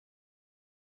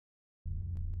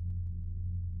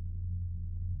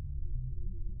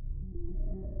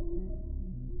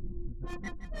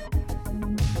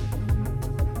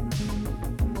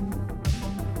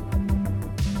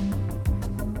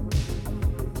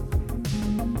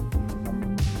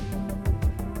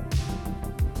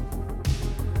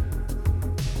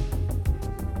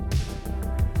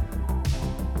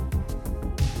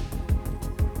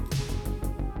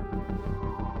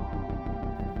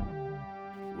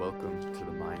Welcome to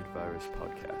the Mind Virus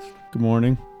Podcast. Good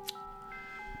morning.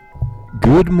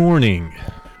 Good morning.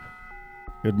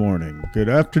 Good morning. Good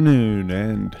afternoon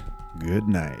and good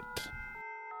night.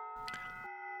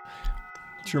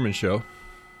 Sherman Show.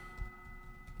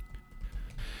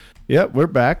 Yep, we're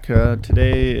back.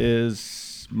 Today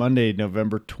is Monday,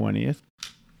 November 20th,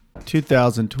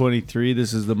 2023.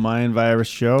 This is the Mind Virus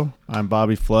Show. I'm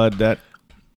Bobby Flood.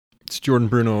 It's Jordan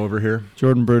Bruno over here.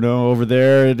 Jordan Bruno over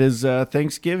there. It is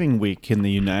Thanksgiving week in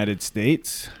the United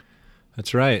States.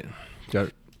 That's right.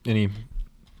 Got any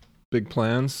big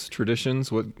plans,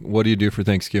 traditions? What do you do for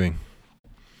Thanksgiving?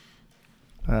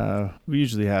 We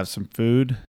usually have some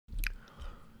food.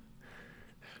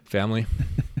 Family?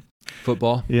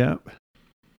 Football? Yep.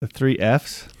 The 3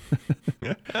 F's.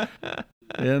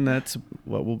 And that's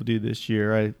what we'll do this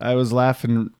year. I was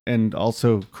laughing and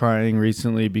also crying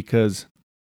recently because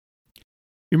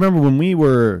you remember when we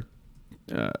were,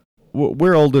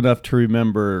 we're old enough to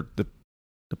remember the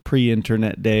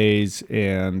pre-internet days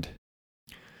and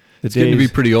It's getting to be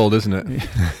pretty old, isn't it?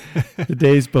 the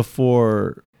days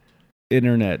before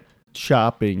internet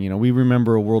shopping. You know, we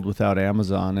remember a world without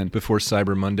Amazon and Before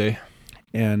Cyber Monday.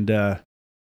 And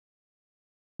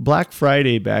Black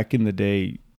Friday back in the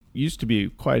day used to be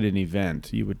quite an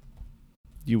event. You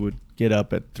would get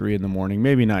up at 3 a.m,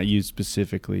 maybe not you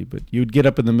specifically, but you would get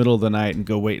up in the middle of the night and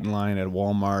go wait in line at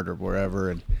Walmart or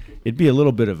wherever, and it'd be a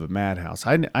little bit of a madhouse.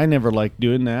 I never liked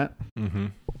doing that,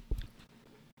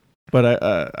 but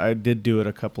I did do it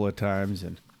a couple of times,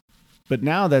 but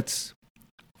now that's...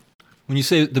 When you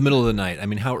say the middle of the night, I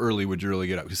mean, how early would you really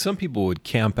get up? Because some people would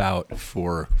camp out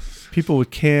for... People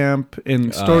would camp,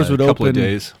 and stores would open. A couple open. of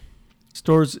days.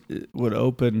 Stores would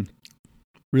open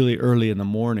really early in the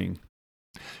morning.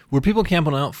 Were people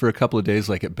camping out for a couple of days,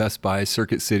 like at Best Buy,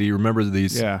 Circuit City? Remember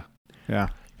these? Yeah.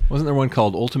 Wasn't there one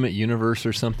called Ultimate Universe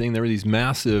or something? There were these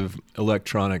massive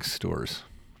electronics stores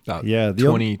about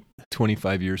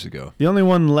 25 years ago. The only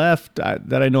one left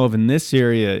that I know of in this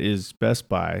area is Best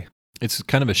Buy. It's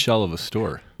kind of a shell of a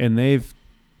store. And they've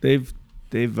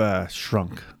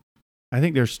shrunk. I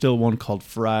think there's still one called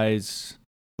Fry's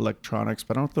Electronics,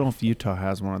 but I don't know if Utah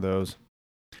has one of those.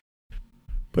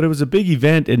 But it was a big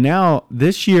event, and now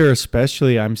this year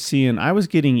especially, I was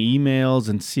getting emails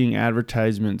and seeing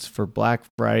advertisements for Black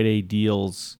Friday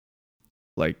deals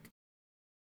like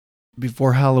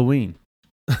before Halloween.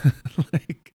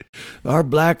 Like, our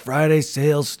Black Friday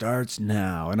sale starts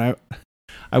now. And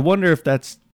I wonder if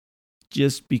that's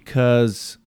just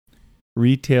because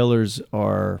retailers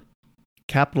are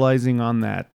capitalizing on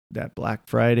that Black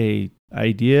Friday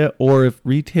idea, or if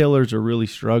retailers are really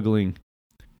struggling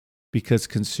because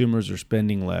consumers are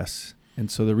spending less.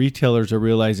 And so the retailers are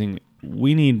realizing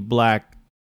we need Black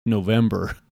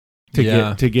November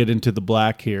to get into the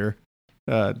black here,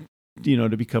 to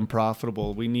become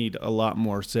profitable. We need a lot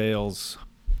more sales.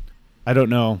 I don't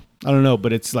know,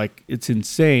 but it's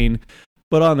insane.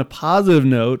 But on a positive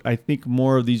note, I think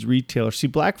more of these retailers... See,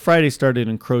 Black Friday started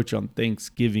to encroach on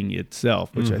Thanksgiving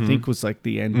itself, which I think was like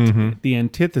the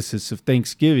antithesis of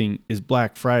Thanksgiving is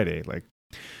Black Friday. Like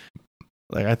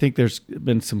I think there's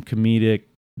been some comedic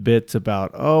bits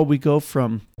about, we go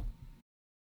from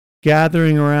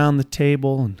gathering around the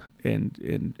table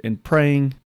and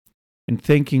praying and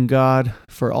thanking God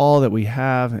for all that we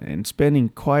have and spending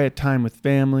quiet time with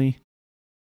family,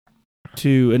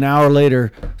 to an hour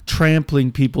later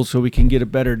trampling people so we can get a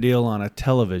better deal on a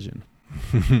television.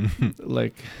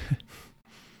 like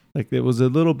it was a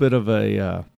little bit of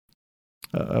a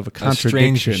contradiction.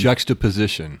 A strange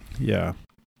juxtaposition. Yeah,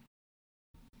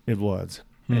 it was.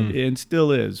 And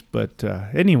still is. But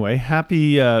anyway,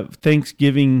 happy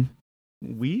Thanksgiving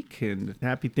week, and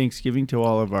happy Thanksgiving to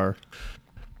all of our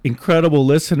incredible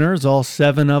listeners, all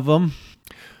 7 of them.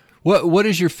 What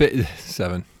is your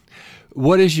 7?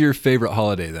 What is your favorite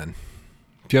holiday then?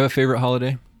 Do you have a favorite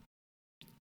holiday?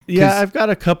 Yeah, I've got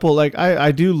a couple. Like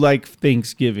I do like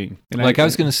Thanksgiving. And I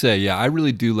was going to say, I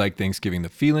really do like Thanksgiving. The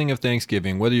feeling of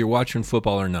Thanksgiving, whether you're watching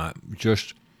football or not,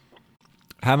 just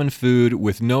having food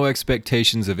with no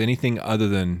expectations of anything other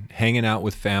than hanging out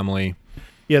with family.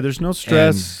 Yeah, there's no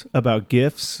stress about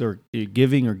gifts or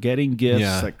giving or getting gifts.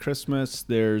 Yeah. Like Christmas,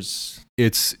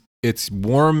 it's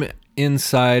warm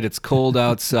inside, it's cold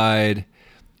outside,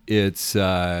 it's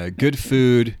good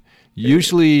food,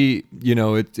 Usually,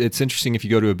 it's interesting if you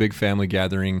go to a big family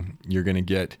gathering, you're going to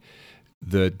get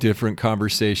the different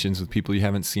conversations with people you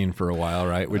haven't seen for a while,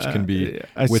 right? Which can be,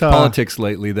 politics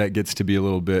lately, that gets to be a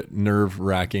little bit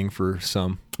nerve-wracking for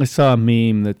some. I saw a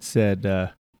meme that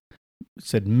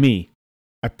said, me,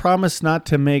 I promise not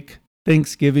to make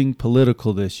Thanksgiving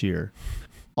political this year.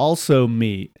 Also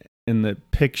me. And the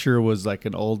picture was like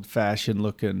an old-fashioned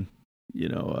looking,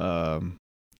 who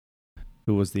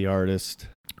was the artist?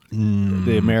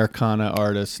 The Americana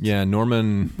artist. Yeah,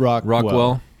 Norman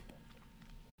Rockwell.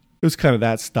 It was kind of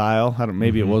that style.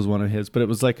 Maybe it was one of his, but it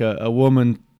was like a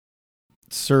woman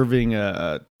serving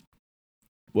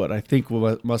what I think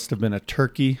must have been a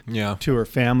turkey to her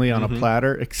family on a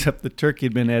platter, except the turkey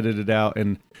had been edited out,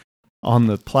 and on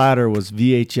the platter was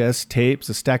VHS tapes,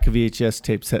 a stack of VHS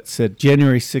tapes that said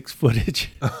January 6th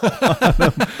footage.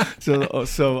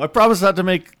 So I promise not to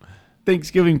make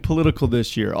Thanksgiving political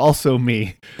this year. Also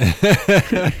me.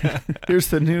 Here's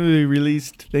the newly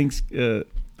released just in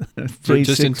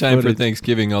time footage for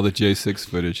Thanksgiving, all the J6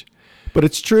 footage. But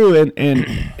it's true,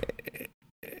 and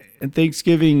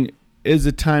Thanksgiving is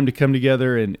a time to come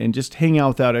together and just hang out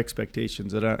without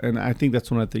expectations. And I think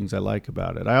that's one of the things I like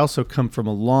about it. I also come from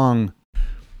a long,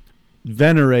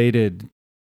 venerated,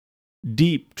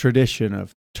 deep tradition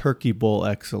of Turkey Bowl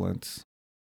excellence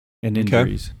and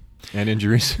injuries. And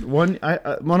injuries. One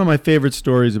of my favorite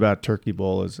stories about Turkey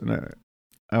Bowl is, and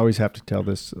I always have to tell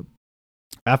this,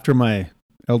 after my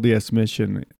LDS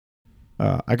mission,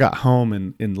 I got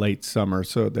home in late summer,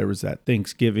 so there was that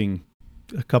Thanksgiving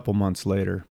a couple months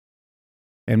later.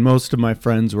 And most of my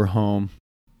friends were home,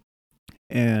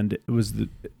 and it was the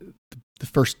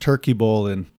first Turkey Bowl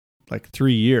in like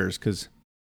 3 years because,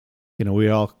 we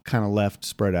all kind of left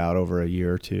spread out over a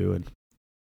year or two, and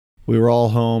we were all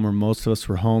home, or most of us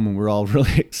were home, and we were all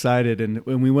really excited. And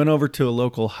when we went over to a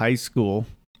local high school.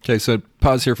 Okay, so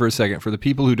pause here for a second. For the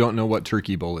people who don't know what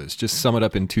Turkey Bowl is, just sum it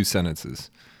up in 2 sentences.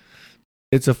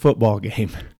 It's a football game.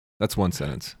 That's 1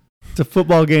 sentence. It's a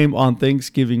football game on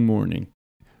Thanksgiving morning.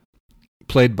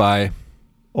 Played by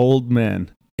old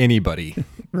men. Anybody.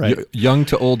 Right. Young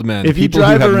to old men. If people you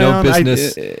drive who have around, no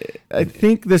business. I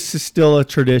think this is still a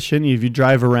tradition. If you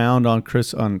drive around on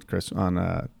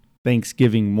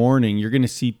Thanksgiving morning, you're going to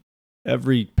see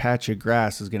every patch of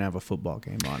grass is going to have a football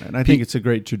game on it. And I think it's a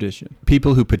great tradition.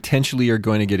 People who potentially are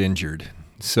going to get injured.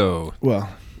 So, a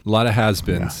lot of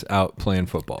has-beens out playing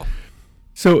football.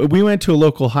 So we went to a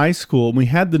local high school, and we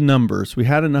had the numbers. We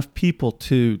had enough people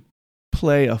to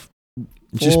play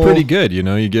which is pretty good,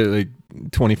 you get like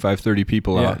 25, 30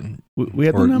 people out. We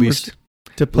had the numbers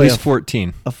to play at least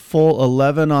 14. A full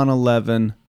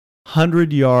 11-on-11,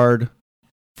 100-yard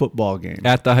football game.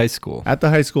 At the high school. At the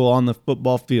high school on the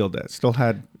football field that still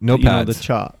had pads.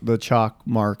 The chalk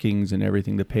markings and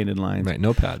everything, the painted lines. Right,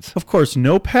 no pads. Of course,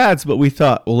 no pads, but we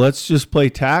thought, let's just play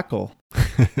tackle.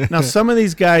 Now, some of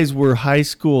these guys were high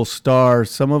school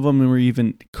stars. Some of them were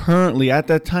even currently, at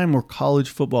that time, were college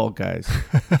football guys.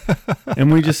 And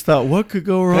we just thought, what could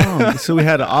go wrong? So we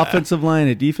had an offensive line,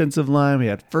 a defensive line. We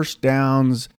had first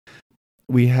downs.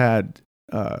 We had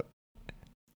a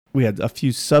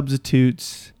few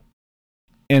substitutes.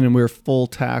 And we were full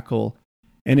tackle.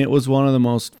 And it was one of the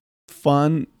most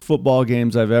fun football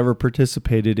games I've ever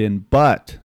participated in.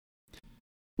 But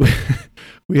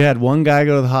we had one guy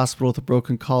go to the hospital with a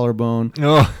broken collarbone.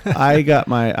 Oh. I got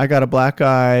a black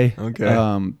eye.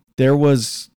 Okay. There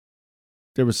was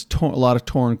a lot of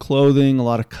torn clothing, a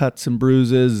lot of cuts and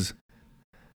bruises.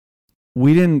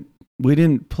 We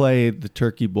didn't play the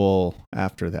Turkey Bowl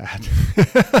after that.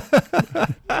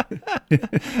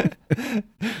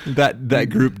 That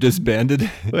group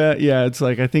disbanded. Well, yeah, it's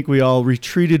like I think we all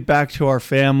retreated back to our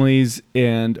families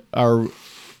and our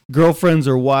girlfriends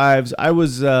or wives. I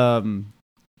was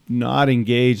not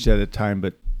engaged at the time,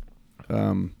 but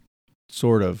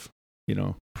sort of,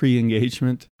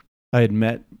 pre-engagement. I had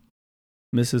met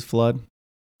Mrs. Flood.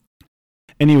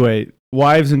 Anyway,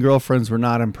 wives and girlfriends were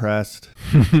not impressed.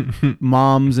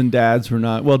 Moms and dads were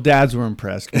not. Well, dads were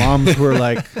impressed. Moms were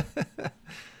like,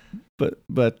 but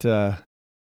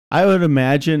I would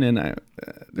imagine, and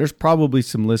there's probably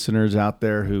some listeners out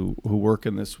there who work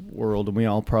in this world, and we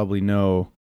all probably know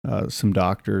some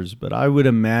doctors, but I would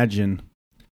imagine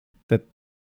that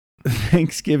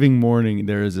Thanksgiving morning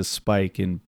there is a spike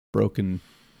in broken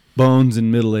bones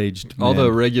and middle-aged men. All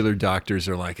the regular doctors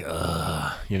are like,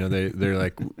 ugh. They're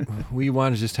like, we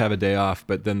want to just have a day off,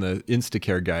 but then the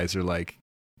Instacare guys are like,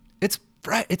 it's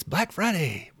Black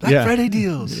Friday. Friday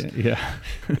deals. Yeah.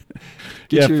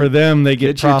 For them, they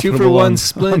get your 2-for-1 on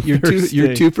splint, your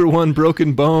 2-for-1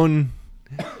 broken bone.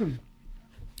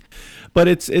 But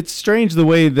it's strange the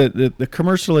way that the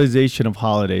commercialization of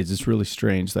holidays is really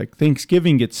strange. Like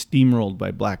Thanksgiving gets steamrolled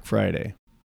by Black Friday.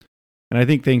 And I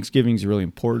think Thanksgiving is a really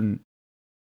important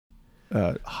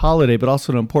holiday, but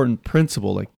also an important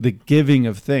principle, like the giving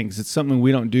of things. It's something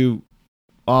we don't do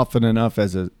often enough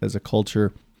as a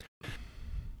culture.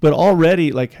 But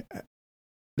already, like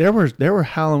there were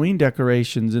Halloween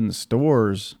decorations in the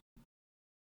stores,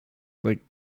 like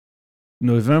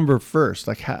November 1st,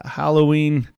 like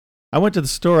Halloween. I went to the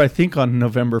store, I think, on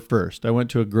November 1st. I went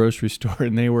to a grocery store,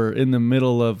 and they were in the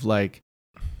middle of like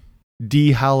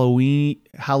Halloweening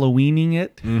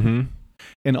it. Mm-hmm.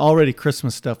 And already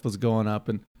Christmas stuff was going up.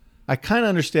 And I kind of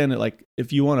understand that, like,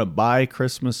 if you want to buy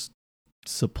Christmas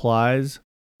supplies,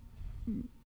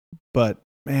 but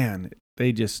man,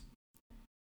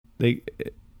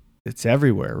 it's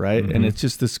everywhere, right? Mm-hmm. And it's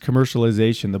just this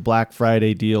commercialization, the Black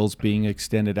Friday deals being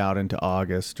extended out into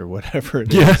August or whatever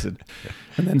it is. And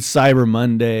then Cyber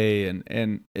Monday.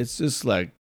 And it's just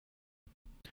like,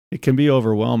 it can be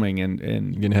overwhelming. And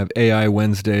you're going to have AI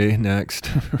Wednesday next.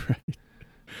 Right.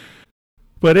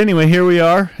 But anyway, here we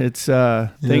are. It's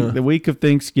the week of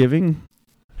Thanksgiving.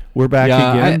 We're back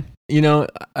again.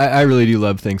 I really do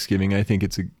love Thanksgiving. I think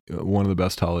it's one of the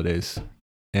best holidays.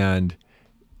 And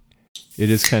it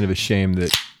is kind of a shame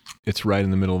that it's right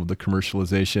in the middle of the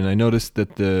commercialization. I noticed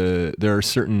that there are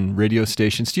certain radio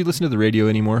stations. Do you listen to the radio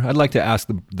anymore? I'd like to ask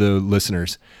the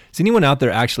listeners. Is anyone out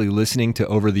there actually listening to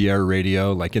over-the-air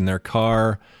radio, like in their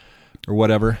car or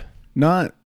whatever?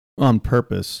 Not on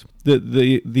purpose.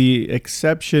 The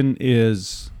exception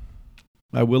is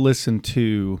I will listen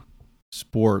to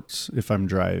sports if I'm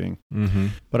driving. Mm-hmm.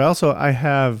 But also I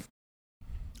have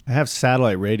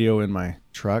satellite radio in my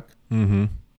truck. Mm-hmm.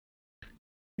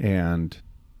 And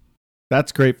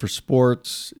that's great for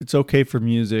sports. It's okay for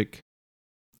music.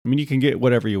 I mean, you can get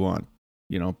whatever you want,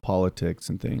 politics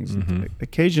and things. Mm-hmm.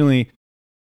 Occasionally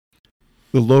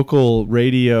the local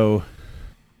radio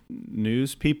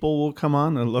news people will come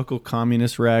on, a local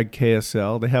communist rag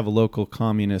KSL. They have a local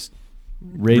communist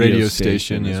radio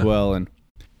station as well, and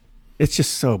it's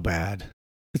just so bad.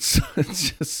 It's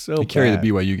just so bad. They carry the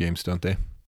BYU games, don't they?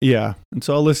 Yeah, and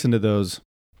so I'll listen to those.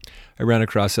 I ran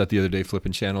across that the other day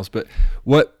flipping channels, but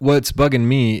what's bugging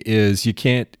me is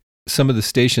some of the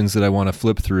stations that I want to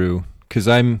flip through, because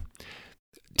I'm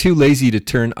too lazy to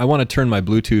turn. I want to turn my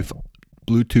Bluetooth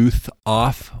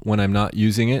off when I'm not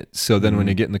using it. So then when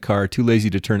I get in the car, too lazy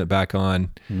to turn it back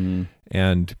on.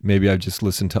 And maybe I've just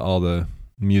listened to all the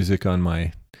music on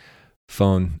my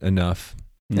phone enough.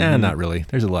 Not really.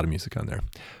 There's a lot of music on there.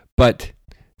 But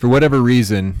for whatever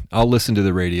reason, I'll listen to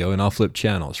the radio and I'll flip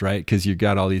channels, right? Because you've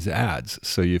got all these ads.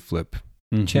 So you flip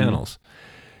channels.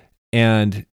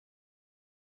 And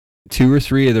 2 or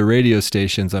 3 of the radio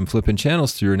stations I'm flipping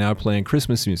channels through are now playing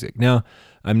Christmas music. Now,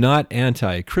 I'm not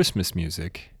anti-Christmas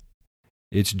music.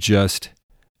 It's just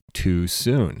too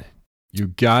soon. You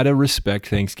got to respect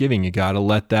Thanksgiving. You got to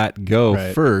let that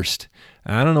go first.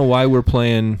 I don't know why we're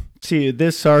playing. See,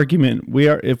 this argument,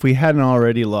 if we hadn't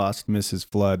already lost Mrs.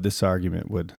 Flood, this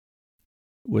argument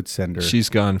would send her She's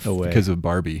gone away. Because of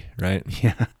Barbie, right?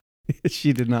 Yeah.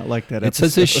 She did not like that episode.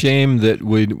 It's such a shame that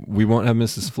we won't have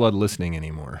Mrs. Flood listening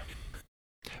anymore.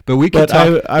 But we can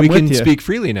talk. We can speak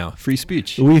freely now. Free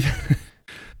speech.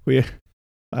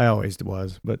 I always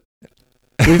was, but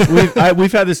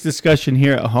we've had this discussion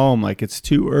here at home. Like, it's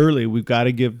too early. We've got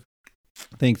to give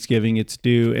Thanksgiving its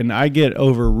due, and I get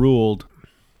overruled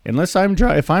unless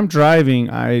if I'm driving.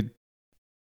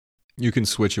 You can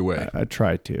switch away. I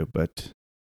try to, but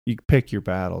you pick your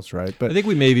battles, right? But I think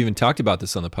we may have even talked about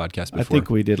this on the podcast before. I think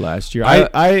we did last year.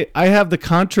 I have the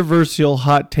controversial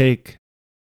hot take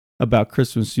about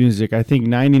Christmas music. I think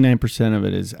 99% of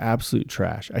it is absolute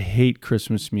trash. I hate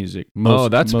Christmas music.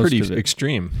 That's pretty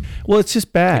extreme. Well, it's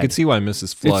just bad. I can see why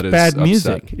Mrs. Flood is bad upset.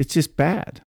 Music. It's just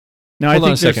bad. Now, Hold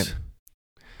on a second.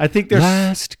 I think there's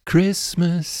last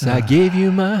Christmas I gave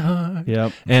you my heart.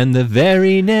 Yep. And the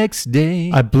very next day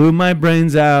I blew my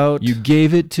brains out. You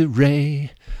gave it to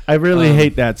Ray. I really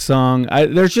hate that song.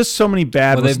 There's just so many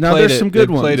bad ones. Now there's some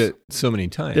good ones. They've played it so many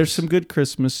times. There's some good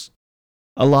Christmas.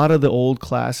 A lot of the old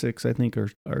classics, I think,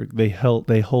 they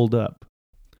hold up.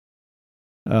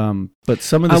 But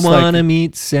some of the I want to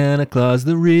meet Santa Claus,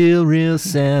 the real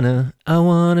Santa. I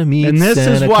want to meet. And this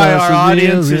Santa is why Claus, our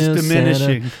audience is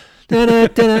diminishing.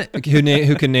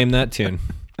 Who can name that tune?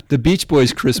 The Beach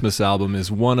Boys Christmas album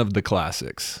is one of the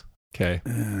classics. Okay.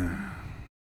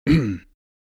 I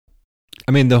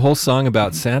mean, the whole song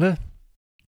about Santa.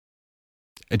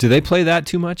 Do they play that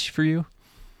too much for you?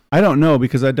 I don't know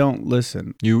because I don't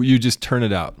listen. You just turn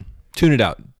it out. Tune it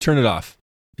out. Turn it off.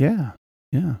 Yeah.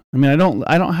 Yeah. I mean, I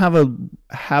don't have a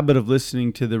habit of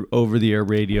listening to the over-the-air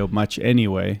radio much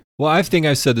anyway. Well, I think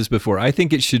I've said this before. I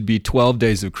think it should be 12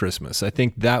 days of Christmas. I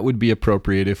think that would be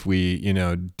appropriate if we,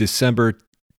 December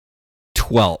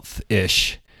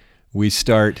 12th-ish, we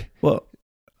start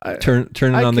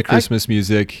turning on the Christmas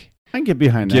music. I can get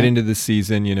behind that. Get into the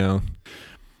season,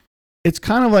 It's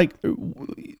kind of like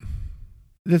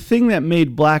the thing that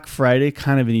made Black Friday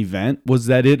kind of an event was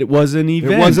that it was an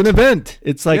event. It was an event.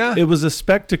 It's like it was a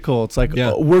spectacle. It's like,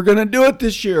 we're going to do it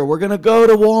this year. We're going to go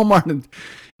to Walmart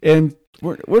and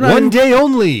we're not one day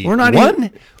only. We're not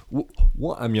even.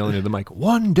 I'm yelling at the mic.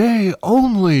 One day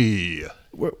only.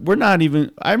 We're not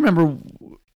even. I remember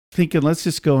thinking, let's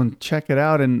just go and check it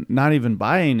out and not even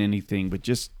buying anything, but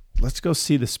just let's go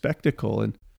see the spectacle.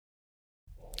 And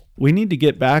we need to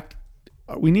get back.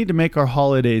 We need to make our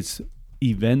holidays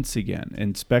events again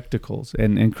and spectacles.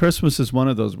 And Christmas is one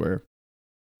of those where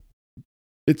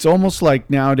it's almost like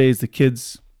nowadays the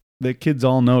kids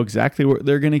all know exactly what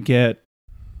they're going to get.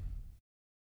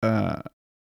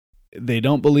 They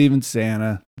don't believe in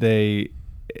Santa. And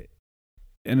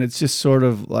it's just sort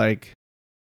of like,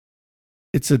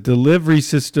 it's a delivery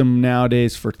system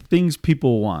nowadays for things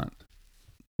people want.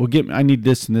 Well, I need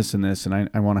this and this and this, and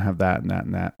I want to have that and that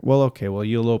and that. Well, okay, well,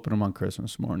 you'll open them on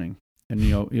Christmas morning, and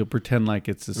you'll pretend like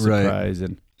it's a surprise,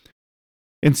 and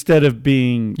instead of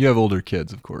being, you have older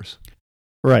kids, of course,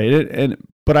 right?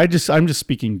 But I'm just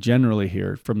speaking generally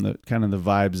here from the kind of the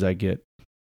vibes I get.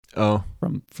 Oh,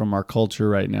 from our culture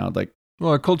right now, like, well,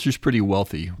 our culture's pretty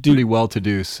wealthy, pretty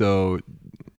well-to-do, so.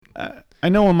 I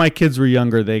know when my kids were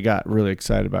younger, they got really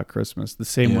excited about Christmas, the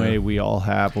same way we all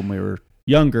have when we were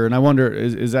younger. And I wonder,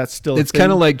 is that still It's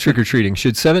kind of like trick-or-treating.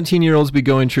 Should 17-year-olds be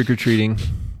going trick-or-treating?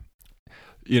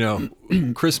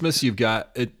 Christmas, you've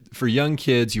got it for young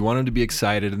kids, you want them to be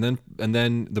excited. And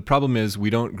then the problem is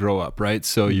we don't grow up, right?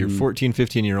 So your 14,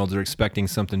 15-year-olds are expecting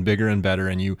something bigger and better.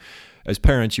 And you, as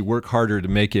parents, you work harder to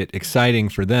make it exciting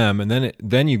for them. And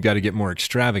then you've got to get more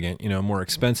extravagant, more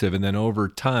expensive. And then over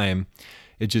time,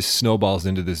 it just snowballs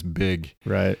into this big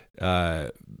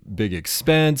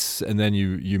expense, and then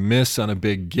you miss on a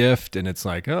big gift, and it's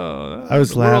like,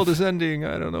 the world is ending.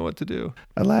 I don't know what to do.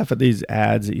 I laugh at these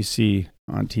ads that you see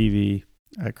on TV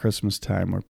at Christmas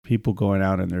time where people going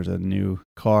out and there's a new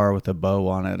car with a bow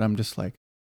on it. I'm just like,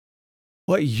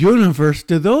 what universe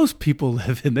do those people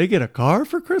live in? They get a car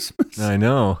for Christmas? I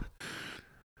know.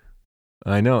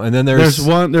 And then there's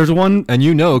one, and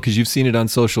because you've seen it on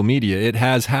social media, it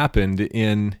has happened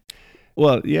in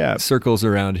circles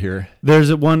around here.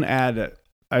 There's one ad that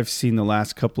I've seen the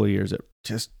last couple of years that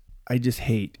I just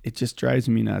hate. It just drives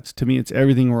me nuts. To me, it's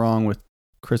everything wrong with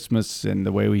Christmas and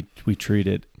the way we treat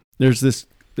it.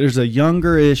 There's a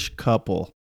younger-ish couple.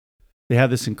 They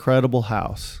have this incredible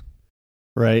house,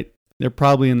 right? They're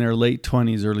probably in their late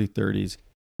 20s, early 30s.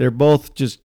 They're both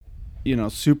just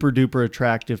super duper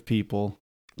attractive people.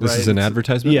 This is an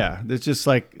advertisement? Yeah. It's just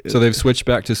like. So they've switched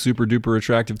back to super duper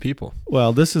attractive people.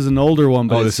 Well, this is an older one,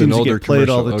 but it seems to get played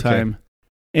all the time.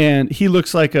 And he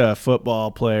looks like a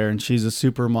football player and she's a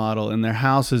supermodel and their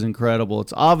house is incredible.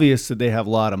 It's obvious that they have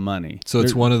a lot of money. So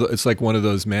it's like one of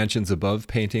those mansions above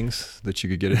paintings that you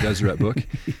could get at Deseret Book.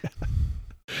 Yeah.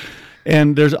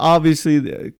 And there's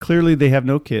clearly they have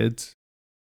no kids.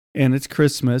 And it's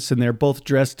Christmas, and they're both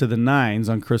dressed to the nines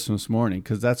on Christmas morning,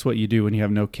 because that's what you do when you have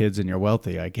no kids and you're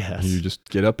wealthy, I guess. You just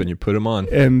get up and you put them on.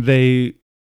 And they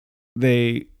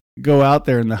go out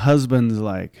there, and the husband's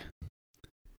like,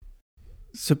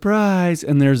 surprise!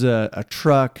 And there's a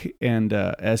truck and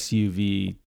a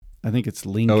SUV. I think it's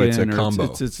Lincoln. Oh, it's a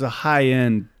combo. It's a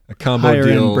high-end. A combo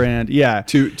deal brand, yeah.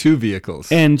 Two vehicles.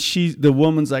 And the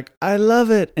woman's like, I love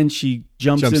it. And she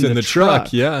jumps in the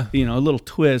truck. Yeah. A little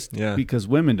twist. Yeah. Because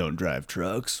women don't drive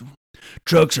trucks.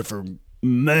 Trucks are for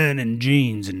men in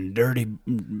jeans and dirty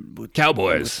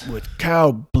cowboys with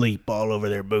cow bleep all over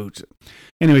their boots.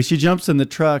 Anyway, she jumps in the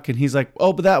truck and he's like,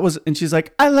 and she's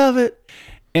like, I love it.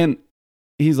 And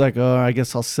he's like, oh, I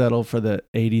guess I'll settle for the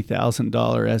 $80,000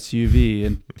 SUV.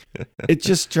 And it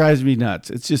just drives me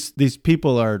nuts. It's just, these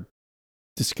people are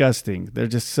disgusting. They're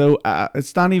just so,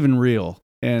 it's not even real.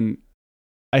 And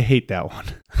I hate that one.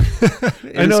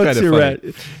 I know it's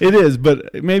irrational. It is,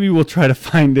 but maybe we'll try to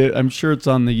find it. I'm sure it's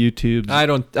on the YouTube. I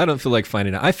don't feel like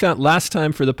finding it. I found last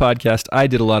time for the podcast, I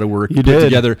did a lot of work. You put did.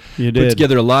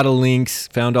 together a lot of links,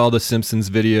 found all the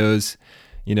Simpsons videos.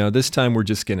 This time we're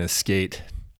just going to skate.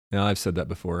 Now, I've said that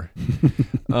before.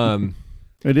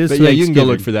 It is, but yeah, you can go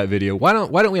look for that video. Why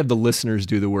don't we have the listeners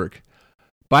do the work?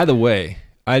 By the way,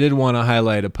 I did want to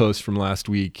highlight a post from last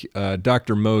week.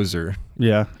 Dr. Moser.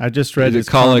 Yeah, I just read his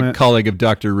colleague of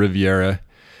Dr. Riviera.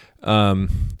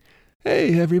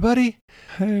 Hey, everybody.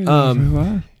 Hey,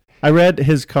 I read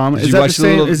his comment. Did you watch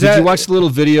the little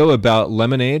video about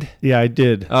Lemonade? Yeah, I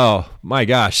did. Oh, my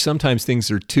gosh. Sometimes things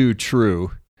are too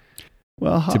true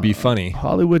to be funny.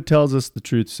 Hollywood tells us the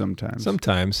truth sometimes.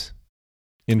 Sometimes.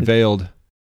 In veiled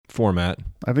format.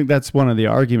 I think that's one of the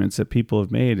arguments that people have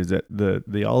made is that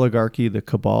the oligarchy, the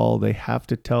cabal, they have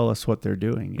to tell us what they're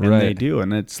doing. And they do.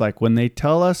 And it's like when they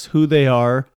tell us who they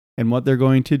are and what they're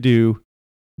going to do,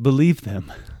 believe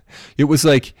them. It was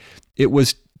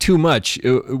too much.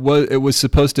 It was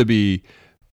supposed to be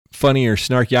funny or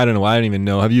snarky. I don't know. I don't even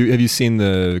know. Have you seen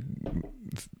the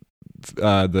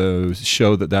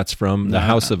show that's from? The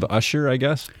House of Usher, I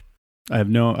guess. I have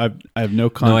no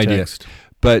context. No idea.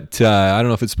 But I don't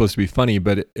know if it's supposed to be funny,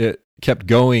 but it kept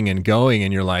going and going,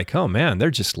 and you're like, oh man,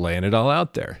 they're just laying it all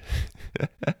out there.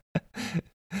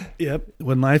 Yep.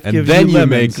 When life gives you lemons. And then you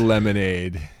make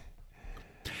lemonade.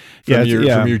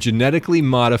 From your genetically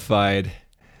modified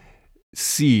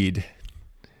seed,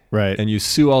 right? And you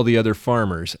sue all the other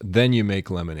farmers. Then you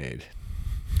make lemonade.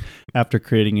 After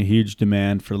creating a huge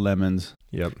demand for lemons.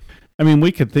 Yep. I mean,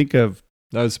 we could think of...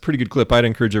 That was a pretty good clip. I'd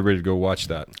encourage everybody to go watch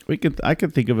that. I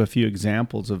could think of a few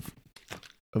examples of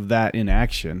that in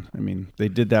action. I mean, they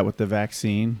did that with the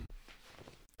vaccine.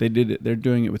 They did it. They're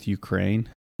doing it with Ukraine.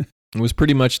 It was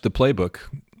pretty much the playbook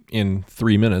in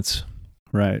 3 minutes.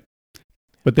 Right.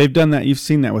 But they've done that. You've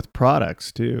seen that with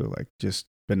products too, like just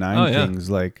benign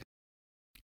things like,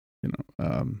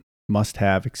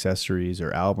 must-have accessories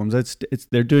or albums.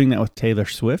 They're doing that with Taylor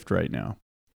Swift right now.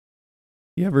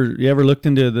 You ever looked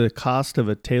into the cost of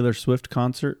a Taylor Swift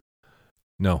concert?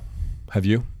 No. Have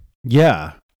you?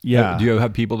 Yeah. Do you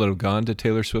have people that have gone to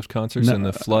Taylor Swift concerts in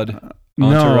the flood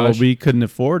entourage? No, we couldn't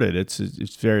afford it. It's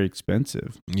very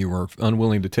expensive. You were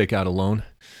unwilling to take out a loan?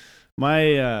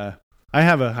 I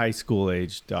have a high school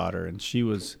age daughter, and she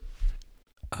was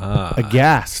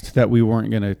aghast that we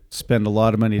weren't going to spend a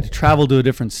lot of money to travel to a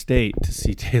different state to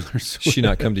see Taylor Swift. She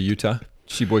not come to Utah?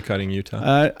 She boycotting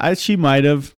Utah? She might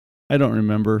have. I don't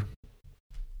remember.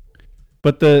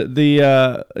 But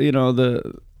the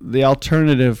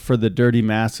alternative for the dirty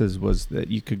masses was that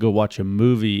you could go watch a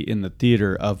movie in the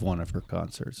theater of one of her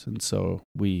concerts, and so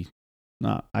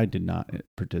I did not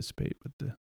participate with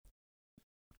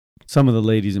some of the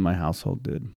ladies in my household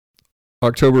did.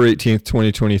 October 18th,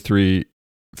 2023,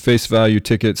 face value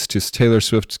tickets to Taylor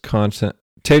Swift's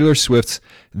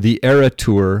The Era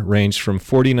Tour ranged from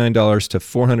 $49 to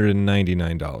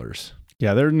 $499.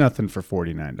 Yeah, they're nothing for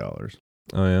 $49.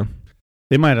 Oh, yeah?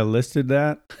 They might have listed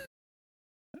that.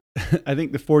 I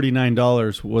think the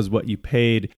 $49 was what you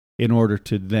paid in order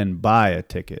to then buy a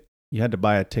ticket. You had to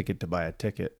buy a ticket to buy a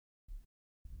ticket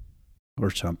or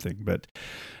something, but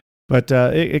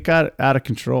it got out of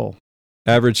control.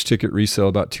 Average ticket resale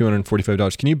about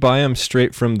 $245. Can you buy them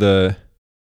straight from the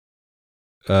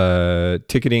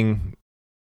ticketing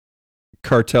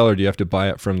cartel, or do you have to buy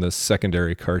it from the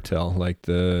secondary cartel, like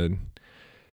the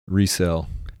resale?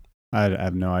 I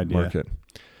have no idea. Market.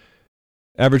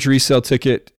 Average resale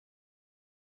ticket.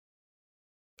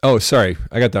 Oh, sorry,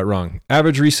 I got that wrong.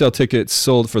 Average resale tickets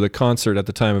sold for the concert at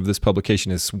the time of this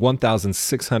publication is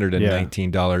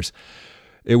 $1,619.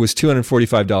 It was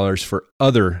 $245 for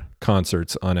other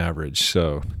concerts on average.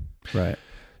 So, right.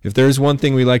 If there's one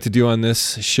thing we like to do on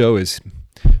this show is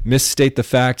misstate the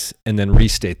facts and then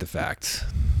restate the facts.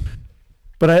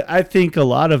 But I think a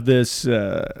lot of this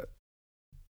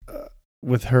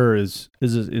with her is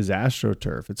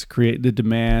AstroTurf. It's create the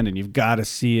demand, and you've got to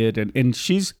see it, and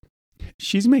she's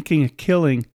making a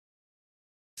killing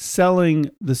selling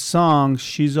the songs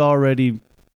she's already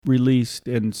released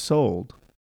and sold.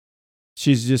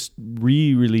 She's just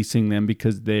re-releasing them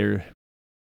because they're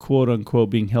quote unquote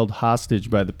being held hostage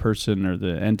by the person or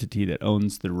the entity that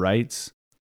owns the rights.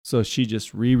 So she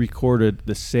just re-recorded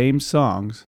the same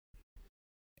songs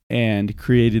and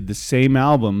created the same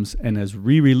albums and has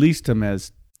re-released them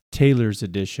as Taylor's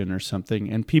edition or something,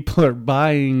 and people are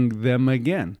buying them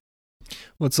again.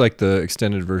 Well, it's like the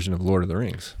extended version of Lord of the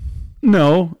Rings.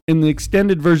 No, in the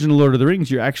extended version of Lord of the Rings,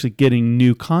 you're actually getting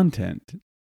new content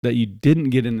that you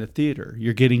didn't get in the theater.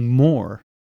 You're getting more.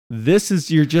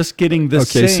 You're just getting the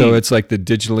same. Okay, so it's like the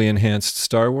digitally enhanced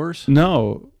Star Wars?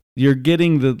 No, you're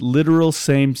getting the literal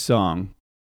same song.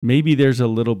 Maybe there's a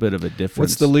little bit of a difference.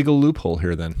 What's the legal loophole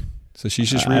here then? So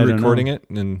she's just re-recording it?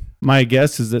 And my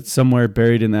guess is that somewhere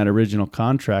buried in that original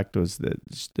contract was that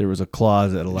there was a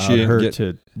clause that allowed her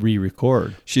to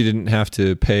re-record. She didn't have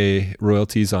to pay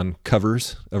royalties on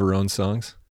covers of her own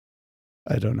songs?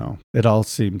 I don't know. It all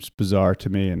seems bizarre to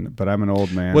me, but I'm an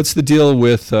old man. What's the deal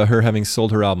with her having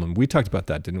sold her album? We talked about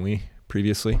that, didn't we,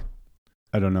 previously?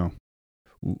 I don't know.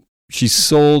 she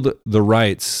sold the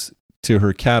rights to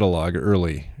her catalog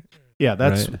early. Yeah,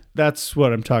 that's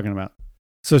what I'm talking about.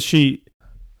 So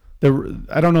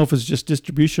I don't know if it's just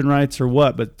distribution rights or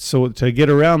what, but so to get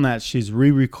around that, she's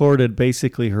re-recorded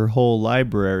basically her whole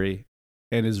library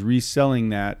and is reselling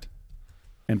that,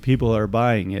 and people are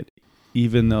buying it,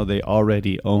 even though they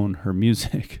already own her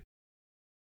music.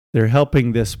 They're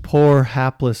helping this poor,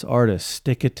 hapless artist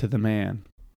stick it to the man.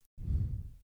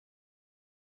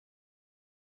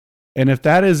 And if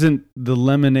that isn't the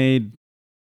lemon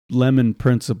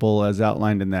principle as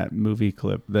outlined in that movie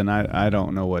clip, then I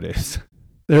don't know what is.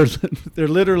 They're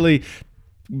literally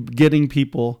getting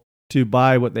people to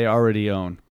buy what they already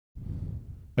own.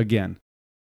 Again.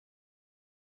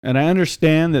 And I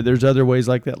understand that there's other ways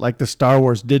like that, like the Star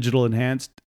Wars Digital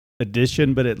Enhanced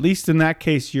Edition, but at least in that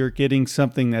case, you're getting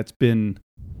something that's been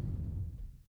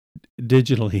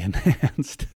digitally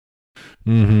enhanced.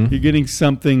 Mm-hmm. You're getting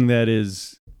something that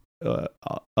is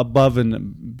above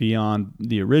and beyond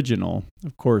the original.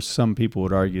 Of course, some people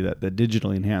would argue that the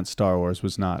digitally enhanced Star Wars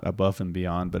was not above and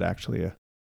beyond, but actually a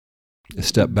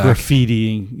step back.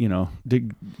 Graffiti,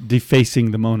 defacing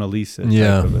the Mona Lisa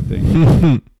type of a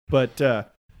thing. But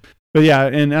yeah,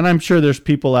 and I'm sure there's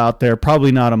people out there,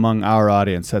 probably not among our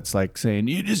audience, that's like saying,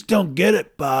 "You just don't get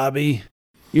it, Bobby.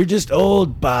 You're just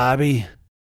old, Bobby.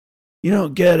 You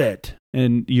don't get it."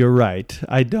 And you're right,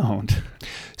 I don't.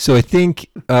 So I think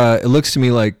it looks to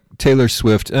me like Taylor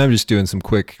Swift, and I'm just doing some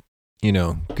quick,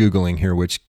 Googling here,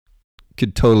 which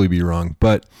could totally be wrong,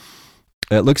 but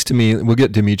it looks to me, we'll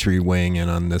get Dimitri weighing in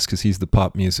on this because he's the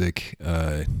pop music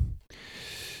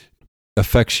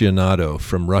aficionado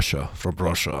from Russia.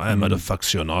 I'm an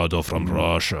aficionado from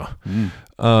Russia.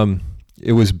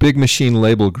 It was Big Machine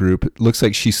label group. It looks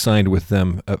like she signed with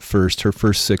them at first. Her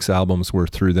first 6 albums were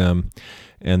through them,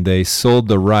 and they sold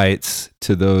the rights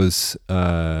to those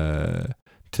to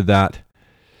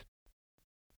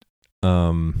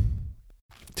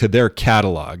their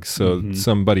catalog. So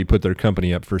somebody put their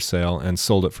company up for sale and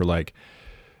sold it for like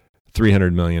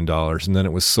 $300 million, and then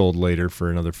it was sold later for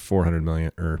another $400 million,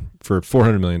 or for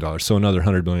 $400 million. So another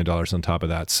 $100 million on top of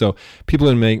that. So people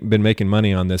have been making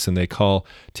money on this, and they call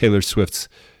Taylor Swift's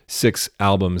 6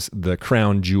 albums the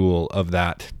crown jewel of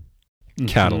that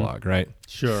catalog, right?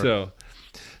 Sure.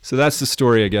 So that's the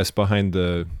story, I guess, behind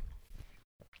the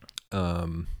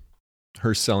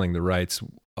her selling the rights.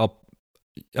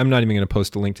 I'm not even going to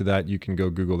post a link to that. You can go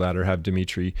Google that or have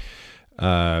Dimitri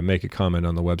make a comment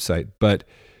on the website. But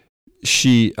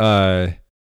she, so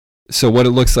what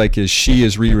it looks like is she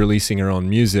is re-releasing her own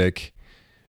music.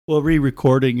 Well,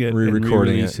 re-recording it,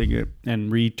 re-releasing it,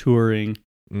 and re-touring.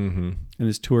 Mm-hmm. And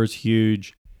this tour is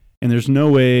huge. And there's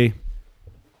no way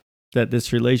that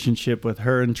this relationship with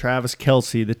her and Travis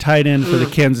Kelce, the tight end for the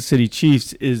Kansas City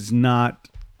Chiefs, is not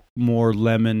more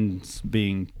lemons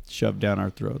being shoved down our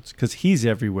throats, because he's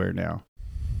everywhere now.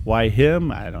 Why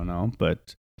him? I don't know,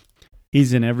 but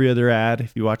he's in every other ad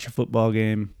if you watch a football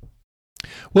game.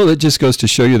 Well, it just goes to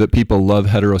show you that people love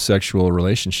heterosexual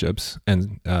relationships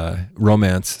and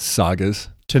romance sagas.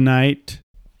 Tonight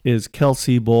is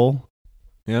Kelce Bowl.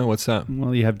 Yeah, what's that?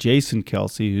 Well, you have Jason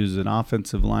Kelce, who's an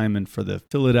offensive lineman for the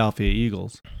Philadelphia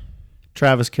Eagles.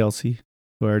 Travis Kelce,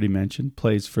 who I already mentioned,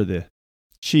 plays for the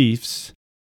Chiefs.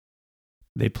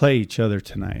 They play each other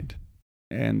tonight.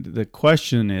 And the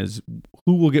question is,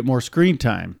 who will get more screen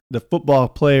time, the football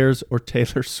players or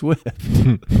Taylor Swift?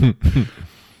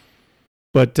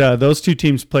 But those two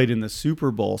teams played in the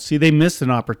Super Bowl. See, they missed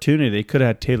an opportunity. They could have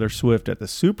had Taylor Swift at the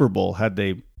Super Bowl had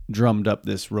they drummed up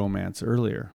this romance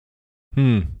earlier.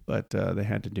 But they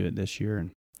had to do it this year.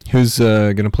 And who's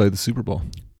going to play the Super Bowl?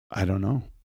 I don't know.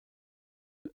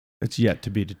 It's yet to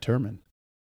be determined.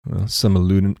 Well, some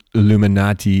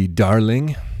Illuminati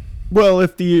darling. Well,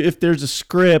 if there's a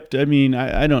script, I mean,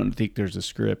 I don't think there's a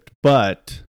script,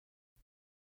 but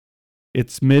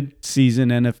it's mid-season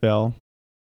NFL.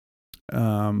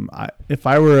 If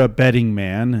I were a betting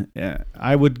man,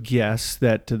 I would guess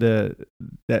that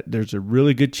there's a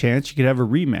really good chance you could have a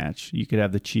rematch. You could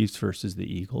have the Chiefs versus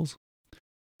the Eagles.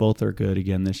 Both are good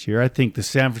again this year. I think the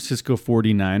San Francisco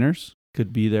 49ers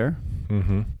could be there.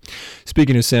 Mm-hmm.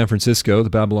 Speaking of San Francisco, the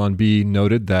Babylon Bee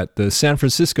noted that the San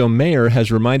Francisco mayor has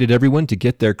reminded everyone to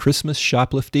get their Christmas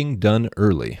shoplifting done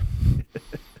early.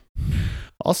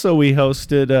 Also, we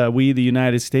the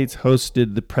United States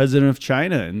hosted the president of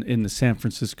China in the San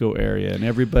Francisco area, and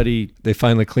everybody... They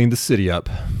finally cleaned the city up.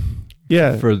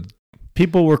 Yeah.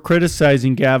 People were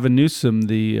criticizing Gavin Newsom,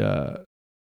 the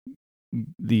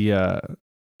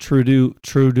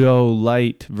Trudeau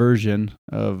light version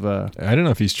of... I don't know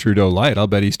if he's Trudeau light. I'll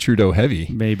bet he's Trudeau heavy.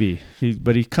 Maybe.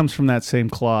 But he comes from that same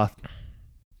cloth.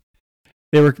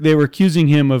 they were accusing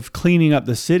him of cleaning up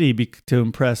the city to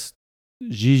impress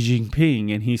Xi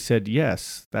Jinping, and he said,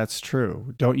 "Yes, that's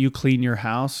true. Don't you clean your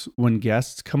house when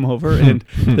guests come over?" And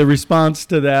the response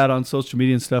to that on social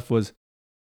media and stuff was,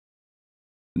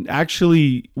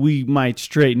 "Actually, we might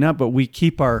straighten up, but we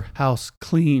keep our house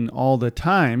clean all the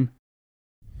time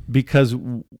because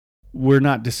we're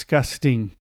not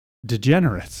disgusting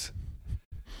degenerates."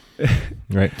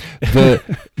 Right.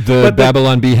 The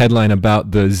Babylon Bee headline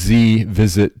about the Xi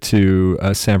visit to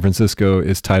San Francisco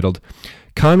is titled,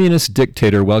 "Communist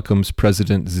Dictator Welcomes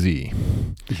President Xi."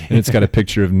 And it's got a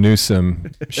picture of Newsom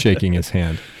shaking his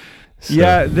hand. So.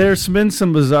 Yeah, there's been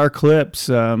some bizarre clips.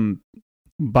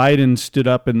 Biden stood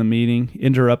up in the meeting,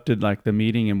 interrupted like the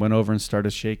meeting, and went over and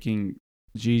started shaking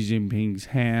Xi Jinping's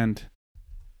hand.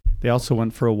 They also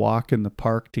went for a walk in the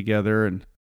park together and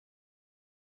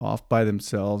off by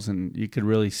themselves, and you could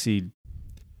really see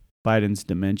Biden's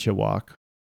dementia walk.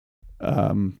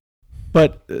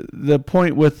 But the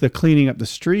point with the cleaning up the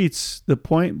streets, the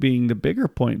bigger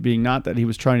point being not that he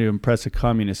was trying to impress a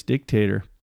communist dictator,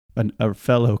 a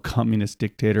fellow communist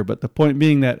dictator, but the point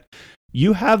being that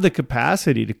you have the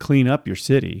capacity to clean up your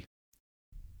city,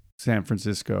 San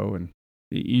Francisco, and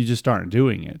you just aren't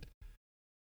doing it.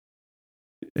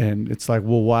 And it's like,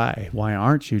 well, why? Why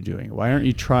aren't you doing it? Why aren't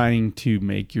you trying to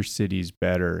make your cities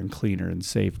better and cleaner and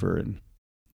safer? And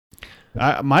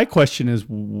my question is,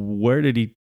 where did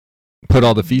he put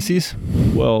all the feces?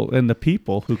 Well, and the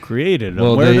people who created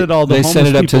them. Well, they sent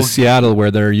it up to Seattle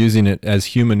where they're using it as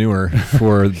humanure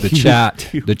for the chat.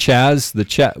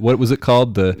 What was it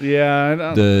called? I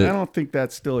don't think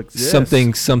that still exists.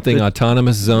 Something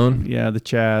autonomous zone. Yeah, the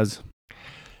Chaz.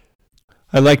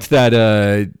 I liked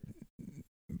that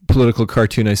political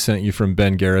cartoon I sent you from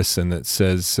Ben Garrison that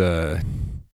says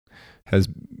has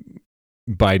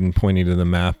Biden pointing to the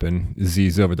map and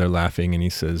Z's over there laughing, and he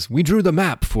says, "We drew the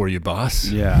map for you, boss."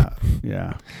 Yeah.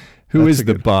 Who is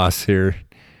the boss here?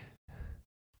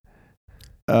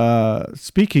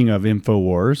 Speaking of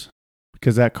InfoWars,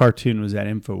 because that cartoon was at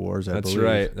InfoWars, I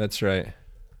believe. That's right.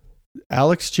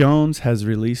 Alex Jones has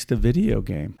released a video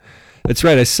game. That's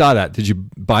right. I saw that. Did you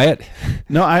buy it?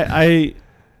 No,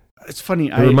 it's funny.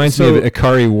 It reminds me of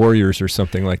Ikari Warriors or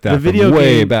something like that.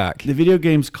 Way back. The video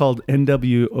game's called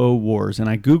NWO Wars, and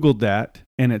I Googled that,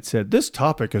 and it said, "This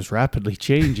topic is rapidly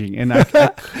changing." And I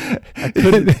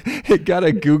couldn't. It got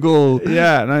a Google.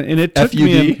 Yeah, and it took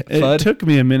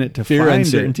me a minute to Fear, find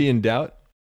uncertainty, and doubt.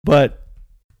 But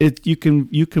you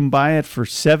can buy it for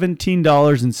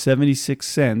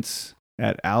 $17.76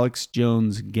 at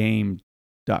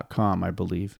alexjonesgame.com, I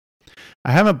believe.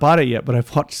 I haven't bought it yet, but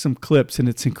I've watched some clips, and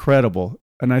it's incredible,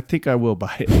 and I think I will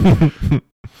buy it.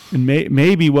 And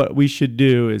maybe what we should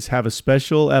do is have a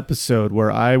special episode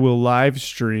where I will live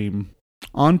stream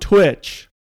on Twitch.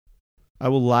 I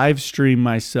will live stream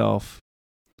myself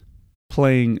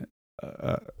playing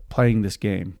this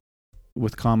game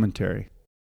with commentary,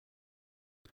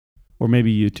 or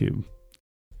maybe YouTube.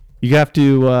 You have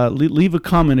to leave a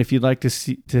comment if you'd like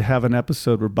to have an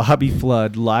episode where Bobby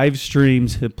Flood live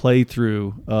streams a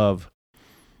playthrough of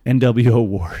NWO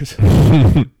Wars.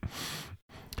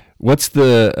 What's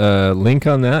the link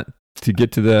on that to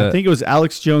get to the? I think it was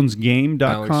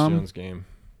alexjonesgame.com. Alex Jones Game.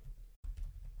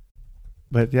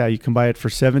 But yeah, you can buy it for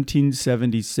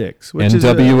 $17.76.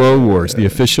 NWO Wars, the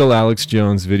official Alex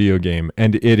Jones video game,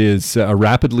 and it is a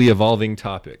rapidly evolving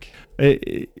topic.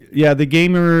 Yeah, the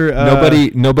gamer.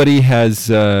 Nobody has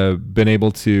been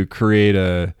able to create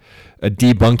a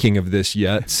debunking of this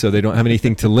yet, so they don't have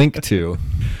anything to link to.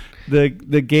 The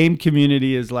game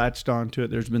community has latched onto it.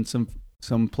 There's been some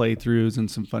playthroughs and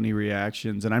some funny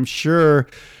reactions, and I'm sure.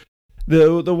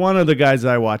 The one of the guys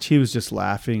I watch, he was just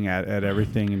laughing at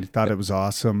everything and thought it was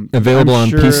awesome. Available on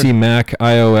PC, Mac,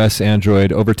 iOS,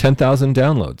 Android, over 10,000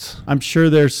 downloads. I'm sure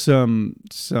there's some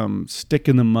stick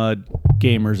in the mud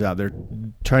gamers out there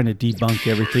trying to debunk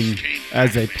everything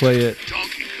as they play it.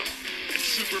 Donkey Kong and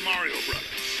Super Mario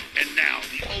Brothers, and now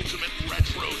the ultimate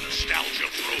retro nostalgia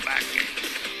throwback game.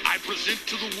 I present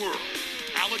to the world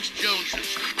Alex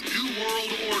Jones's New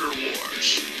World Order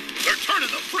Wars. They're turning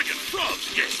the friggin'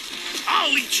 frogs game.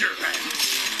 I'll eat your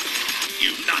ass,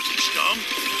 you Nazi scum.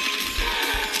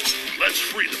 Let's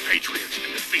free the Patriots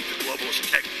and defeat the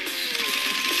globalist tech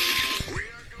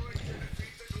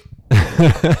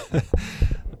geeks.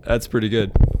 That's pretty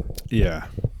good. Yeah.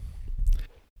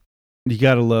 You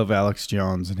got to love Alex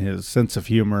Jones and his sense of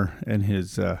humor and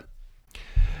his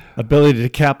ability to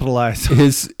capitalize.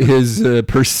 His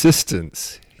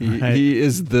persistence. He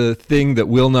is the thing that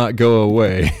will not go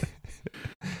away.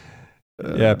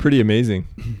 Yeah, pretty amazing.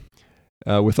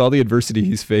 With all the adversity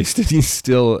he's faced, and he's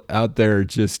still out there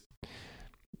just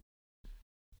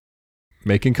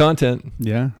making content,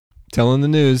 Yeah. telling the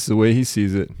news the way he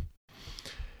sees it.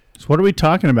 So what are we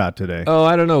talking about today? Oh,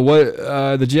 I don't know. What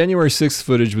the January 6th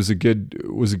footage was a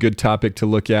good topic to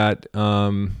look at.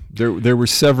 There were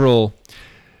several.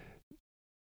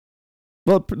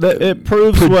 Well, it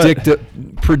proves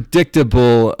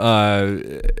predictable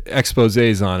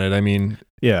exposés on it. I mean,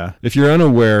 yeah. If you're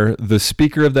unaware, the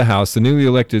Speaker of the House, the newly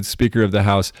elected Speaker of the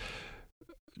House,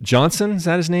 Johnson, is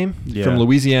that his name? Yeah. From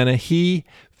Louisiana, he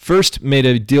first made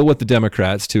a deal with the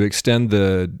Democrats to extend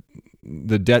the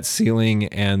debt ceiling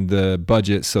and the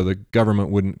budget so the government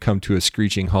wouldn't come to a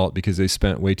screeching halt because they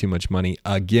spent way too much money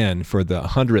again for the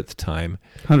 100th time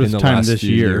in the last this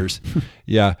few year. years.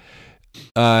 Yeah.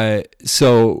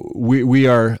 So we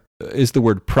are, is the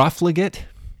word profligate?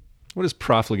 What does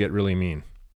profligate really mean?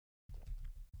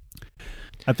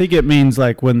 I think it means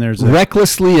like when there's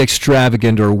recklessly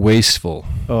extravagant or wasteful.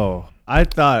 Oh, I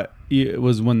thought it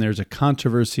was when there's a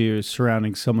controversy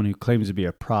surrounding someone who claims to be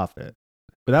a prophet.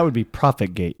 But that would be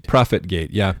Profitgate. Profitgate,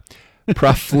 yeah.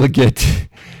 Profligate.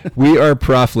 We are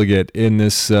profligate in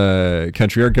this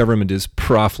country. Our government is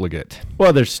profligate.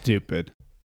 Well, they're stupid.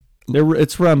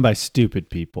 It's run by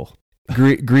stupid people.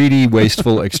 Greedy,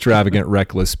 wasteful, extravagant,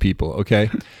 reckless people,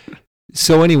 okay?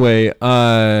 So anyway,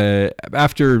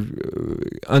 after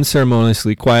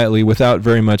unceremoniously, quietly, without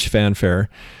very much fanfare,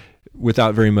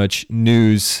 without very much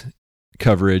news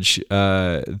coverage,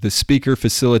 the Speaker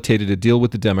facilitated a deal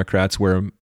with the Democrats where,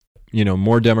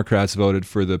 more Democrats voted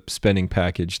for the spending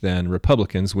package than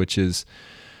Republicans, which is,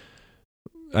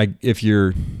 if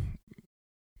you're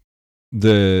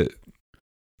the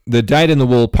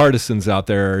dyed-in-the-wool partisans out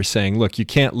there are saying, look, you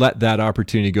can't let that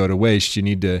opportunity go to waste. You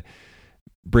need to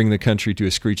bring the country to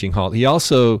a screeching halt. He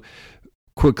also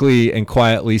quickly and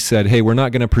quietly said, hey, we're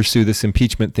not going to pursue this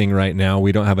impeachment thing right now.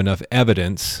 We don't have enough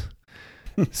evidence.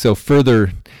 So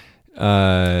further...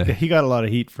 he got a lot of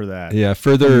heat for that. Yeah,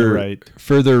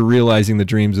 further realizing the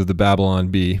dreams of the Babylon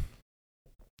Bee,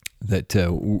 that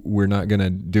we're not going to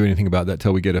do anything about that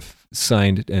till we get a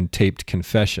signed and taped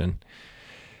confession.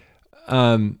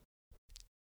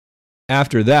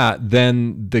 After that,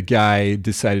 then the guy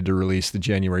decided to release the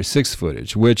January 6th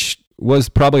footage, which was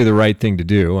probably the right thing to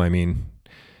do. I mean,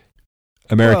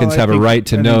 Americans have a right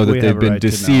to know that they've been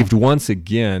deceived once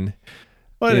again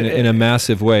in a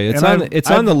massive way. It's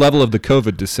on the level of the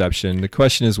COVID deception. The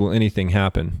question is, will anything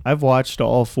happen? I've watched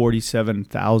all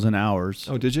 47,000 hours.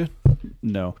 Oh, did you?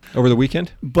 No. Over the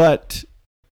weekend? But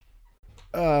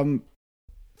from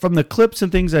the clips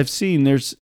and things I've seen,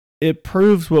 it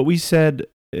proves what we said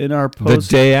in our post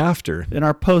the day after in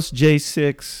our post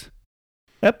J6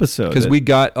 episode, because we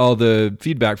got all the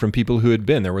feedback from people who had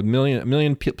been there. Were a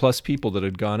million plus people that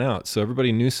had gone out, so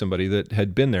everybody knew somebody that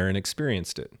had been there and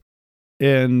experienced it.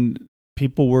 And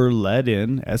people were led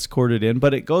in, escorted in,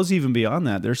 but it goes even beyond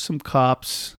that. There's some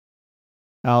cops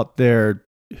out there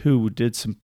who did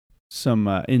some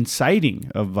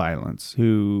inciting of violence.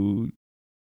 Who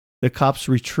the cops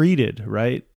retreated,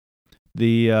 right?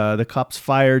 The cops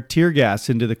fired tear gas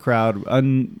into the crowd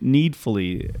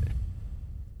unneedfully.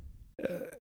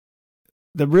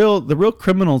 The real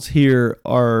criminals here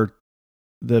are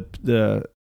the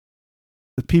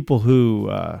people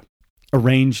who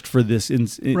arranged for these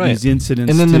incidents,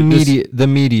 and then the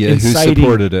media who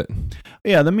supported it.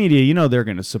 Yeah, the media, they're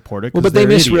going to support it. Well, but they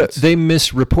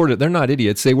misreported. They're not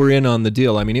idiots. They were in on the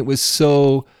deal. I mean, it was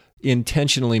so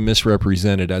intentionally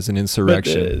misrepresented as an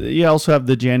insurrection. But, you also have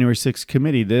the January 6th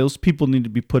committee. Those people need to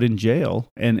be put in jail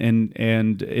and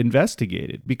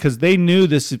investigated because they knew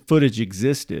this footage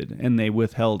existed and they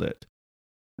withheld it.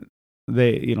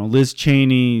 Liz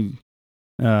Cheney,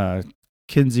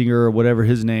 Kinzinger, whatever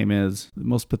his name is, the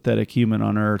most pathetic human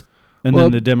on earth, and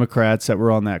then the Democrats that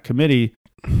were on that committee,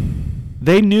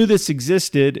 they knew this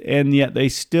existed, and yet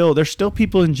there's still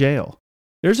people in jail.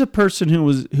 There's a person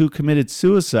who committed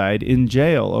suicide in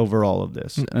jail over all of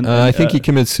this. And, I think he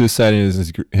committed suicide in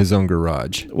his own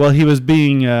garage. Well, he was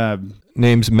being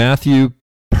named Matthew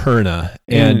Perna,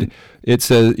 and it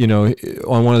says,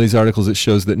 on one of these articles, it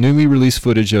shows that newly released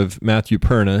footage of Matthew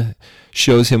Perna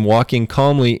shows him walking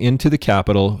calmly into the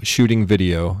Capitol, shooting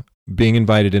video, being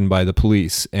invited in by the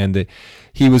police, and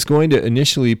he was going to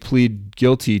initially plead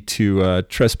guilty to a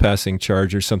trespassing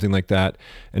charge or something like that,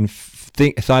 and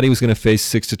thought he was going to face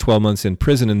 6 to 12 months in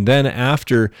prison. And then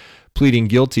after pleading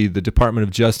guilty, the Department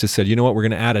of Justice said, you know what, we're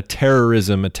going to add a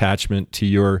terrorism attachment to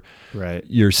your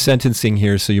sentencing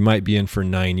here, so you might be in for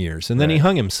 9 years. And then he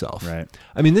hung himself. Right.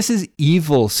 I mean, this is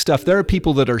evil stuff. There are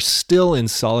people that are still in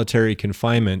solitary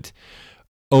confinement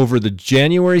over the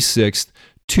January 6th,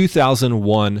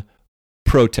 2001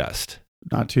 protest.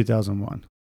 Not 2001.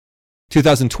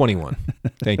 2021.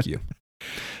 Thank you.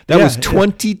 That was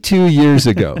 22 years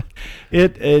ago.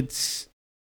 It's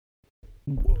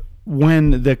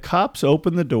when the cops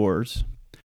open the doors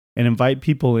and invite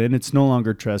people in, it's no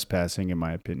longer trespassing, in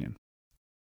my opinion.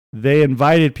 They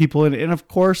invited people in, and of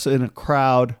course, in a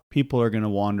crowd, people are going to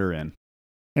wander in.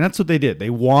 And that's what they did. They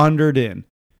wandered in.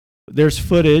 There's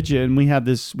footage, and we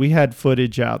had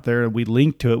footage out there, and we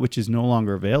linked to it, which is no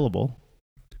longer available,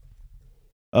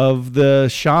 of the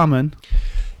shaman.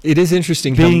 It is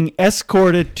interesting being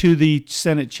escorted to the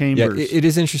Senate chambers. Yeah, it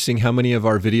is interesting how many of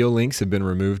our video links have been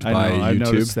removed by YouTube. I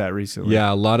noticed that recently.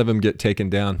 Yeah, a lot of them get taken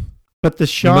down. But the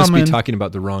shaman... You must be talking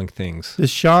about the wrong things. The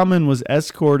shaman was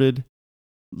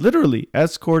literally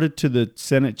escorted to the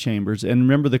Senate chambers. And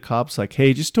remember the cops like,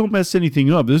 hey, just don't mess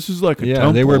anything up. This is like a temple.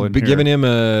 Yeah, they were giving him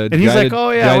a and he's like,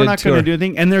 oh, yeah, we're not going to do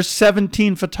anything. And there's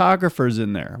 17 photographers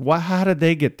in there. How did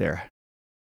they get there?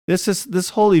 This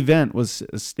whole event was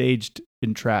a staged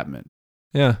entrapment.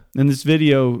 Yeah. And this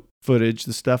video footage,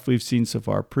 the stuff we've seen so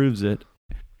far, proves it.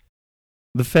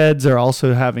 The feds are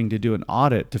also having to do an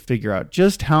audit to figure out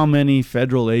just how many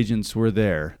federal agents were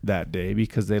there that day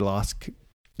because they lost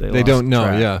don't know,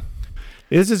 track. Yeah.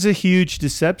 This is a huge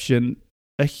deception.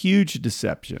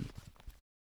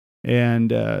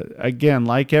 And again,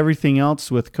 like everything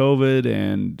else with COVID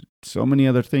and so many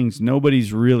other things,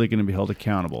 nobody's really going to be held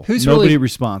accountable. Nobody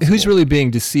responsible. Who's really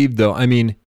being deceived, though? I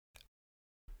mean,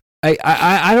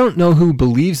 I don't know who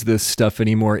believes this stuff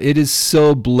anymore. It is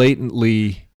so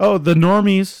blatantly... Oh, the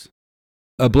normies.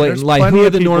 A blatant lie. Who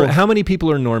are the normies? How many people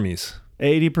are normies?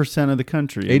 80% of the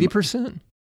country. 80%?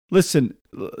 Listen,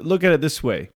 look at it this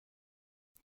way.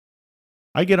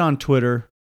 I get on Twitter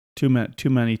too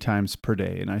many times per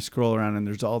day, and I scroll around, and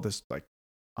there's all this, like,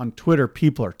 on Twitter,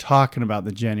 people are talking about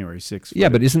the January 6th footage. Yeah,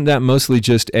 but isn't that mostly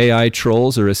just AI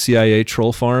trolls or a CIA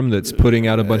troll farm that's putting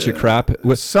out a bunch of crap?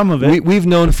 Some of it. We've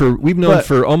known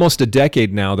for almost a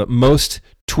decade now that most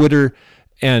Twitter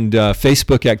and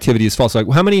Facebook activity is false. Like,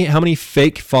 how many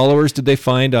fake followers did they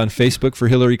find on Facebook for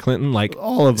Hillary Clinton? Like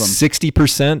all of them.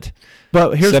 60%.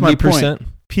 But here's 70%? My point. 70%.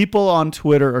 People on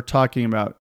Twitter are talking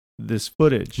about this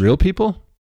footage. Real people?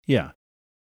 Yeah.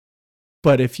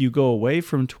 But if you go away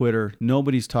from Twitter,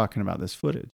 nobody's talking about this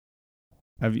footage.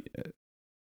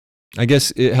 I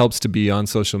guess it helps to be on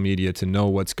social media to know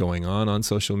what's going on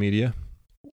social media.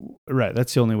 Right.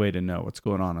 That's the only way to know what's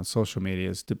going on social media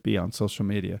is to be on social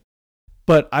media.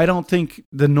 But I don't think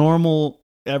the normal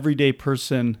everyday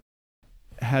person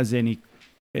has any.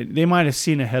 They might have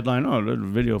seen a headline. Oh, there's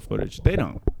video footage. They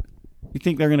don't. You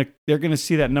think they're gonna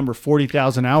see that number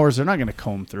 40,000 hours? They're not gonna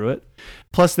comb through it.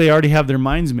 Plus, they already have their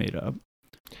minds made up.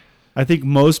 I think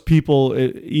most people,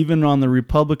 even on the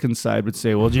Republican side, would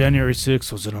say, well, January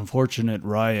 6th was an unfortunate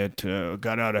riot,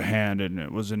 got out of hand, and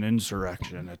it was an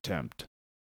insurrection attempt.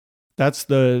 That's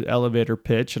the elevator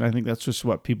pitch, and I think that's just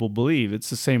what people believe. It's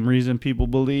the same reason people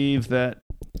believe that...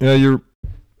 Yeah, you're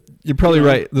probably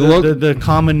right. The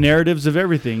common narratives of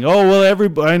everything. Oh, well,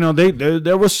 everybody, I know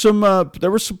there was some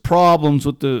problems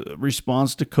with the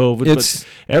response to COVID, but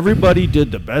everybody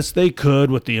did the best they could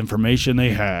with the information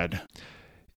they had.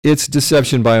 It's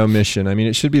deception by omission. I mean,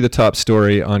 it should be the top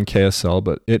story on KSL,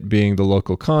 but it being the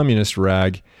local communist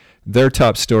rag, their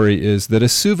top story is that a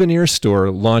souvenir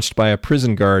store launched by a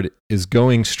prison guard is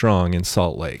going strong in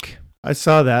Salt Lake. I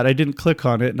saw that. I didn't click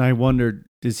on it, and I wondered,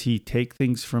 does he take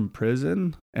things from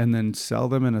prison and then sell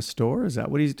them in a store? Is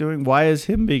that what he's doing? Why is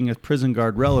him being a prison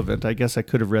guard relevant? I guess I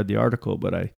could have read the article,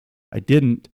 but I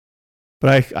didn't.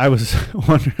 But I was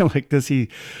wondering, like, does he...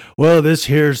 Well, this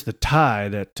here's the tie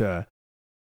that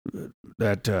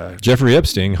Jeffrey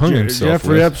Epstein hung himself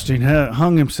with. Epstein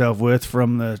hung himself with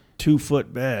from the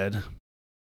 2-foot bed.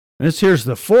 And this here's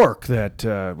the fork that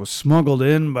was smuggled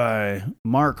in by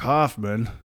Mark Hoffman.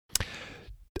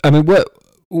 I mean,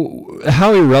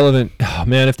 how irrelevant. Oh,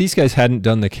 man, if these guys hadn't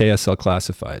done the KSL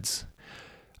classifieds,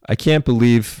 I can't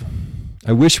believe.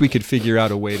 I wish we could figure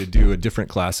out a way to do a different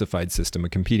classified system, a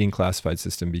competing classified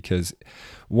system, because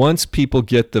once people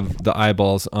get the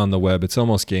eyeballs on the web, it's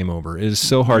almost game over. It is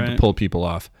so hard to pull people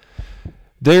off.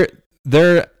 They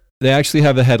actually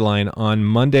have a headline on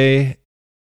Monday,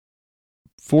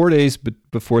 4 days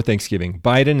before Thanksgiving.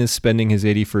 Biden is spending his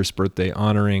 81st birthday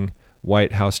honoring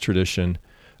White House tradition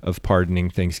of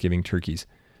pardoning Thanksgiving turkeys.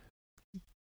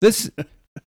 This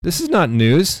is not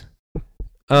news.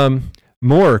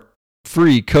 More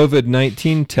free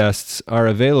COVID-19 tests are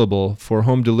available for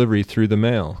home delivery through the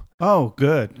mail. Oh,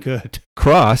 good.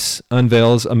 Cross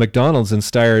unveils a McDonald's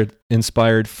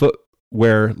inspired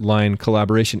footwear line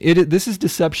collaboration. This is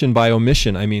deception by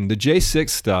omission. I mean, the J6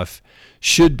 stuff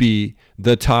should be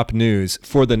the top news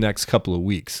for the next couple of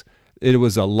weeks. It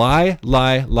was a lie,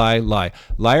 lie, lie, lie.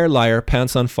 Liar, liar,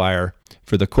 pants on fire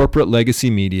for the corporate legacy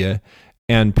media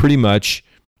and pretty much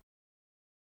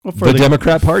the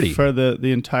Democrat Party. For the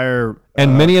entire...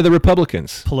 and many of the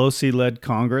Republicans. Pelosi-led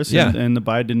Congress and the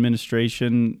Biden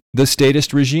administration. The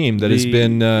statist regime that has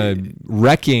been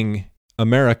wrecking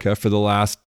America for the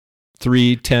last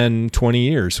 3, 10, 20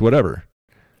 years, whatever.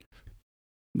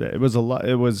 It was a lot.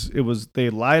 It was. They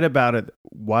lied about it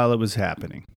while it was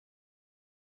happening.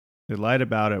 They lied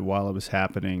about it while it was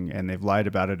happening, and they've lied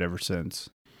about it ever since.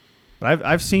 But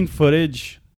I've seen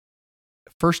footage,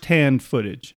 firsthand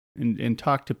footage, and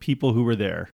talked to people who were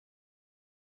there,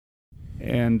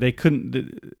 and they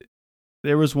couldn't.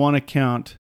 There was one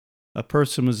account. A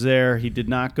person was there. He did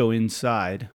not go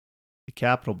inside. The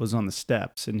Capitol was on the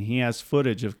steps, and he has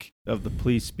footage of the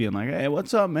police being like, "Hey,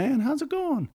 what's up, man? How's it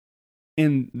going?"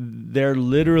 And they're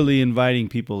literally inviting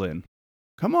people in.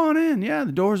 Come on in. Yeah,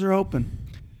 the doors are open.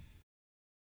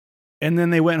 And then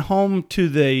they went home to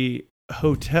the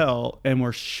hotel and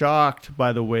were shocked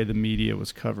by the way the media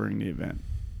was covering the event,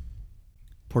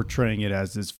 portraying it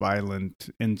as this violent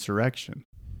insurrection.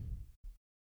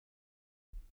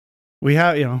 We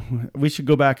should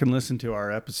go back and listen to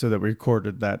our episode that we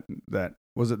recorded that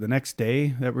was it the next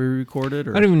day that we recorded?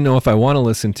 Or? I don't even know if I want to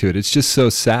listen to it. It's just so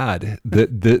sad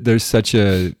that there's such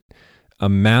a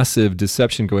massive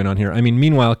deception going on here. I mean,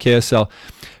 meanwhile, KSL,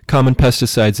 common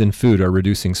pesticides in food are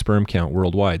reducing sperm count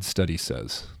worldwide, study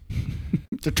says.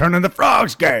 They're turning the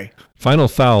frogs gay. Final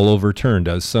foul overturned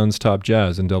as Suns top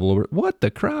Jazz and double over. What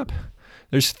the crap?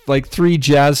 There's like 3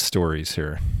 Jazz stories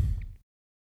here.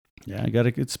 Yeah,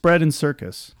 it's spread in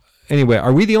circus. Anyway,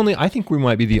 are we the only... I think we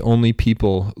might be the only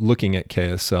people looking at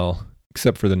KSL,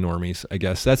 except for the normies, I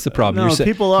guess. That's the problem. No,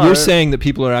 people are. You're saying that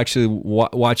people are actually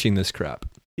watching this crap.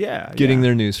 Yeah. Getting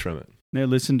their news from it. They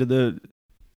listen to the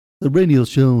radio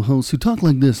show hosts who talk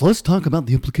like this. Let's talk about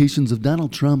the implications of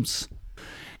Donald Trump's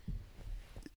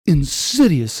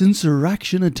insidious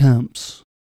insurrection attempts.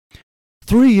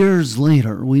 3 years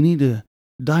later, we need to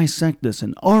dissect this.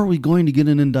 And are we going to get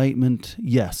an indictment?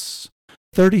 Yes.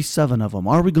 37 of them.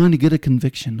 Are we going to get a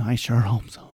conviction? I sure hope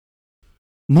so.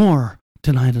 More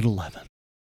tonight at 11.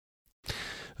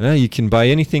 You can buy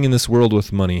anything in this world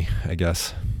with money, I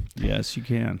guess. Yes, you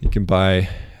can. You can buy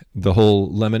the whole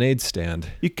lemonade stand.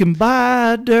 You can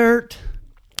buy dirt.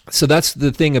 So that's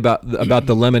the thing about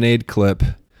the lemonade clip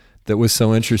that was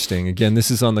so interesting. Again, this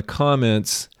is on the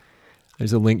comments.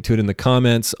 There's a link to it in the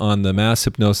comments on the mass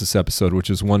hypnosis episode, which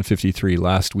was 153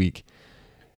 last week.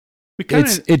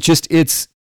 It's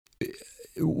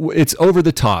over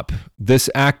the top. This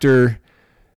actor,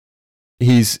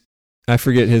 I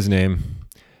forget his name.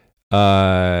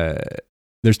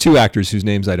 There's 2 actors whose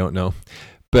names I don't know,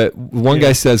 but one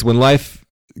guy says, when life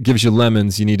gives you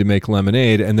lemons, you need to make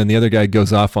lemonade. And then the other guy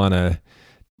goes off on a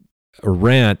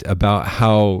rant about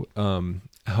how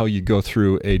you go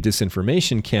through a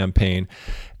disinformation campaign.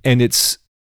 And it's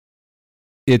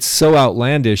so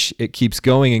outlandish. It keeps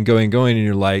going and going and going. And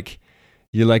you're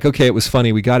like, okay, it was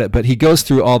funny. We got it. But he goes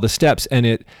through all the steps,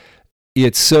 and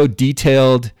it's so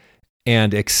detailed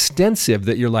and extensive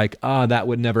that you're like, that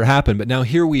would never happen. But now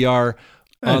here we are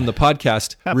on the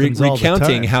podcast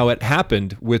recounting how it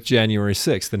happened with January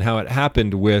 6th and how it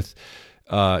happened with,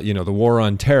 the war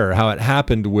on terror, how it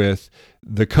happened with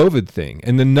the COVID thing.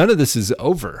 And then none of this is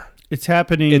over. It's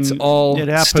happening. It's all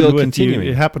still continuing.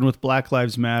 It happened with Black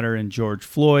Lives Matter and George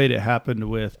Floyd. It happened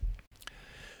with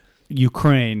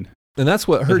Ukraine. And that's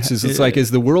what hurts.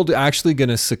 Is the world actually going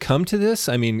to succumb to this?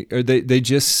 I mean, they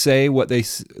just say what they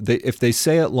if they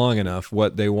say it long enough,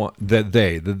 what they want. The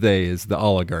they is the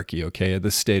oligarchy, okay,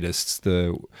 the statists.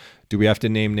 Do we have to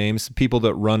name names? People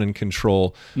that run and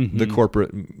control the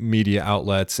corporate media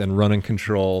outlets and run and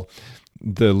control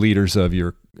the leaders of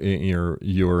your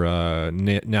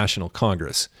national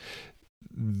Congress.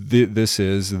 This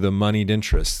is the moneyed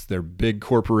interests. They're big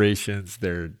corporations.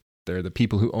 They're the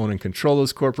people who own and control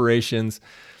those corporations.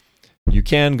 You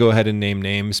can go ahead and name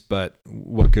names, but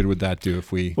what good would that do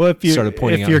if we started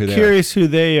pointing out who they are? If you're curious who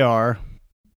they are,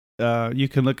 you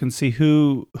can look and see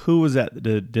who was at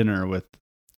the dinner with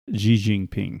Xi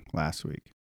Jinping last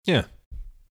week. Yeah,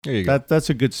 there you go. That's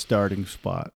a good starting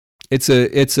spot. It's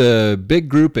a big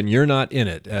group, and you're not in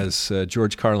it, as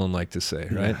George Carlin liked to say,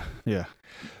 right? Yeah.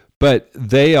 But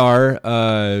they are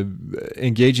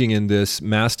engaging in this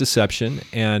mass deception,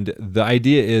 and the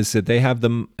idea is that they have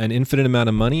an infinite amount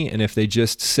of money, and if they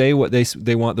just say what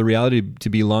they want the reality to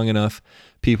be long enough,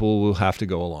 people will have to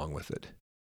go along with it.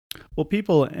 Well,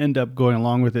 people end up going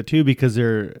along with it too because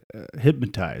they're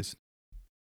hypnotized.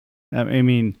 I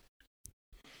mean,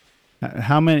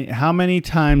 how many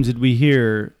times did we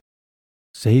hear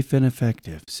Safe and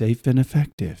effective. Safe and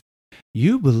effective.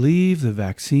 You believe the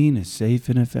vaccine is safe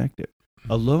and effective.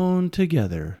 Alone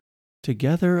together.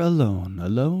 Together alone.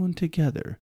 Alone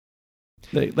together.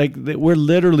 We're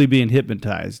literally being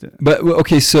hypnotized. But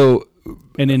okay, so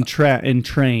and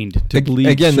entrained to believe.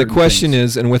 Again, the question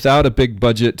things. is, and without a big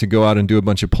budget to go out and do a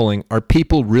bunch of polling, are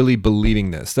people really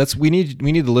believing this? We need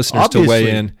the listeners to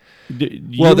weigh in.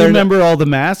 You remember all the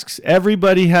masks?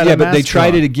 Everybody had a mask. Yeah, but they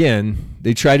tried it again.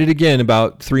 They tried it again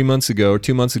about 3 months ago or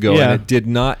 2 months ago, and it did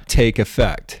not take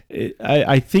effect.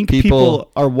 I think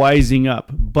people are wising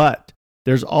up, but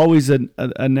there's always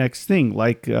a next thing,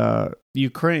 like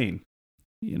Ukraine.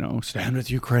 Stand with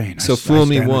Ukraine. So fool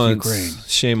me once,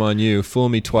 shame on you. Fool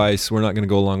me twice, we're not going to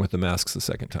go along with the masks the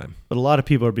second time. But a lot of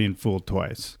people are being fooled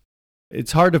twice.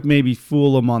 It's hard to maybe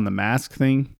fool them on the mask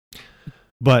thing,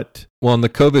 but... Well, on the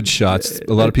COVID shots,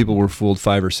 a lot of people were fooled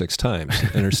 5 or 6 times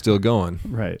and are still going.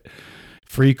 Right.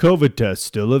 Free COVID tests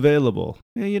still available.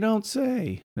 Yeah, you don't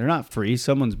say. They're not free.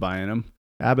 Someone's buying them.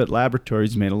 Abbott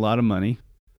Laboratories made a lot of money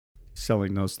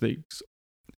selling those things.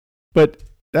 But...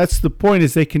 that's the point,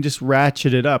 is they can just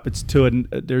ratchet it up. It's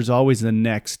there's always the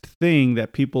next thing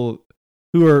that people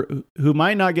who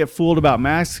might not get fooled about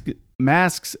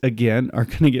masks again are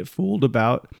going to get fooled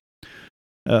about,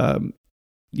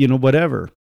 whatever,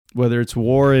 whether it's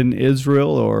war in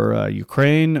Israel or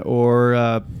Ukraine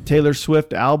or Taylor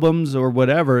Swift albums or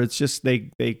whatever. It's just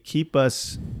they keep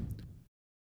us.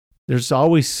 There's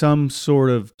always some sort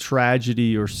of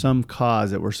tragedy or some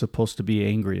cause that we're supposed to be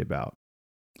angry about.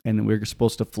 And we're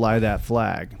supposed to fly that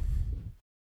flag.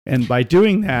 And by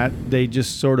doing that, they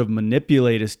just sort of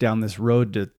manipulate us down this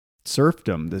road to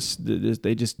serfdom.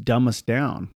 They just dumb us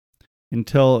down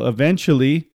until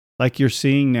eventually, like you're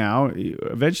seeing now,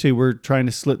 eventually we're trying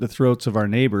to slit the throats of our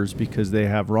neighbors because they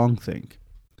have wrongthink.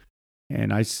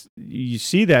 And you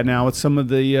see that now with some of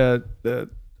these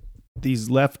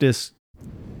leftists,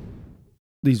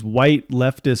 these white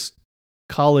leftist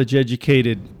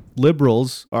college-educated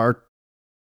liberals are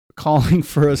calling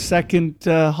for a second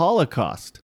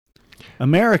Holocaust.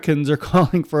 Americans are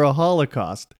calling for a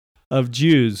Holocaust of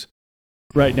Jews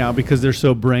right now because they're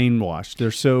so brainwashed.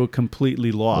 They're so completely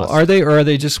lost. Well, are they, or are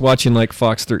they just watching like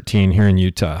Fox 13 here in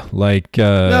Utah? Like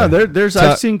no, there's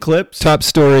I've seen clips. Top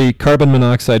story: carbon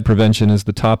monoxide prevention is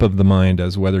the top of the mind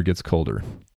as weather gets colder.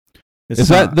 Is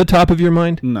that the top of your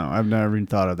mind? No, I've never even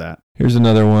thought of that. Here's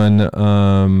another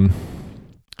one.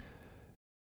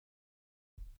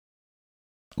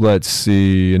 Let's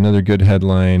see, another good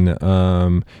headline.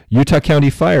 Utah County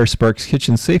Fire sparks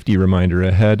kitchen safety reminder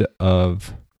ahead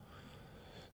of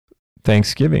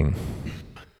Thanksgiving.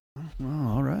 Oh,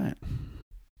 all right.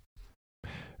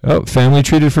 Oh, family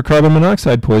treated for carbon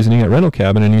monoxide poisoning at rental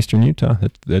cabin in eastern Utah.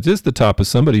 That is the top of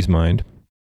somebody's mind.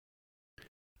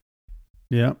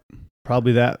 Yeah,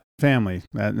 probably that family,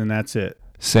 and that's it.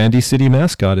 Sandy City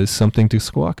mascot is something to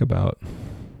squawk about.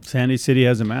 Sandy City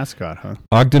has a mascot, huh?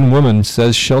 Ogden woman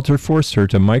says shelter forced her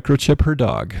to microchip her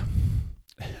dog.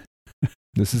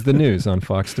 This is the news on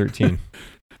Fox 13.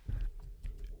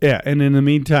 Yeah, and in the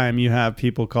meantime, you have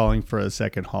people calling for a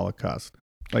second Holocaust.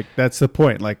 Like, that's the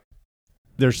point. Like,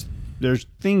 there's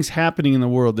things happening in the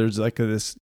world. There's like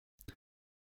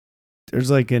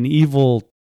an evil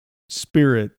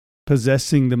spirit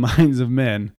possessing the minds of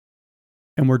men.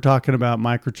 And we're talking about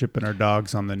microchipping our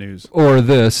dogs on the news. Or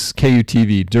this,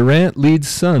 KUTV, Durant leads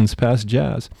Suns past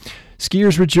Jazz.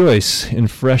 Skiers rejoice in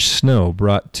fresh snow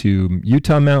brought to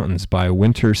Utah mountains by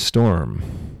winter storm.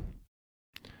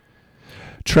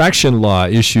 Traction law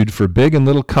issued for Big and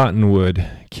Little Cottonwood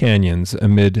canyons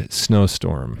amid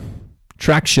snowstorm.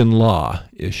 Traction law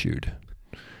issued.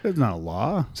 That's not a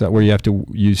law. Is that where you have to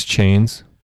use chains?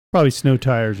 Probably snow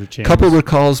tires or chains. Couple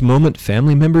recalls moment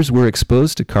family members were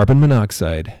exposed to carbon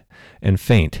monoxide and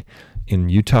faint in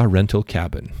Utah rental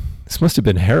cabin. This must have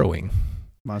been harrowing.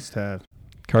 Must have.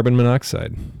 Carbon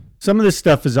monoxide. Some of this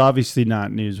stuff is obviously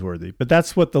not newsworthy, but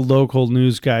that's what the local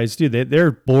news guys do. They're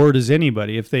bored as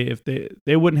anybody. If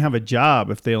they wouldn't have a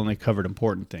job if they only covered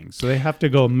important things. So they have to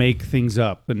go make things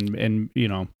up and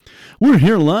we're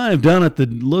here live down at the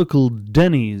local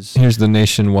Denny's. Here's the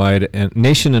nationwide and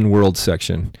nation and world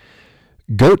section.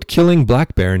 Goat killing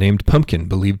black bear named Pumpkin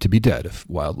believed to be dead,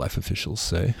 wildlife officials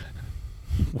say.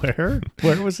 Where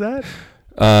was that?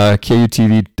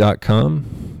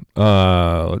 KUTV.com.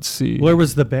 Let's see. Where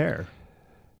was the bear?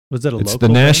 Was it a local? It's the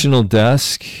National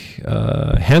Desk,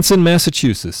 Hanson,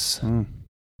 Massachusetts.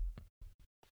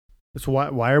 So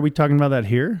why are we talking about that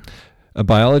here? A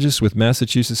biologist with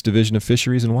Massachusetts Division of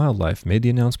Fisheries and Wildlife made the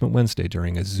announcement Wednesday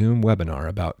during a Zoom webinar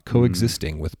about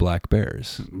coexisting with black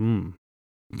bears.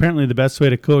 Apparently the best way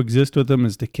to coexist with them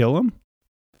is to kill them?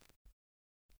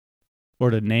 or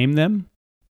to name them.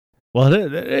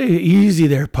 Well, easy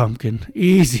there, Pumpkin.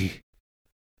 Easy.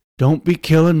 Don't be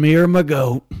killing me or my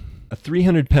goat. A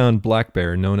 300-pound black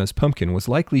bear known as Pumpkin was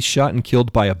likely shot and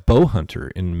killed by a bow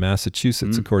hunter in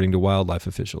Massachusetts, according to wildlife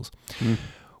officials.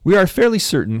 We are fairly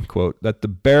certain, quote, that the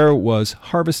bear was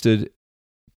harvested,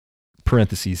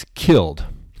 parentheses, killed,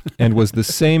 and was the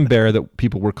same bear that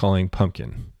people were calling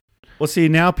Pumpkin. Well, see,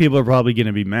 now people are probably going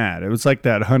to be mad. It was like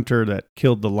that hunter that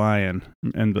killed the lion,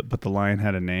 but the lion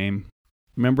had a name.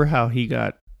 Remember how he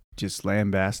got just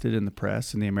lambasted in the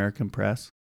press, in the American press?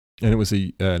 And it was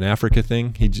an Africa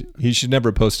thing? He should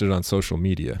never post it on social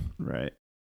media. Right.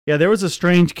 Yeah, there was a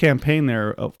strange campaign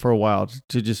there for a while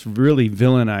to just really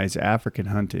villainize African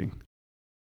hunting.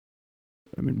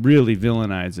 I mean, really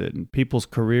villainize it. And people's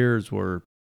careers were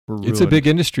ruined. It's a big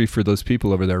industry for those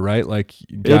people over there, right? Like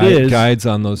guides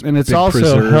on those and it's big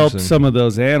also helped some of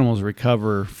those animals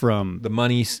recover from the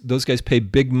money. Those guys pay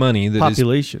big money that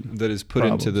population is put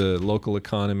problems. into the local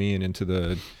economy and into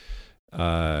the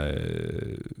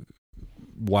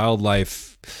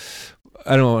wildlife.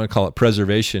 I don't want to call it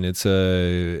preservation. It's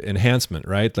a enhancement,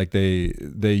 right? Like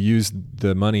they use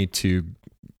the money to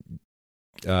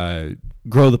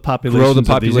grow the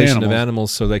population of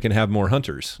animals so they can have more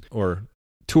hunters or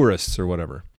tourists or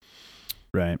whatever.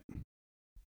 Right.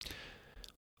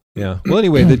 Yeah. Well,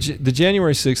 anyway, the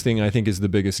January 6th thing I think is the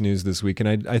biggest news this week,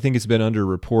 and I think it's been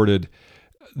underreported.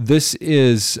 This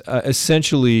is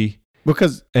essentially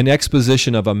because an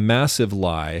exposition of a massive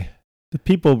lie. The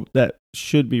people that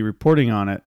should be reporting on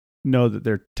it know that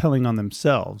they're telling on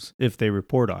themselves if they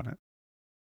report on it.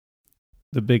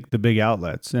 The big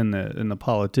outlets and the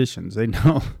politicians, they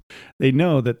know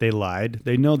that they lied.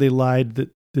 They know they lied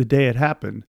the day it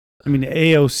happened. I mean,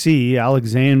 AOC,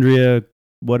 Alexandria,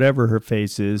 whatever her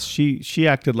face is, she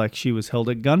acted like she was held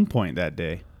at gunpoint that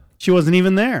day. She wasn't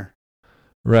even there.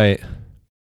 Right.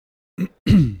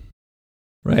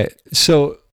 Right.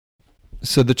 So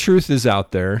the truth is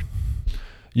out there.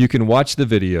 You can watch the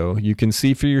video. You can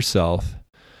see for yourself.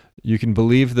 You can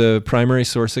believe the primary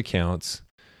source accounts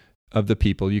of the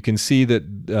people. You can see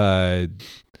that the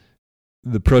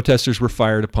protesters were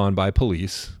fired upon by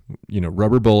police.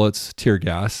 Rubber bullets, tear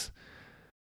gas.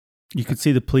 You can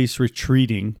see the police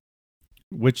retreating,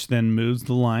 which then moves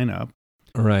the line up.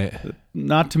 Right.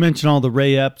 Not to mention all the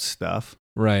Ray Epps stuff.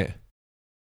 Right.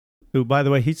 Who, by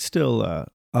the way, he's still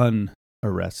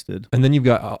unarrested. And then you've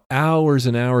got hours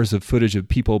and hours of footage of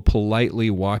people politely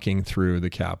walking through the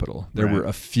Capitol. There were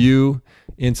a few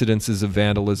incidences of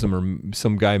vandalism, or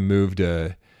some guy moved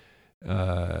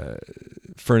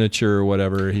furniture or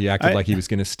whatever. He acted like he was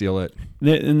going to steal it.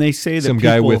 And they say that some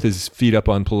guy with his feet up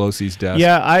on Pelosi's desk.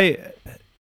 Yeah,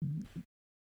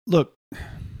 look.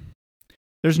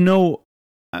 There's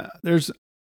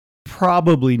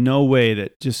probably no way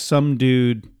that just some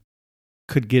dude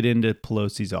could get into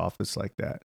Pelosi's office like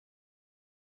that.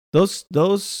 Those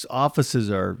doors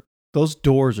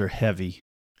are heavy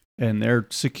and they're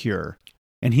secure.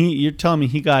 And you're telling me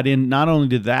he got in not only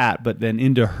to that, but then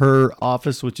into her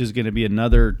office, which is going to be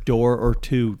another door or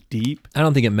two deep. I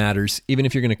don't think it matters. Even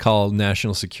if you're going to call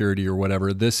national security or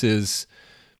whatever, this is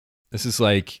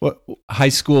like high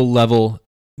school level.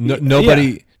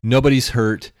 Nobody's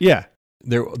hurt. Yeah.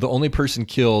 The only person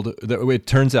killed, it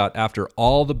turns out after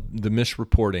all the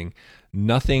misreporting,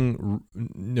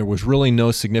 there was really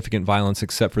no significant violence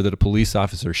except for that a police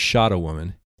officer shot a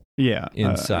woman. Yeah.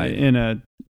 Inside. In a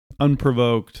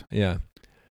unprovoked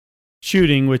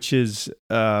shooting, which is,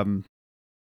 been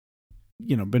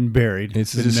buried.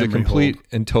 It's just a complete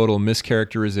and total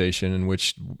mischaracterization in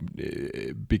which,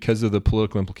 because of the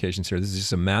political implications here, this is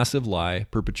just a massive lie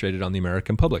perpetrated on the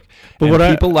American public.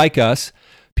 But people like us,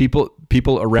 people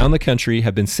around the country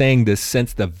have been saying this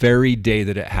since the very day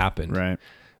that it happened. Right.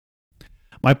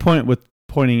 My point with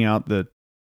pointing out that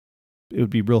it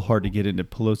would be real hard to get into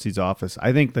Pelosi's office,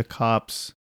 I think the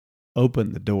cops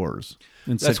opened the doors.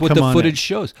 And that's said, what the footage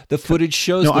shows. The footage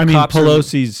shows the cops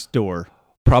Pelosi's door.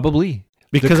 Probably.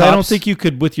 Because I don't think you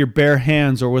could, with your bare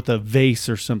hands or with a vase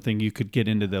or something, you could get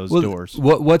into those doors.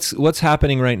 What's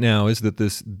happening right now is that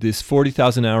this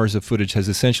 40,000 hours of footage has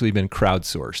essentially been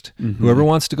crowdsourced. Mm-hmm. Whoever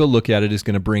wants to go look at it is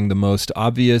going to bring the most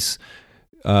obvious,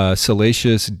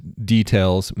 salacious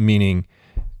details, meaning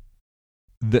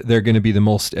that they're going to be the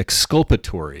most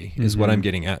exculpatory, is what I'm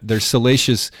getting at. They're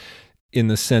salacious in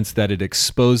the sense that it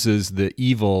exposes the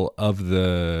evil of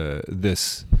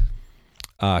this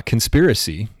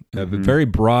conspiracy. A very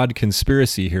broad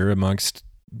conspiracy here amongst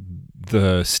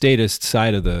the statist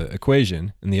side of the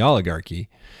equation and the oligarchy.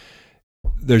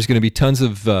 There's going to be tons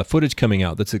of footage coming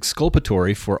out that's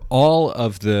exculpatory for all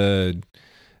of the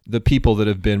the people that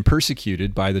have been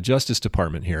persecuted by the Justice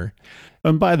Department here.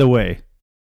 And by the way,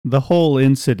 the whole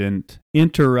incident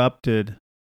interrupted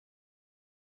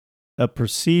a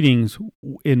proceedings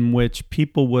in which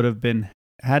people would have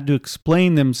had to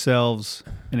explain themselves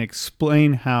and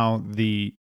explain how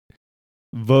the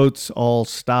votes all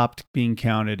stopped being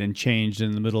counted and changed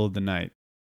in the middle of the night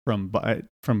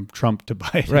from Trump to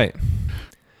Biden.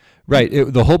 Right.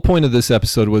 The whole point of this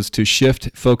episode was to shift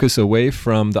focus away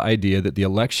from the idea that the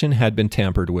election had been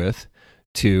tampered with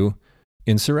to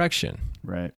insurrection.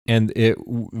 Right. And it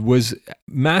was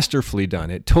masterfully done.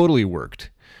 It totally worked.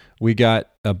 We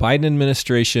got a Biden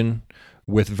administration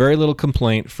with very little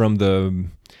complaint from the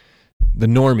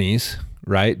normies,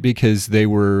 right? Because they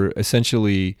were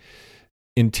essentially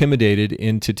intimidated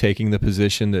into taking the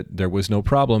position that there was no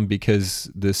problem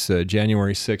because this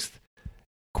January 6th,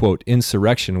 quote,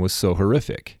 insurrection was so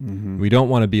horrific. Mm-hmm. We don't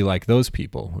want to be like those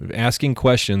people. Asking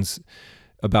questions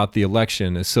about the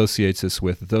election associates us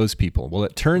with those people. Well,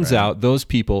 it turns out those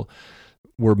people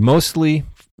were mostly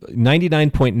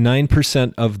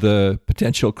 99.9% of the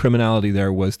potential criminality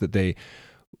there was that they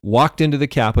walked into the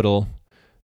Capitol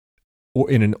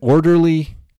in an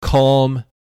orderly, calm,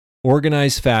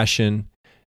 organized fashion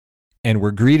and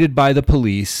were greeted by the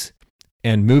police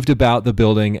and moved about the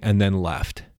building and then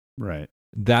left. Right.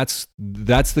 That's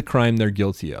the crime they're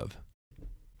guilty of.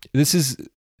 This is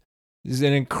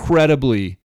an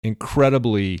incredibly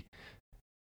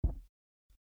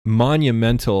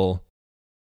monumental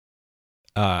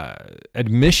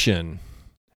admission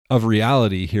of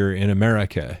reality here in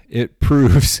America. It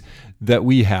proves that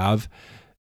we have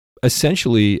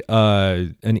essentially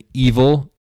an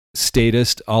evil,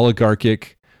 statist,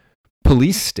 oligarchic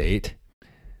police state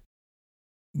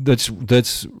that's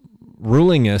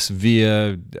ruling us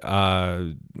via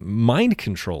mind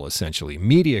control, essentially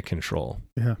media control.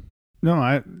 Yeah.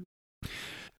 No,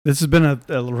 this has been a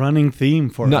running theme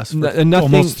for us for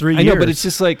almost 3 years. I know, but it's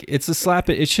just like it's a slap.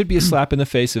 It should be a slap in the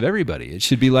face of everybody. It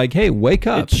should be like, hey, wake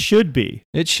up. It should be.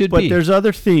 But there's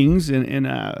other things, and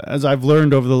as I've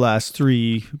learned over the last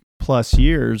 3+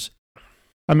 years,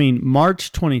 I mean,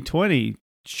 March 2020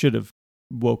 should have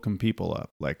woken people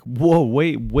up. Like, whoa,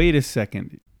 wait a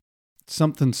second.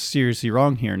 Something's seriously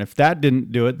wrong here. And if that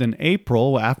didn't do it, then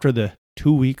April, after the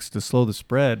 2 weeks to slow the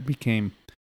spread, became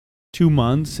 2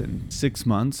 months and 6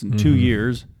 months and 2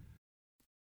 years.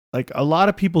 Like, a lot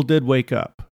of people did wake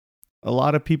up. A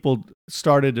lot of people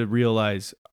started to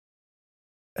realize,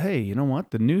 hey, you know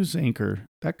what? The news anchor,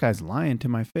 that guy's lying to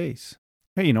my face.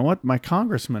 Hey, you know what? My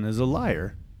congressman is a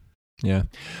liar. Yeah.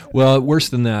 Well, worse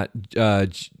than that,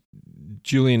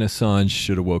 Julian Assange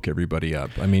should have woke everybody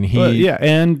up. I mean, he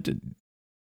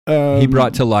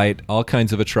brought to light all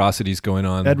kinds of atrocities going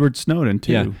on. Edward Snowden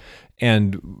too. Yeah.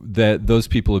 And that those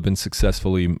people have been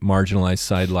successfully marginalized,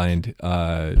 sidelined.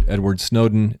 Edward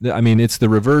Snowden. I mean, it's the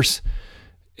reverse.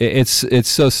 It's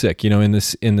so sick. You know, in the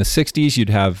 60s, you'd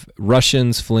have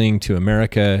Russians fleeing to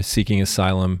America, seeking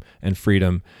asylum and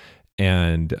freedom,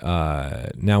 and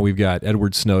now we've got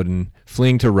Edward Snowden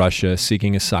fleeing to Russia,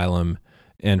 seeking asylum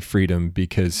and freedom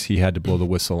because he had to blow the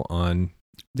whistle on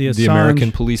the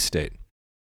American police state.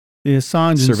 The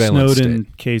Assange and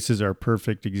Snowden cases are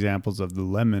perfect examples of the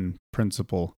Lemon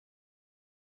principle,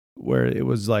 where it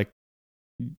was like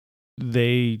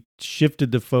they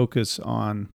shifted the focus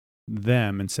on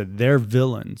them and said they're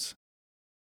villains.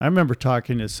 I remember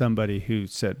talking to somebody who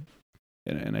said,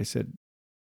 and I said,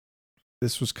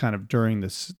 this was kind of during the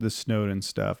Snowden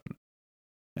stuff,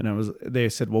 and they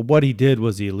said, well, what he did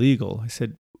was illegal. I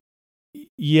said,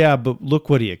 yeah, but look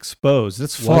what he exposed.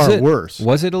 That's far worse.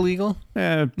 Was it illegal?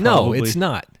 No, it's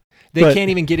not. They can't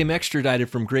even get him extradited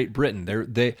from Great Britain.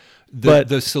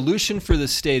 The solution for the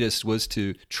statist was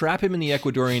to trap him in the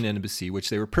Ecuadorian embassy, which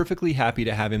they were perfectly happy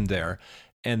to have him there.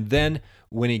 And then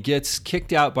when he gets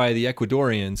kicked out by the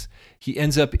Ecuadorians, he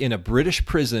ends up in a British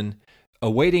prison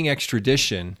awaiting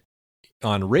extradition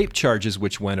on rape charges,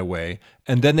 which went away,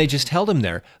 and then they just held him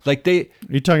there. Like Are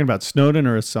you talking about Snowden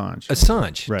or Assange?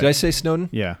 Assange. Right. Did I say Snowden?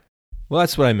 Yeah. Well,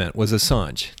 that's what I meant, was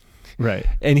Assange. Right.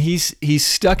 And he's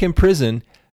stuck in prison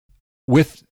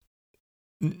with,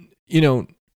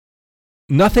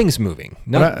 nothing's moving.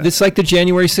 It's like the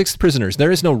January 6th prisoners.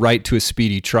 There is no right to a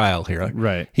speedy trial here.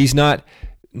 Right.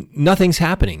 Nothing's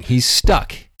happening. He's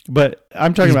stuck. But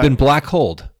I'm talking about... He's been black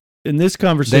holed. In this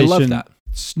conversation, they love that.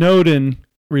 Snowden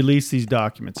released these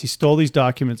documents. He stole these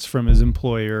documents from his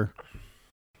employer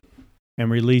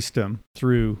and released them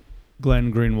through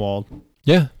Glenn Greenwald.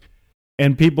 Yeah.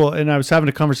 And I was having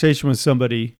a conversation with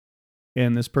somebody,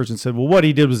 and this person said, well, what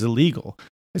he did was illegal.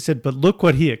 I said, but look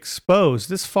what he exposed.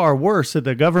 This is far worse, that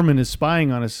the government is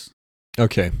spying on us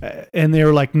Okay. And they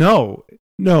were like, no,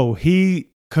 he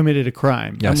committed a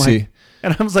crime. Yeah,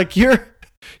 and I was like, you're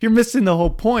missing the whole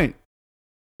point.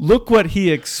 Look what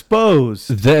he exposed.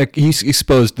 He's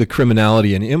exposed the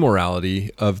criminality and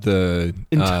immorality of the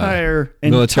entire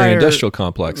military-industrial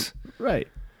complex. Right.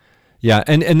 Yeah,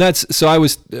 and that's so.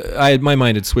 My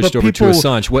mind had switched over to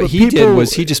Assange. What he did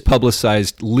was he just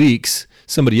publicized leaks.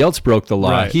 Somebody else broke the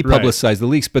law. He publicized the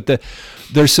leaks, but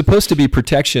there's supposed to be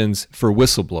protections for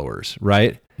whistleblowers,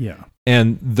 right? Yeah.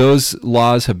 And those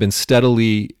laws have been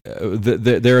steadily.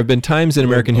 There have been times in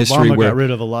American history where got rid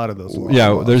of a lot of those laws.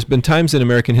 Yeah, there's been times in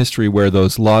American history where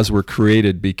those laws were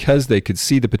created because they could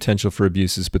see the potential for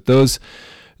abuses, but those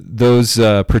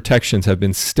protections have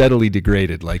been steadily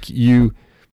degraded. Like you're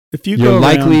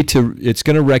likely to. It's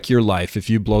going to wreck your life if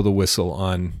you blow the whistle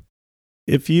on.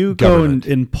 If you government.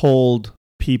 go and polled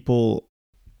people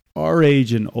our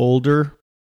age and older,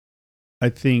 I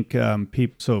think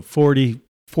people, so 40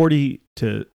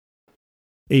 to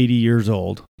 80 years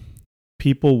old,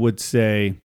 people would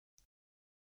say,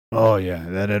 oh yeah,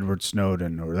 that Edward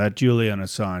Snowden or that Julian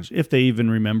Assange, if they even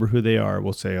remember who they are,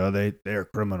 will say, oh, they're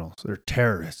criminals, they're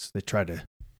terrorists, they try to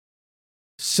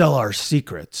sell our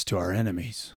secrets to our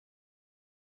enemies.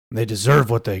 They deserve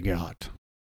what they got.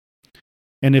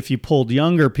 And if you polled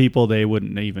younger people, they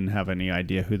wouldn't even have any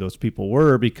idea who those people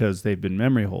were because they've been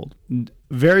memory hold.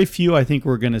 Very few, I think,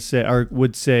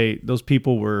 would say those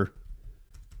people were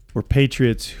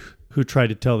patriots who tried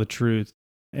to tell the truth,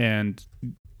 and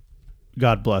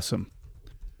God bless them.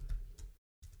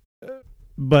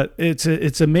 But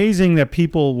it's amazing that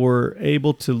people were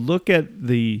able to look at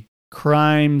the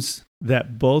crimes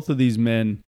that both of these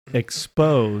men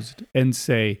exposed and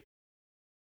say,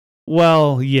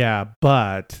 well, yeah,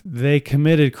 but they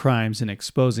committed crimes in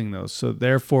exposing those, so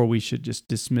therefore we should just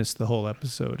dismiss the whole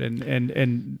episode.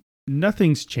 And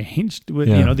nothing's changed. The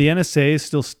NSA is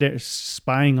still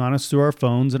spying on us through our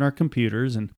phones and our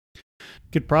computers, and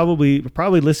could probably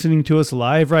listening to us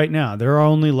live right now. They're our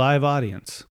only live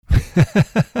audience.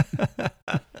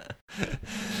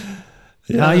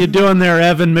 How you doing there,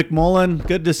 Evan McMullen?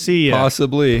 Good to see you.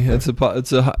 Possibly, it's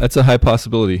a high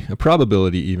possibility, a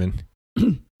probability even.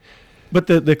 But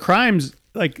the crimes,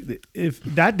 like if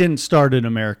that didn't start an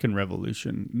American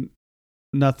Revolution,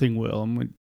 nothing will.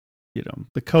 And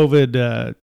the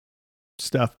COVID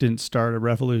stuff didn't start a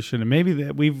revolution, and maybe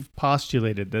that we've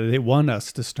postulated that they want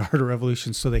us to start a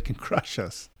revolution so they can crush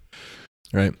us.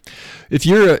 Right. If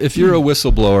you're a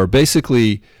whistleblower,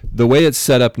 basically the way it's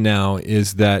set up now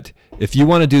is that if you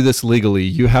want to do this legally,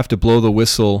 you have to blow the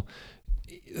whistle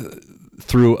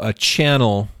through a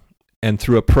channel and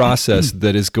through a process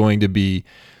that is going to be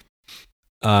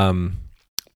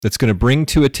that's going to bring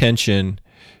to attention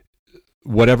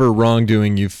whatever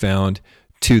wrongdoing you've found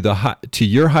to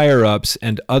your higher ups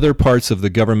and other parts of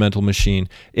the governmental machine.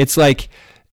 It's like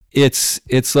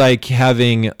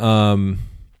having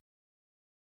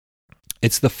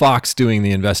it's the fox doing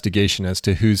the investigation as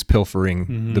to who's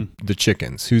pilfering the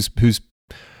chickens, who's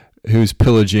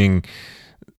pillaging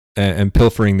and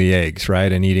pilfering the eggs,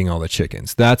 right, and eating all the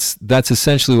chickens. That's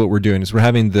essentially what we're doing. Is we're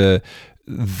having the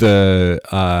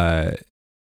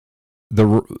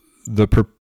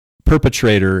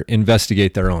perpetrator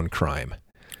investigate their own crime.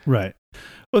 Right.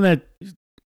 Well,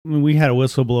 we had a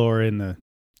whistleblower in the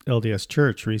LDS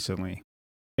Church recently,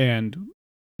 and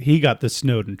he got the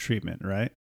Snowden treatment,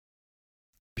 right?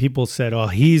 People said, oh,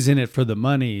 he's in it for the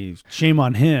money. Shame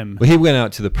on him. Well, he went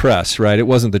out to the press, right? It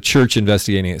wasn't the church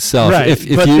investigating itself. Right. If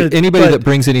anybody that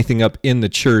brings anything up in the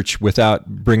church without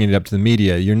bringing it up to the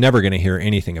media, you're never going to hear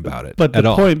anything about it. But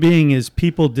the point being is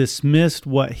people dismissed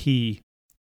what he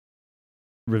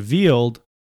revealed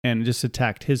and just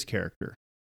attacked his character.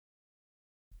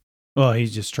 Oh,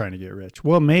 he's just trying to get rich.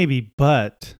 Well, maybe,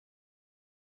 but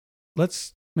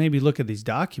let's maybe look at these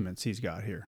documents he's got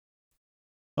here.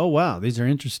 Oh, wow, these are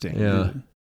interesting. Yeah.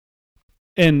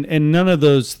 And none of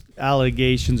those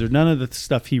allegations or none of the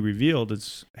stuff he revealed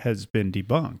has been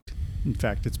debunked. In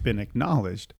fact, it's been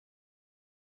acknowledged.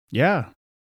 Yeah.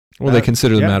 Well, they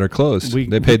consider the matter closed.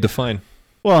 They paid the fine.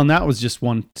 Well, and that was just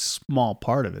one small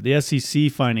part of it. The SEC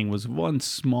finding was one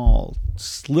small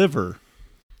sliver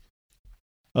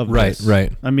of this.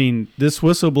 Right. I mean, this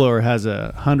whistleblower has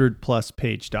a 100+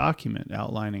 page document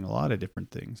outlining a lot of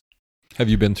different things. Have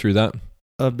you been through that?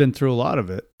 I've been through a lot of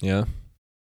it. Yeah.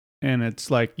 And it's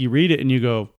like you read it and you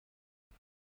go,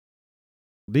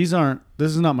 this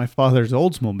is not my father's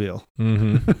Oldsmobile.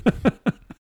 Mm-hmm.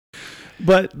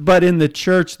 But in the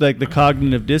church, like the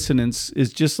cognitive dissonance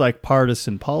is just like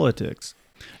partisan politics.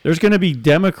 There's going to be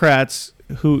Democrats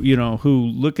who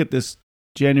look at this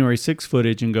January 6th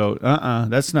footage and go,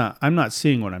 I'm not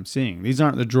seeing what I'm seeing. These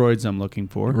aren't the droids I'm looking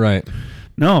for. Right.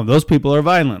 No, those people are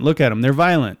violent. Look at them. They're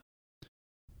violent.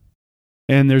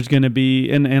 And there's going to be,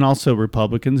 and also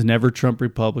Republicans, never Trump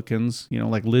Republicans,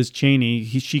 like Liz Cheney,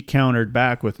 she countered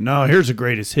back with, no, here's the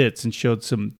greatest hits, and showed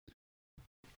some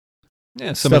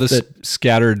some of the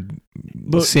scattered,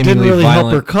 seemingly didn't really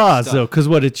violent help her cause, stuff. though, because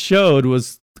what it showed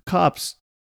was the cops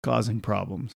causing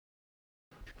problems.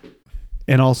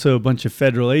 And also a bunch of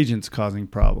federal agents causing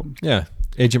problems. Yeah,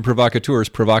 agent provocateurs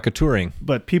provocateuring.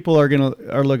 But people are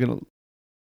looking,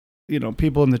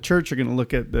 people in the church are going to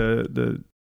look at the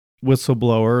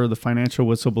whistleblower, the financial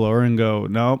whistleblower, and go,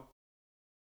 nope,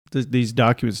 these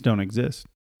documents don't exist.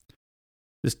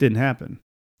 This didn't happen.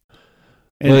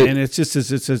 And it's just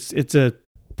it's a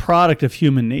product of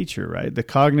human nature, right? The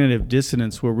cognitive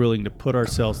dissonance we're willing to put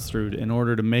ourselves through in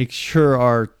order to make sure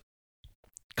our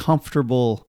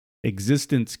comfortable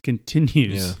existence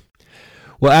continues. Yeah.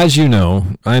 Well, as you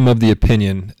know, I'm of the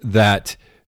opinion that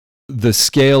the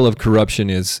scale of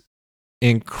corruption is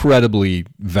incredibly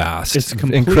vast, it's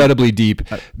incredibly deep,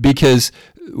 because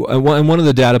one of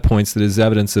the data points that is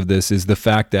evidence of this is the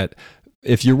fact that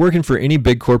if you're working for any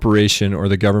big corporation or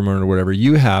the government or whatever,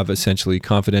 you have essentially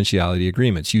confidentiality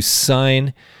agreements. You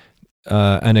sign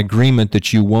an agreement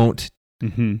that you won't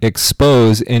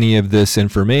expose any of this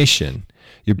information.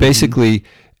 You're basically,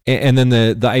 and then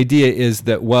the idea is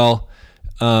that, well,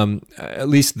 at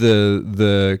least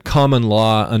the common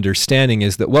law understanding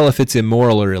is that, well, if it's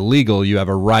immoral or illegal, you have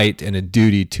a right and a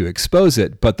duty to expose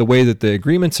it. But the way that the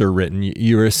agreements are written,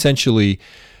 you're essentially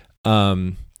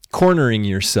cornering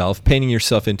yourself, painting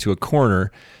yourself into a corner,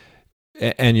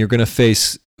 and you're going to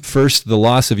face first the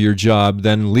loss of your job,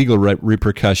 then legal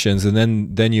repercussions,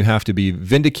 and then you have to be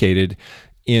vindicated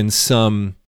in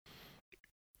some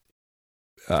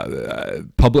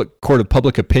public court of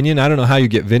public opinion. I don't know how you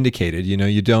get vindicated. You're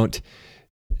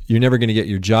never going to get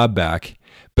your job back,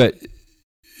 but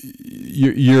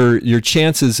your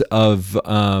chances of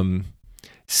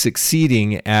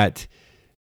succeeding at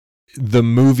the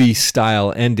movie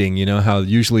style ending, how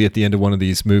usually at the end of one of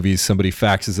these movies, somebody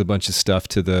faxes a bunch of stuff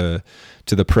to the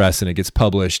press and it gets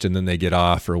published and then they get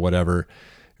off or whatever,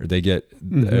 or they get,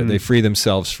 they free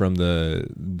themselves from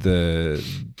the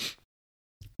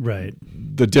right,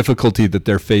 the difficulty that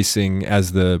they're facing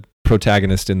as the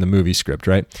protagonist in the movie script,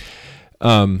 right?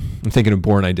 I'm thinking of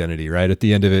Bourne Identity, right? At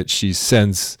the end of it,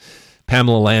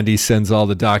 Pamela Landy sends all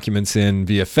the documents in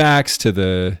via fax to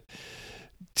the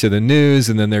news,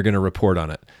 and then they're going to report on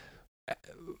it.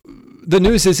 The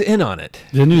news is in on it.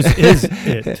 The news is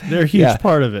it. They're a huge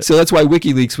part of it. So that's why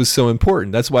WikiLeaks was so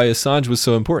important. That's why Assange was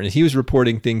so important. He was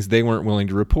reporting things they weren't willing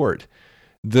to report.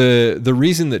 The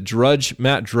reason that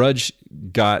Matt Drudge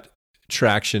got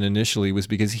traction initially was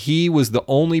because he was the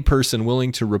only person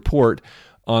willing to report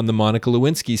on the Monica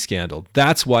Lewinsky scandal.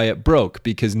 That's why it broke,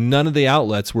 because none of the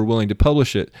outlets were willing to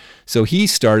publish it. So he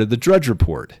started the Drudge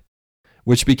Report,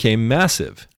 which became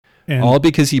massive, all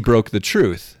because he broke the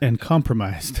truth. And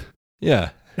compromised. Yeah.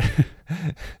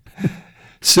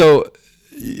 So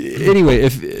anyway,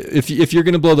 if you're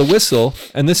going to blow the whistle,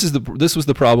 and this was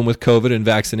the problem with COVID and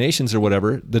vaccinations or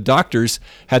whatever, the doctors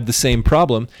had the same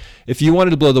problem. If you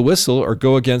wanted to blow the whistle or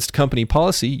go against company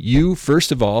policy, you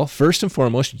first and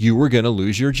foremost, you were going to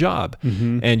lose your job,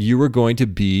 and you were going to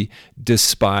be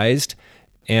despised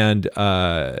and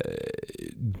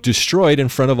destroyed in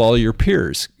front of all your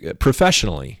peers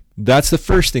professionally. That's the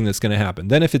first thing that's going to happen.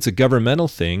 Then if it's a governmental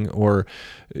thing, or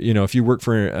if you work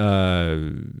for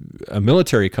a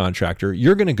military contractor,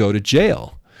 you're going to go to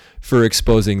jail for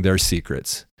exposing their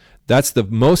secrets. That's the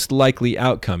most likely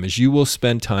outcome, is you will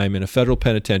spend time in a federal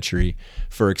penitentiary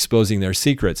for exposing their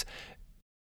secrets.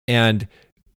 And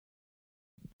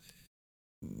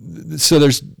so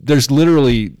there's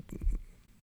literally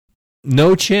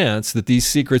no chance that these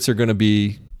secrets are going to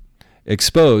be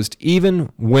exposed,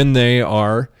 even when they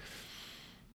are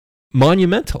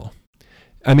monumental.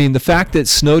 I mean, the fact that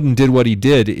Snowden did what he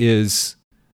did is,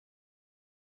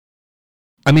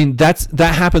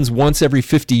 that happens once every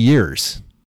 50 years.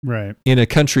 Right. In a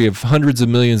country of hundreds of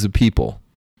millions of people.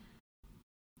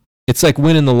 It's like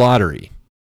winning the lottery.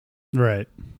 Right.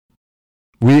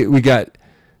 We got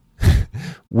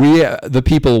the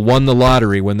people won the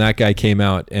lottery when that guy came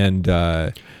out, and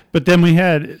but then we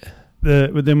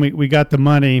got the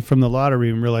money from the lottery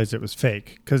and realized it was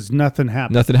fake because nothing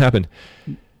happened.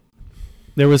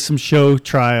 There was some show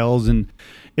trials, and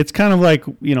it's kind of like,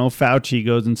 Fauci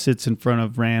goes and sits in front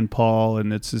of Rand Paul,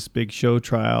 and it's this big show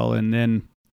trial, and then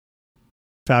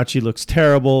Fauci looks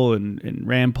terrible, and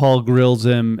Rand Paul grills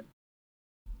him,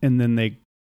 and then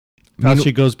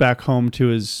Fauci goes back home to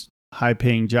his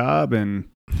high-paying job and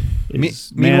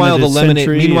meanwhile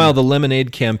the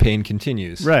lemonade campaign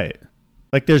continues. Right.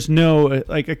 Like there's no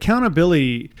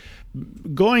accountability.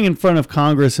 Going in front of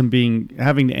Congress and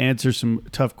having to answer some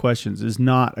tough questions is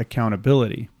not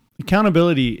accountability.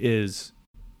 Accountability is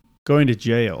going to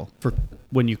jail for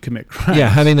when you commit crimes. Yeah,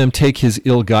 having them take his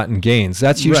ill-gotten gains.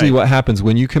 That's usually what happens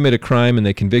when you commit a crime and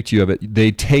they convict you of it.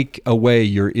 They take away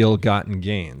your ill-gotten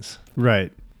gains.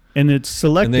 Right. And it's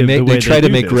selective. And they try to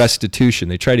make restitution.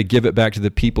 They try to give it back to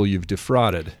the people you've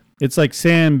defrauded. It's like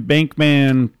Sam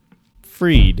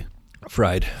Bankman-Fried.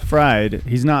 Fried.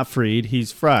 He's not freed.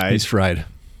 He's fried. He's fried.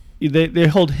 They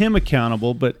hold him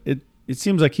accountable, but it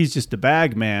seems like he's just a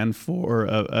bag man for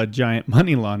a giant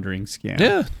money laundering scam.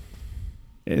 Yeah.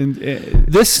 And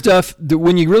this stuff,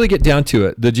 when you really get down to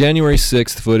it, the January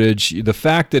 6th footage, the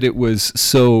fact that it was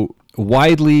so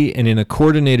widely and in a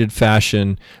coordinated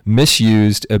fashion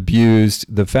misused, abused,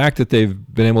 the fact that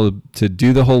they've been able to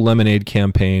do the whole Lemonade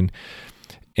campaign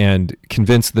and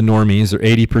convince the normies, or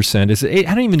 80%.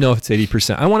 I don't even know if it's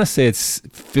 80%. I want to say it's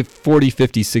 40,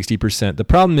 50, 60%. The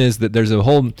problem is that there's a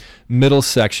whole middle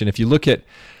section. If you look at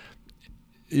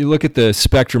the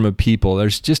spectrum of people,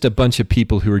 there's just a bunch of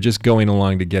people who are just going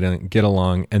along to get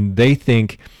along, and they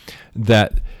think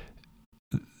that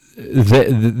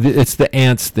it's the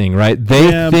ants thing, right?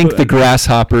 They think the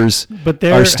grasshoppers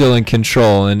are still in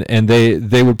control, and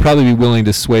they would probably be willing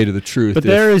to sway to the truth. But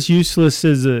they're as useless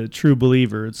as a true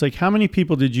believer. It's like, how many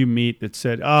people did you meet that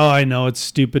said, "Oh, I know it's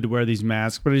stupid to wear these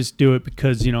masks, but I just do it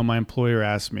because my employer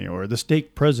asked me, or the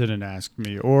state president asked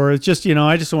me, or it's just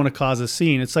I just don't want to cause a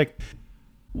scene." It's like,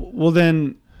 well,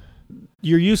 then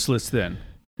you're useless then,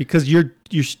 because you're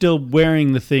still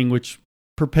wearing the thing which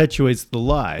perpetuates the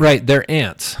lie. Right, they're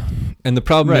ants. And the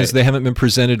problem is they haven't been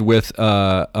presented with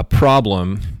a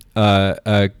problem,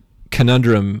 a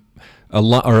conundrum,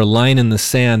 or a line in the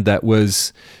sand that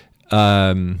was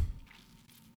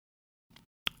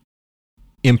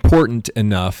important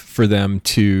enough for them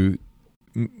to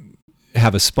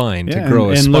have a spine, to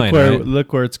grow a spine. And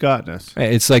look where it's gotten us.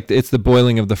 Right, it's like it's the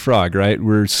boiling of the frog, right?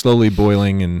 We're slowly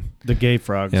boiling, and the gay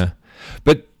frogs. Yeah,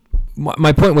 but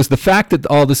my point was the fact that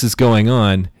all this is going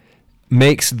on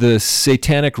makes the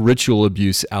satanic ritual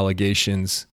abuse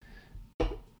allegations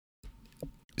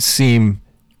seem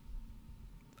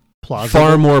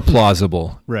far more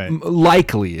plausible. Right.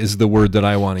 Likely is the word that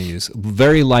I want to use.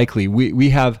 Very likely.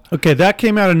 We have. Okay, that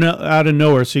came out of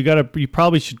nowhere. So you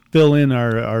probably should fill in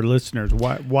our listeners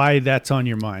why that's on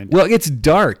your mind. Well, it's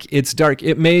dark.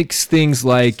 It makes things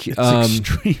like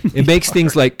it makes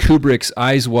things like Kubrick's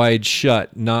Eyes Wide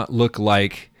Shut not look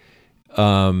like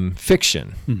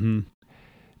fiction. Mm-hmm.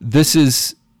 This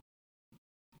is.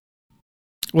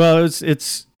 Well,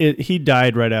 he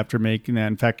died right after making that.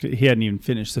 In fact, he hadn't even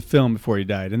finished the film before he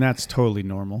died, and that's totally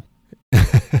normal.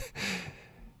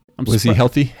 Was he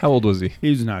healthy? How old was he? He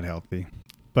was not healthy,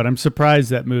 but I'm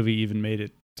surprised that movie even made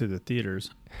it to the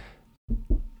theaters.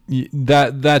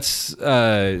 That's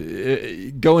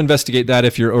go investigate that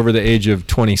if you're over the age of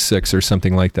 26 or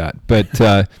something like that. But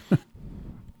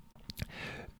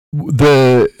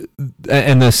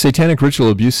the satanic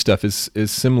ritual abuse stuff is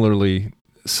similarly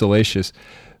salacious.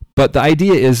 But the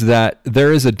idea is that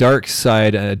there is a dark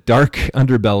side, a dark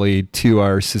underbelly to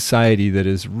our society that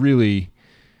is really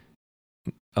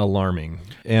alarming.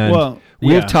 And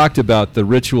we have talked about the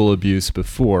ritual abuse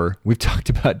before. We've talked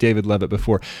about David Levitt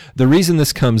before. The reason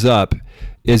this comes up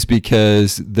is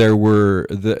because there were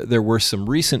some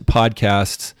recent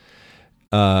podcasts.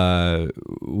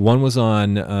 One was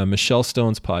on Michelle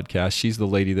Stone's podcast. She's the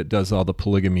lady that does all the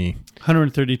polygamy.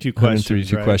 132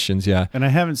 questions, yeah. And I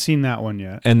haven't seen that one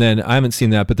yet. And then I haven't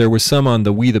seen that, but there was some on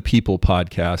the We the People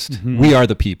podcast. Mm-hmm. We Are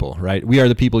the People, right? We Are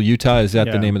the People Utah. Is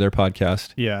that the name of their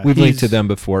podcast? Yeah. We've linked to them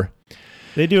before.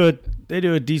 They do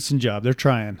a decent job. They're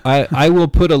trying. I will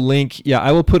put a link. Yeah,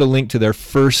 I will put a link to their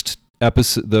first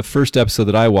episode, the first episode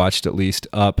that I watched at least,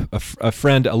 up.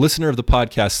 A listener of the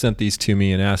podcast sent these to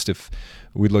me and asked if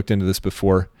we looked into this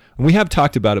before. And we have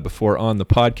talked about it before on the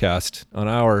podcast, on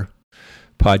our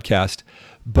podcast.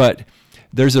 But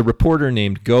there's a reporter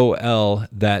named Goel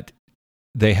that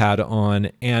they had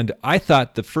on. And I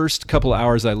thought the first couple of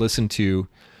hours I listened to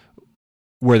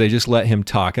where they just let him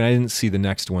talk, and I didn't see the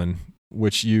next one,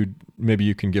 which maybe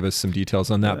you can give us some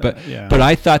details on that. But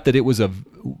I thought that it was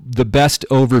the best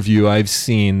overview I've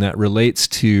seen that relates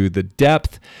to the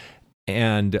depth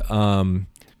and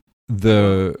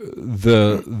the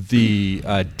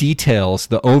details,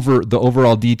 the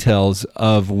overall details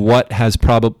of what has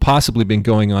possibly been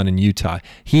going on in Utah.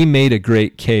 He made a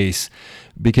great case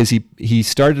because he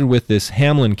started with this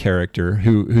Hamlin character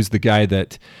who's the guy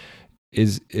that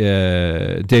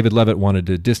David Levitt wanted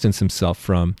to distance himself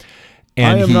from.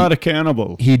 And I am not a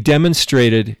cannibal. He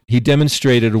demonstrated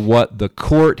what the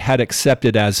court had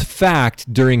accepted as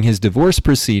fact during his divorce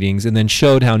proceedings, and then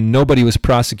showed how nobody was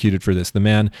prosecuted for this. The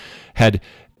man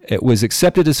it was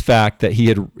accepted as fact that he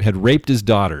had raped his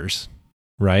daughters,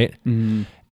 right? Mm-hmm.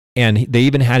 And they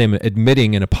even had him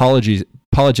admitting and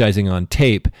apologizing on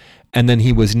tape, and then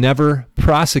he was never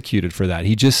prosecuted for that.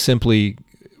 He just simply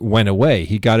went away.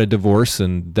 He got a divorce,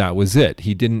 and that was it.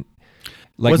 He didn't.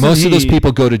 Most of those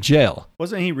people go to jail.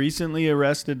 Wasn't he recently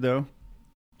arrested, though?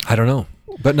 I don't know.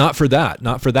 But not for that.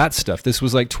 Not for that stuff. This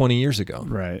was like 20 years ago.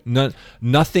 Right.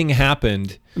 Nothing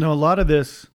happened. No, a lot of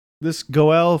this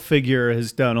Goel figure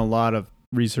has done a lot of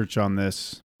research on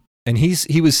this. And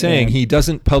he was saying he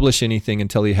doesn't publish anything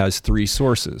until he has 3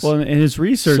 sources. Well, and his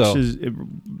research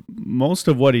most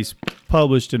of what he's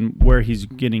published and where he's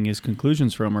getting his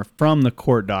conclusions from are from the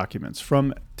court documents,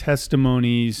 from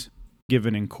testimonies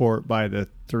given in court by the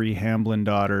 3 Hamblin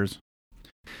daughters.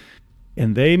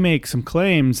 And they make some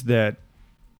claims that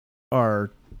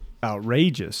are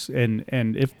outrageous. And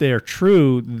if they're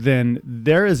true, then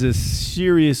there is a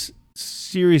seriously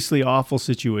awful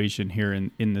situation here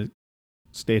in the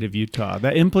state of Utah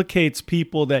that implicates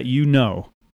people that you know.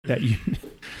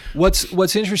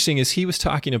 What's interesting is he was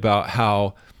talking about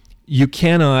how you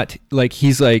cannot,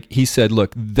 he said,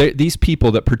 look, these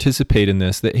people that participate in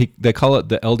this, they call it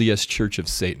the LDS Church of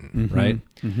Satan, mm-hmm, right?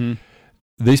 Mm-hmm.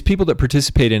 These people that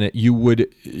participate in it, you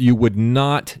would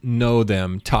not know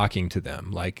them talking to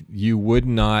them. Like, you would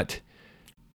not,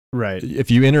 right?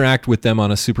 If you interact with them on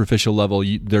a superficial level,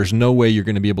 there's no way you're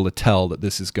going to be able to tell that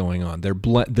this is going on.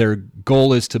 Their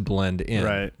goal is to blend in,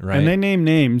 right? And they name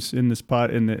names in this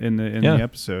in the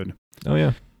episode. Oh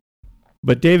yeah.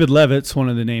 But David Levitt's one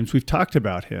of the names. We've talked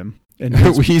about him. And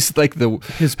he's like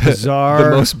his bizarre,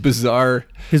 the most bizarre.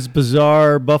 His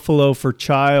bizarre Buffalo for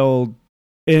Child,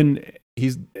 and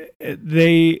he's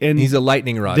a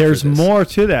lightning rod. There's more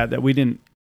to that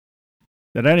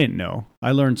I didn't know.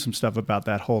 I learned some stuff about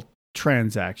that whole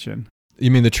transaction.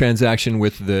 You mean the transaction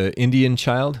with the Indian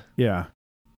child? Yeah.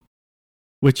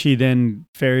 Which he then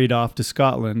ferried off to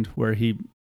Scotland, where he.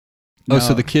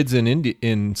 So the kid's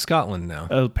in Scotland now.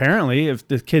 Apparently, if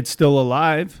the kid's still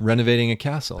alive. Renovating a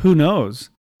castle. Who knows?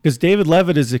 Because David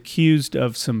Levitt is accused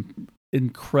of some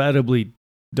incredibly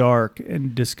dark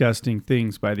and disgusting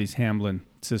things by these Hamblin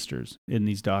sisters in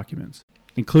these documents,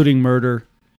 including murder,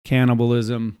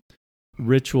 cannibalism,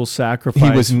 ritual sacrifice,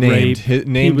 he was named. Rape.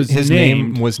 His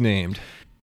name was named.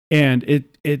 And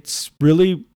it's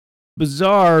really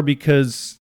bizarre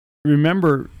because,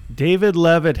 remember, David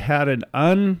Levitt had an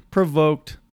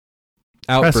unprovoked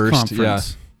outburst, press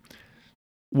conference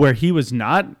where he was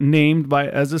not named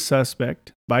as a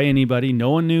suspect by anybody. No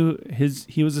one knew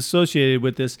he was associated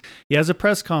with this. He has a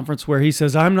press conference where he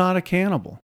says, "I'm not a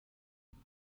cannibal."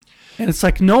 And it's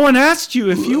like, no one asked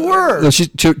you if you were.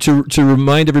 To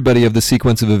remind everybody of the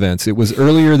sequence of events, it was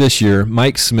earlier this year,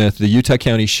 Mike Smith, the Utah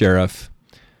County Sheriff,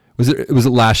 was it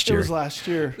last year? It was last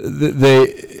year.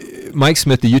 Mike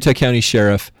Smith, the Utah County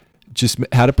Sheriff, just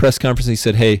had a press conference and he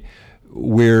said, hey,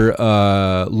 we're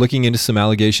looking into some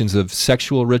allegations of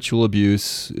sexual ritual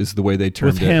abuse, is the way they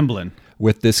termed it. With Hamblin.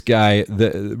 With this guy.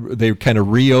 They kind of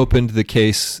reopened the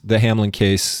case, the Hamblin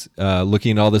case,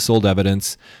 looking at all this old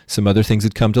evidence. Some other things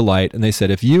had come to light. And they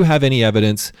said, if you have any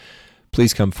evidence,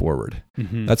 please come forward.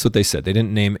 Mm-hmm. That's what they said. They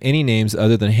didn't name any names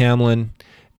other than Hamblin,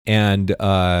 and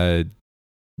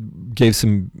gave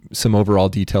some overall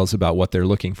details about what they're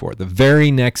looking for. The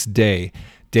very next day,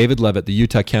 David Levitt, the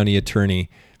Utah County attorney,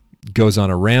 goes on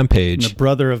a rampage. And the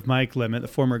brother of Mike Levitt, the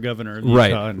former governor of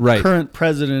Utah, and current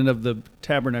president of the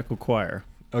Tabernacle Choir.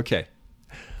 Okay.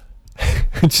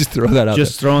 Just throw that out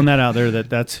Just throwing that out there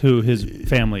that's who his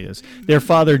family is. Their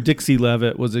father, Dixie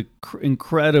Levitt, was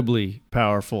incredibly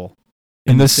powerful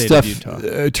in the state of Utah.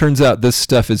 It turns out this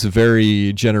stuff is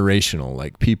very generational.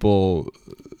 Like, people...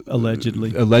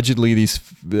 Allegedly,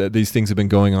 these things have been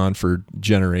going on for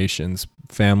generations.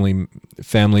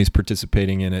 Families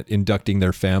participating in it, inducting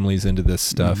their families into this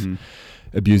stuff, mm-hmm.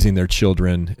 abusing their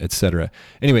children, etc.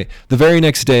 Anyway, the very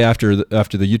next day after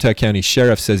the Utah County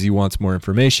Sheriff says he wants more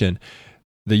information,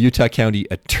 the Utah County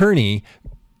attorney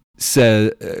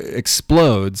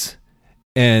explodes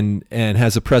and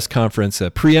has a press conference,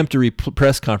 a preemptory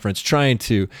press conference, trying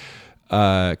to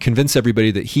convince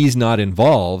everybody that he's not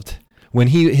involved. When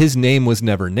his name was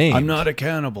never named. I'm not a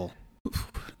cannibal.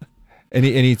 And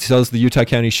he tells the Utah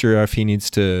County Sheriff he needs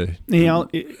to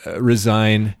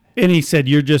resign. And he said,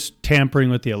 you're just tampering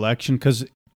with the election, because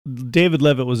David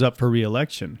Levitt was up for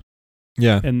re-election.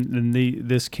 Yeah. And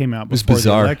this came out before the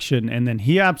election, and then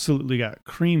he absolutely got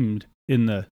creamed in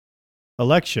the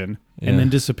election and then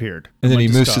disappeared. And then he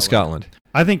moves to Scotland.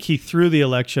 I think he threw the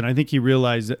election. I think he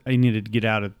realized that he needed to get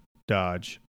out of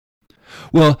Dodge.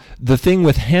 Well, the thing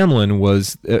with Hamlin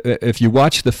was, if you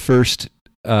watch the first,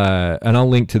 and I'll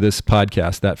link to this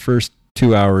podcast, that first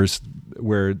 2 hours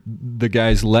where the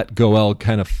guys let Goel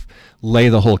kind of lay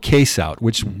the whole case out,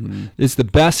 which is the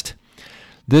best.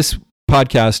 This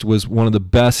podcast was one of the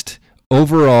best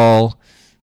overall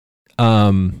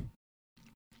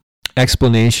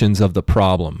explanations of the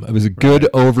problem. It was a good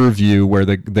overview where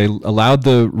they allowed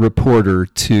the reporter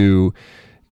to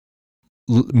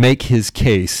make his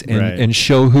case and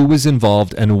show who was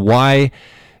involved and why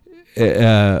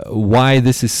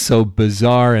this is so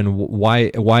bizarre and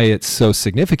why it's so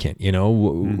significant,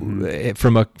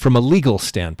 from a legal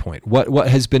standpoint, what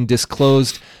has been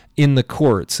disclosed in the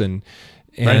courts and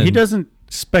he doesn't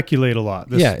speculate a lot.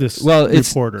 This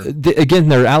reporter. Again,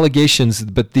 there are allegations,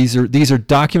 but these are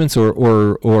documents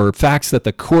or facts that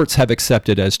the courts have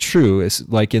accepted as true. It's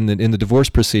like in the divorce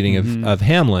proceeding of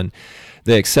Hamlin,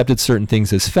 they accepted certain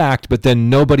things as fact, but then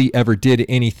nobody ever did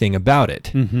anything about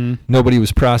it. Nobody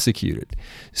was prosecuted.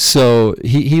 So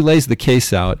he lays the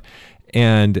case out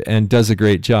and does a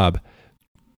great job.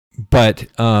 But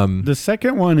the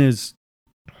second one is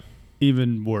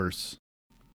even worse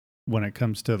when it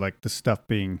comes to like the stuff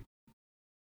being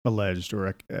alleged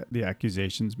or the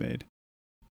accusations made.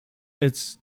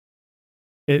 It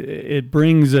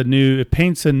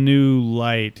paints a new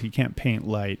light. You can't paint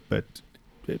light, but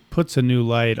it puts a new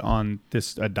light on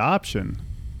this adoption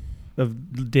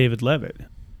of David Levitt,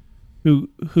 who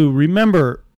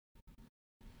remember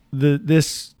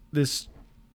this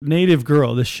native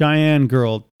girl, this Cheyenne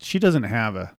girl. She doesn't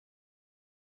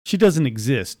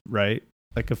exist, right?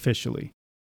 Like officially,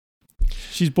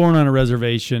 she's born on a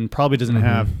reservation. Probably doesn't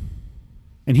have,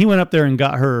 and he went up there and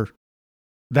got her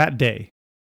that day.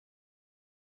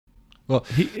 Well,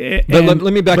 let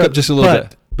me back up just a little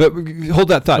bit. But hold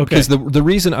that thought, because the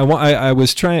reason what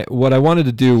I wanted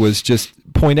to do was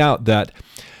just point out that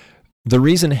the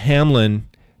reason Hamlin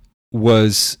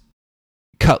was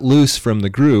cut loose from the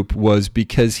group was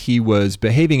because he was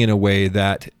behaving in a way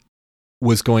that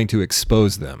was going to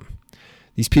expose them.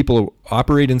 These people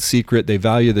operate in secret; they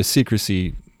value the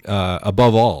secrecy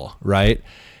above all, right?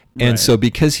 And so,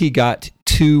 because he got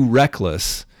too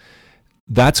reckless.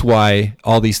 That's why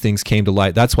all these things came to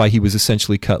light. That's why he was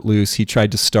essentially cut loose. He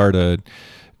tried to start a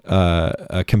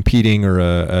competing or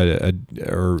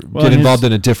get involved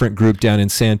in a different group down in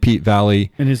San Pete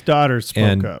Valley. And his daughter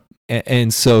spoke up.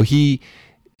 And so he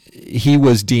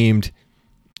was deemed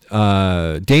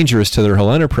dangerous to their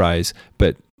whole enterprise.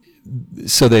 But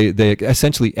so they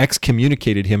essentially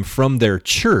excommunicated him from their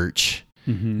church,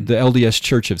 the LDS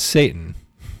Church of Satan.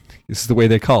 This is the way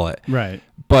they call it. Right.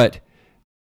 But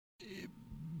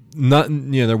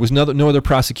there was no other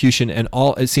prosecution, and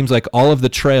it seems like all of the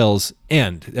trails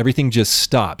end. Everything just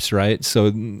stops, right? So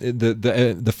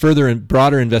the further and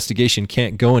broader investigation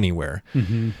can't go anywhere.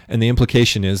 And the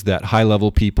implication is that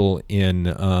high-level people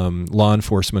in law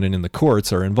enforcement and in the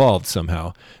courts are involved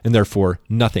somehow, and therefore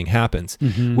nothing happens.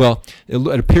 Well,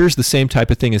 it appears the same type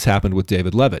of thing has happened with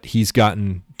David Levitt. He's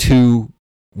gotten too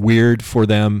weird for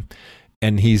them,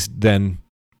 and he's then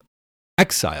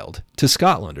exiled to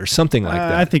Scotland or something like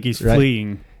that. I think he's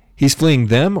fleeing. He's fleeing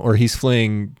them, or he's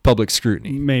fleeing public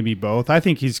scrutiny? Maybe both. I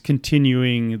think he's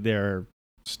continuing their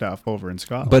stuff over in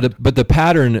Scotland. But the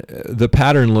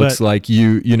pattern looks like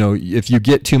if you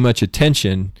get too much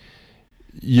attention,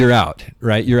 you're out,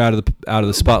 right? You're out of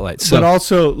the spotlight. So, but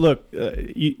also, look,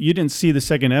 you didn't see the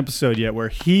second episode yet, where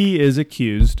he is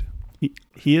accused.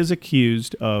 He is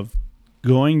accused of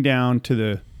going down to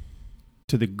the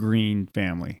Green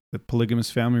family, the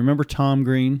polygamous family. Remember Tom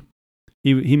Green?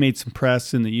 He made some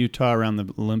press in the Utah around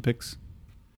the Olympics.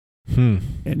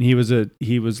 And he was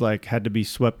had to be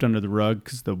swept under the rug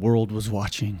because the world was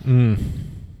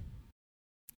watching.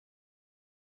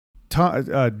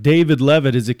 David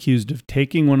Levitt is accused of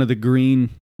taking one of the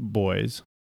Green boys,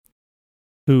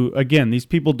 who, again, these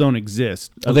people don't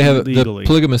exist. The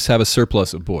polygamists have a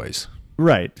surplus of boys.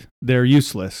 Right. They're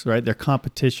useless, right? They're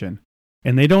competition.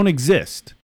 And they don't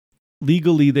exist.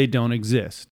 Legally, they don't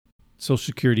exist. Social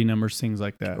security numbers, things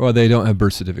like that. Well, they don't have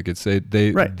birth certificates. They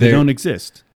don't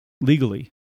exist legally.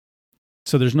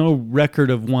 So there's no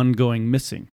record of one going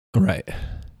missing. Right.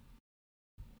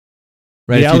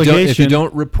 Right. If you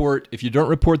don't report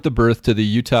the birth to the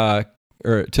Utah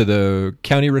or to the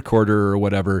county recorder or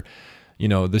whatever,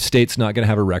 the state's not going to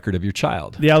have a record of your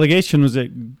child. The allegation was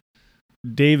that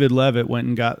David Levitt went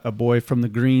and got a boy from the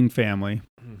Green family.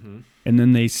 And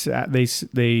then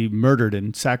they murdered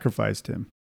and sacrificed him.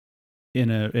 in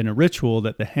a ritual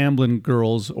that the Hamblin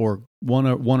girls, or one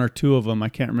or two of them, I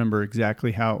can't remember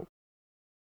exactly how,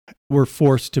 were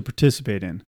forced to participate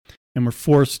in, and were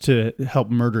forced to help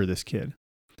murder this kid.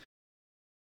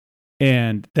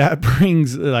 And that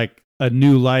brings like a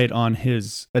new light on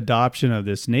his adoption of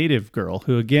this native girl,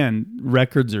 who, again,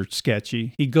 records are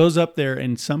sketchy. He goes up there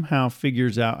and somehow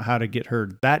figures out how to get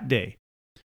her that day.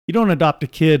 You don't adopt a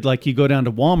kid like you go down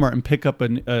to Walmart and pick up a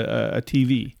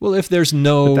TV. Well, if there's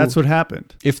no... But that's what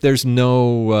happened. If there's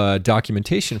no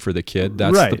documentation for the kid,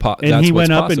 that's right. And he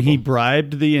went up possible. and he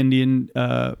bribed the Indian,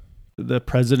 the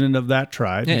president of that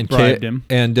tribe. Yeah, he bribed him.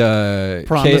 And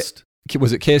promised.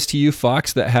 Was it KSTU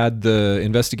Fox that had the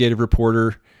investigative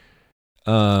reporter...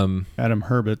 Adam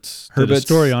Hurwitz did a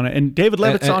story on it, and David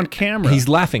Levitt's on camera. He's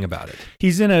laughing about it.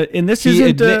 He's in a, and this he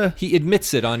isn't he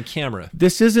admits it on camera.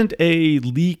 This isn't a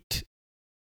leaked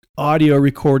audio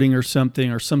recording or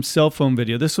something, or some cell phone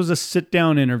video. This was a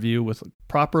sit-down interview with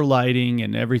proper lighting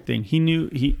and everything.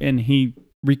 He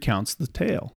recounts the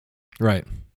tale. Right.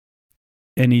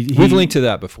 And we've linked to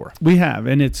that before. We have,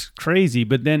 and it's crazy.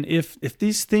 But then if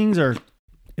these things are,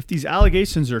 if these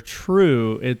allegations are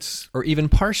true, it's, or even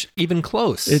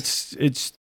close.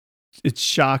 It's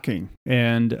shocking,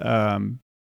 and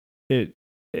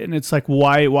it's like,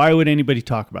 why would anybody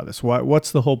talk about this?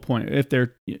 What's the whole point?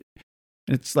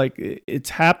 It's like, it's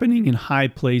happening in high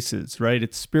places, right?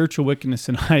 It's spiritual wickedness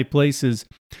in high places,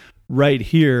 right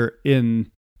here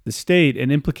in the state,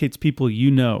 and implicates people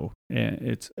and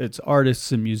it's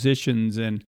artists and musicians,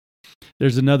 and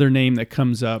there's another name that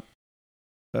comes up.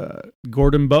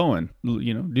 Gordon Bowen,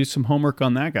 do some homework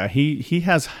on that guy. He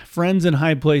has friends in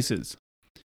high places,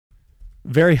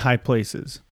 very high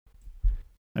places.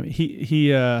 I mean,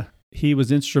 he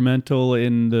was instrumental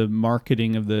in the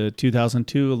marketing of the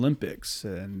 2002 Olympics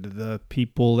and the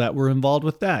people that were involved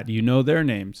with that. You know their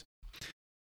names.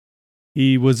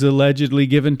 He was allegedly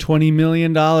given $20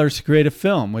 million to create a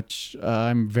film, which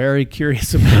I'm very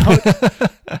curious about.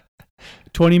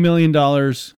 $20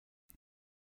 million.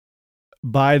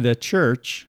 By the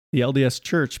church, the LDS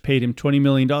church paid him $20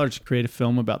 million to create a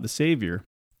film about the Savior.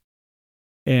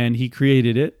 And he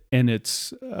created it, and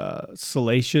it's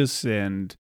salacious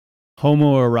and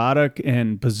homoerotic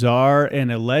and bizarre,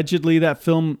 and allegedly that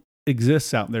film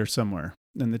exists out there somewhere.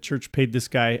 And the church paid this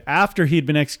guy, after he'd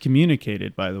been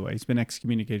excommunicated, by the way. He's been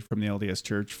excommunicated from the LDS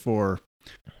church for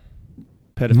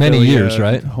pedophilia, many years,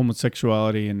 right?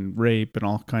 Homosexuality and rape and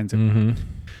all kinds of... Mm-hmm.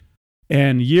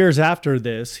 And years after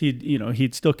this,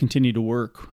 he'd still continue to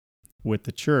work with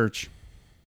the church.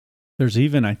 There's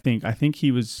even, I think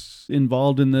he was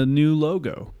involved in the new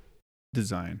logo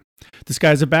design. This guy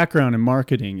has a background in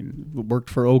marketing and worked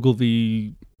for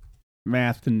Ogilvy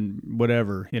Math and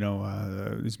whatever,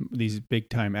 these big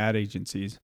time ad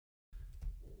agencies.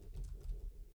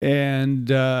 And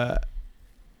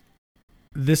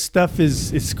this stuff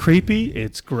is creepy.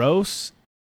 It's gross.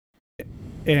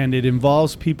 And it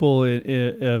involves people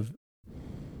of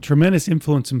tremendous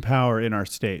influence and power in our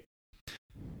state.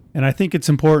 And I think it's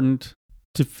important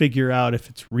to figure out if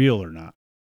it's real or not.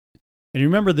 And you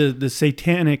remember the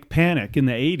satanic panic in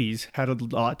the 80s had a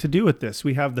lot to do with this.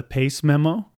 We have the Pace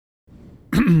memo,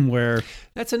 where...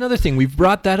 That's another thing. We've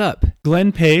brought that up.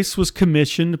 Glenn Pace was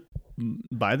commissioned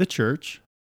by the church.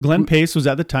 Glenn Pace was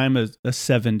at the time a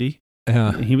 70.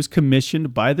 And he was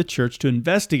commissioned by the church to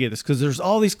investigate this, because there's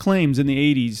all these claims in the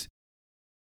 80s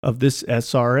of this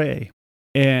SRA.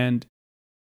 And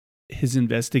his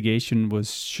investigation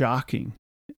was shocking.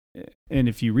 And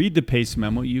if you read the Pace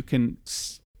memo, you can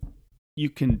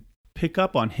pick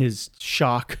up on his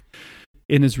shock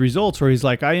in his results, where he's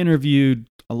like, I interviewed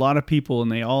a lot of people,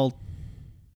 and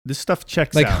this stuff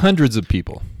checks out. Like hundreds of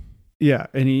people. Yeah.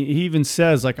 And he even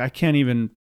says, like, I can't even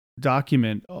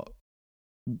document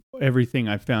everything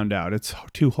I found out. It's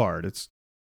too hard.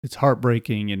 It's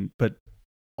heartbreaking, but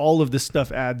all of this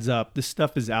stuff adds up. This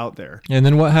stuff is out there. And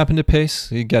then what happened to Pace?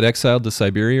 He got exiled to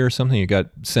Siberia or something? He got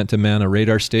sent to man a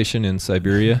radar station in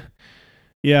Siberia?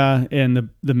 Yeah, and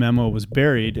the memo was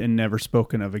buried and never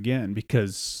spoken of again,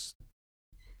 because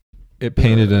it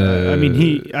painted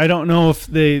I don't know if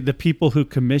the people who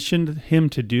commissioned him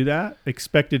to do that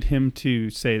expected him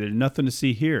to say there's nothing to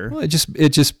see here. Well, it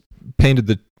just painted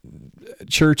the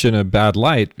church in a bad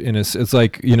light. It's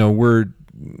like,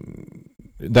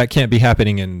 that can't be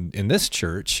happening in this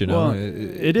church, Well,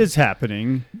 it is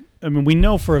happening. I mean, we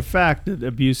know for a fact that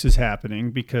abuse is happening,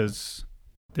 because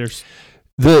there's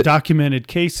documented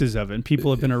cases of it, and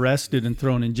people have been arrested and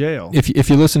thrown in jail. If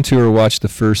you listen to or watch the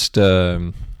first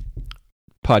the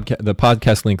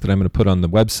podcast link that I'm going to put on the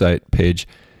website page,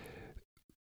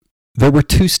 there were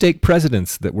 2 stake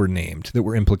presidents that were named, that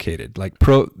were implicated, like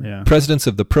presidents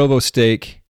of the Provo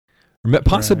stake, or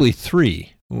possibly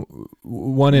 3.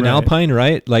 One in Alpine,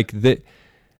 right? Like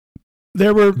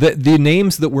there were the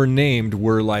names that were named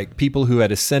were like people who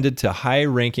had ascended to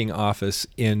high-ranking office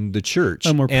in the church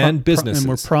and businesses, and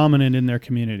were prominent in their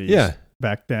communities.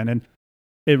 Back then, and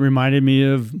it reminded me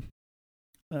of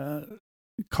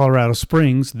Colorado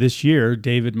Springs this year.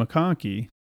 David McConkey,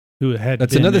 who had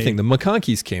that's another thing. The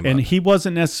McConkeys came and up, he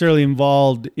wasn't necessarily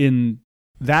involved in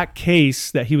that case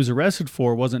that he was arrested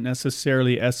for. Wasn't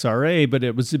necessarily SRA, but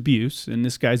it was abuse, and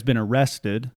this guy's been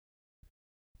arrested.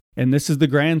 And this is the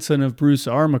grandson of Bruce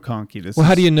R. McConkie.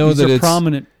 How do you know that it's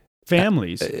prominent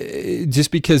families? Just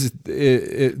because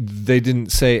they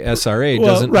didn't say SRA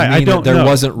doesn't mean that there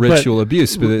wasn't ritual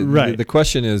abuse. But the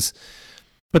question is...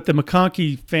 But the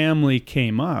McConkie family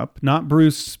came up, not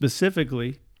Bruce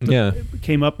specifically.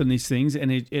 Came up in these things,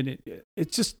 and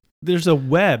it's just... There's a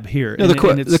web here. No,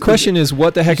 the question is,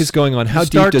 what the heck is going on? How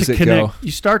deep does it go? You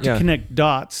start to connect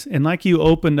dots, and like you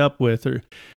opened up with,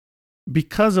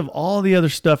 because of all the other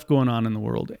stuff going on in the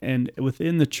world and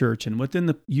within the church and within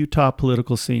the Utah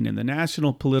political scene and the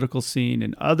national political scene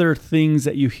and other things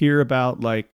that you hear about,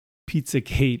 like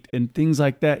Pizzagate and things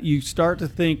like that, you start to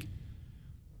think,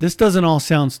 this doesn't all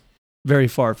sound very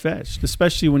far-fetched,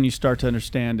 especially when you start to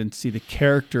understand and see the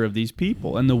character of these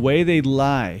people and the way they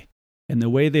lie. And the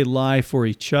way they lie for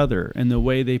each other, and the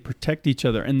way they protect each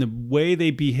other, and the way they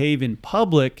behave in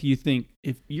public, you think,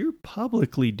 if you're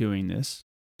publicly doing this,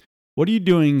 what are you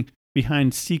doing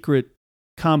behind secret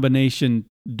combination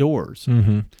doors?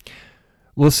 Mm-hmm.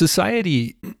 Well,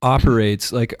 society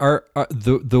operates like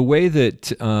the way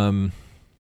that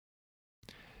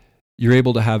you're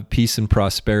able to have peace and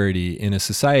prosperity in a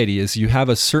society is you have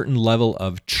a certain level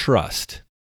of trust,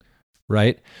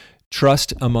 right?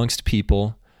 Trust amongst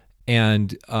people.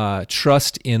 And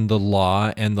trust in the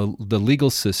law and the legal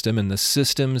system and the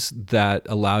systems that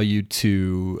allow you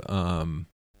to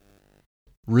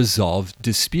resolve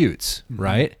disputes,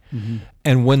 right? Mm-hmm.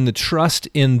 And when the trust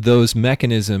in those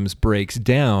mechanisms breaks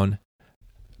down,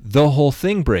 the whole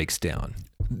thing breaks down.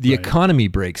 The economy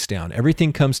breaks down.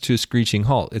 Everything comes to a screeching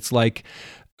halt. It's like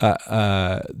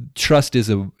trust is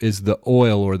the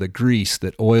oil or the grease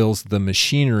that oils the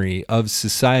machinery of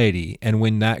society, and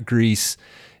when that grease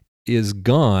is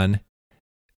gone,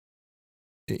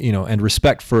 and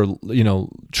respect for,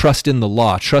 trust in the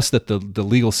law, trust that the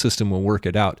legal system will work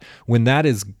it out. When that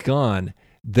is gone,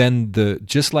 then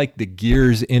just like the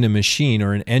gears in a machine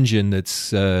or an engine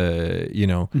that's,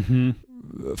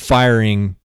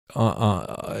 firing,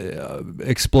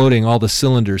 exploding all the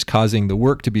cylinders, causing the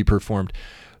work to be performed.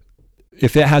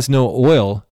 If it has no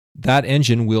oil, that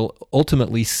engine will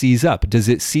ultimately seize up. Does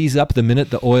it seize up the minute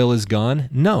the oil is gone?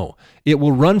 No. It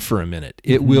will run for a minute.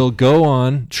 It will go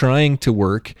on trying to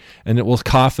work, and it will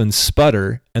cough and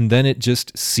sputter, and then it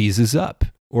just seizes up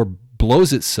or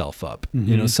blows itself up.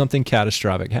 Something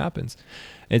catastrophic happens.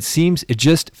 It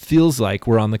just feels like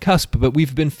we're on the cusp, but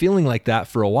we've been feeling like that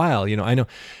for a while. I know,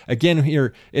 again,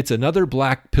 here, it's another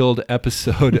black-pilled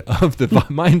episode of the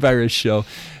Mind Virus Show,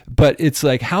 but it's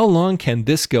like, how long can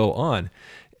this go on?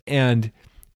 And,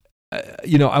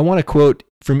 I want to quote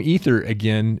from Ether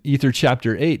again, Ether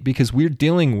chapter 8, because we're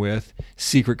dealing with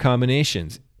secret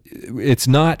combinations. We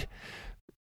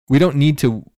don't need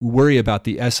to worry about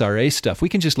the SRA stuff. We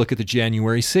can just look at the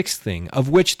January 6th thing, of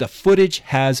which the footage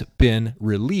has been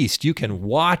released. You can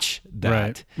watch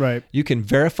that. Right. You can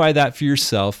verify that for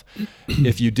yourself.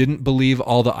 If you didn't believe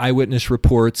all the eyewitness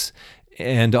reports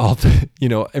and all the,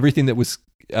 everything that was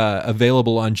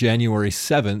available on January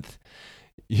 7th,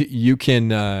 you can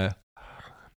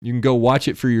go watch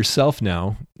it for yourself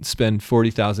now. Spend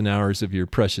 40,000 hours of your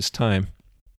precious time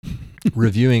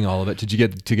reviewing all of it. Did you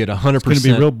get 100% it's going to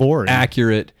be real boring.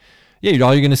 Accurate? Yeah,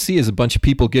 all you're going to see is a bunch of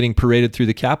people getting paraded through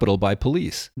the Capitol by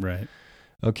police. Right.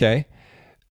 Okay.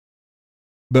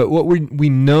 But what we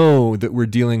know that we're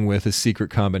dealing with is secret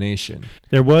combination.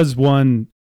 There was one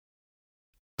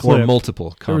clip, or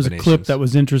multiple combinations. There was a clip that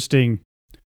was interesting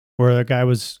where a guy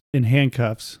was in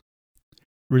handcuffs,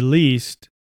 released,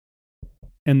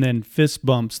 and then fist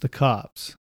bumps the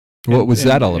cops. What was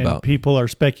that all about? People are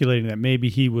speculating that maybe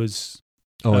he was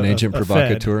an agent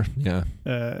provocateur. Yeah,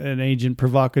 an agent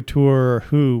provocateur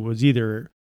who was either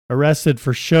arrested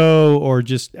for show or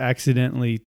just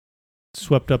accidentally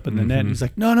swept up in the net. And he's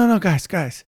like, no, guys,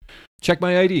 check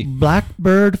my ID.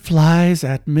 Blackbird flies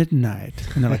at midnight,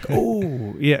 and they're like,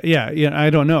 oh, yeah. I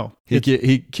don't know.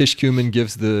 Kish Kuman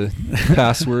gives the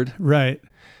password. Right.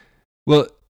 Well,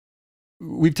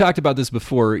 we've talked about this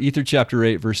before. Ether chapter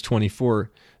 8, verse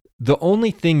 24. the only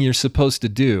thing you're supposed to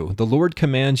do, the Lord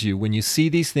commands you when you see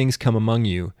these things come among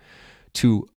you,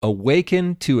 to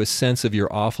awaken to a sense of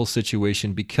your awful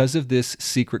situation because of this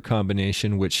secret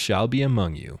combination which shall be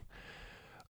among you.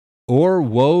 Or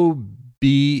woe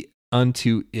be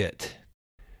unto it,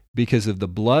 because of the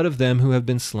blood of them who have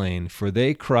been slain, for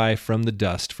they cry from the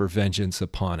dust for vengeance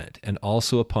upon it, and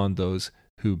also upon those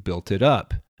who built it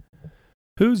up.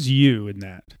 Who's you in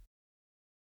that?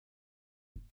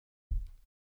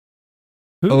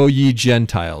 O ye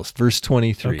Gentiles, verse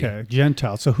 23. Okay,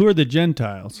 Gentiles. So who are the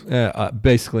Gentiles?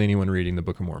 Basically anyone reading the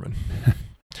Book of Mormon.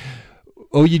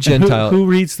 O ye Gentiles. Who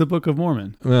reads the Book of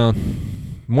Mormon? Well,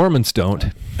 Mormons don't.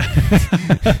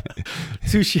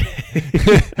 Touche.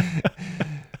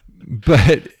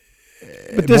 But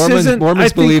this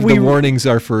Mormons believe the warnings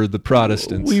are for the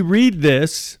Protestants. We read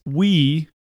this, the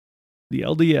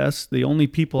LDS, the only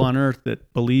people on earth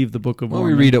that believe the Book of Mormon.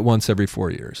 Well, we read it once every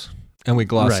 4 years, and we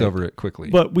gloss over it quickly.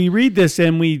 But we read this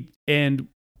and we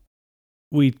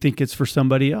think it's for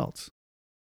somebody else.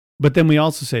 But then we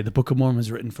also say the Book of Mormon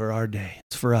is written for our day.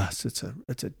 It's for us. It's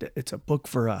a book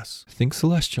for us. Think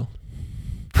celestial.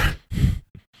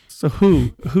 So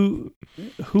who's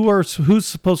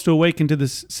supposed to awaken to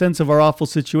this sense of our awful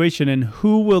situation, and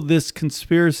who will this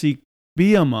conspiracy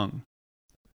be among?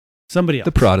 Somebody else.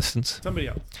 The Protestants. Somebody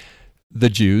else. The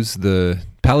Jews, the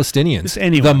Palestinians,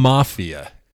 the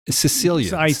mafia,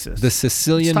 Sicilians, it's ISIS. The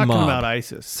Sicilian mob. It's talking about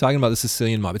ISIS. It's talking about the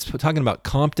Sicilian mob. It's talking about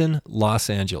Compton, Los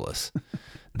Angeles,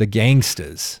 the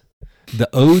gangstas, the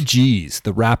OGs,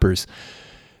 the rappers.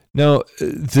 Now,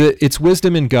 it's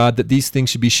wisdom in God that these things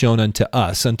should be shown unto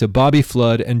us, unto Bobby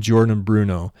Flood and Jordan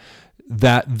Bruno,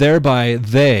 that thereby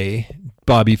they,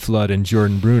 Bobby Flood and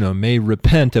Jordan Bruno, may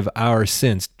repent of our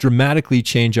sins, dramatically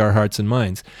change our hearts and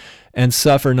minds, and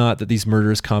suffer not that these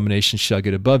murderous combinations shall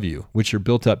get above you, which are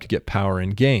built up to get power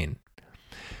and gain.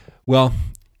 Well,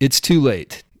 it's too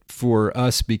late for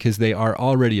us because they are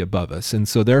already above us. And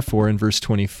so therefore, in verse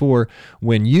 24,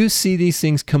 when you see these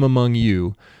things come among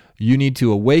you, you need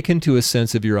to awaken to a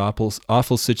sense of your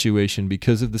awful situation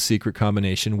because of the secret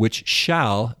combination, which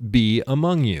shall be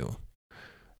among you.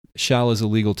 Shall is a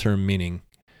legal term meaning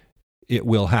it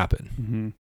will happen. Mm-hmm.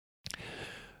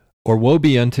 Or woe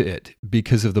be unto it,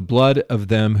 because of the blood of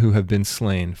them who have been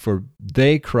slain, for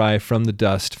they cry from the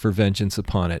dust for vengeance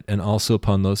upon it, and also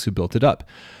upon those who built it up.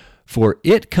 For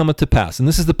it cometh to pass, and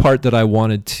this is the part that I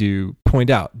wanted to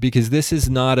point out, because this is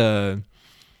not a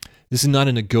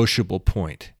negotiable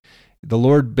point. The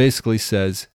Lord basically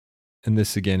says, and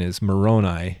this again is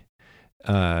Moroni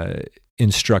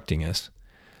instructing us,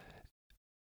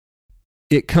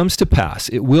 it comes to pass,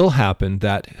 it will happen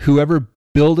that whoever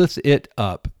buildeth it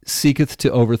up seeketh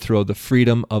to overthrow the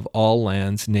freedom of all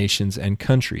lands, nations, and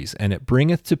countries, and it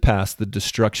bringeth to pass the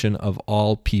destruction of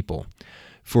all people.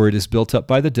 For it is built up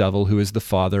by the devil, who is the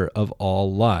father of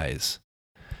all lies.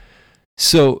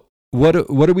 So what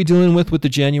are we dealing with the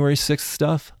January 6th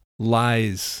stuff?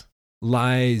 Lies.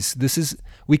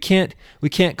 We can't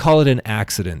call it an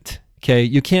accident. Okay,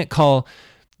 you can't call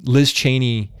Liz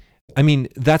Cheney. I mean,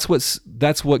 that's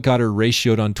what got her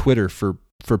ratioed on Twitter for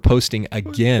posting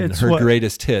again her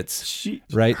greatest hits.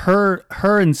 Right?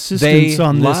 Her insistence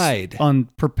on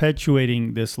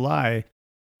perpetuating this lie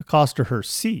cost her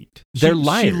seat. They're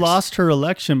liars. She lost her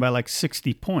election by like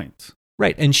 60 points.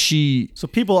 Right, and so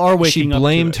people are waking up. She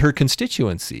blamed her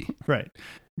constituency. Right,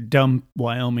 dumb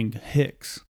Wyoming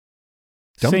hicks.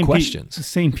 Dumb questions. The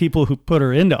same people who put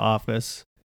her into office.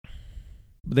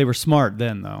 They were smart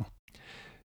then, though.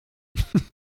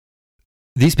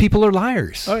 These people are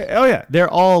liars. Oh yeah, they're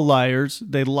all liars.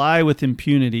 They lie with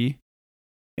impunity,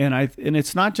 and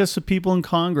it's not just the people in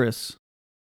Congress.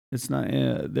 It's not.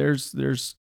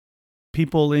 There's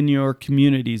people in your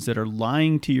communities that are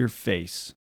lying to your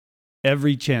face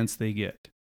every chance they get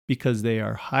because they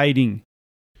are hiding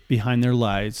behind their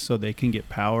lies so they can get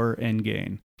power and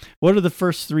gain. What do the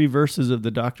first 3 verses of the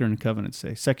Doctrine and Covenants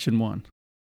say? Section 1.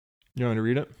 You want to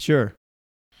read it? Sure.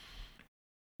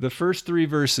 The first 3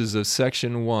 verses of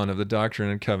Section 1 of the Doctrine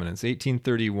and Covenants,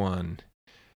 1831.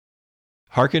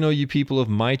 Hearken, O ye people of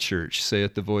my church,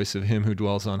 saith the voice of him who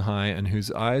dwells on high, and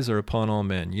whose eyes are upon all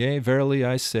men. Yea, verily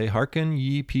I say, hearken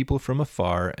ye people from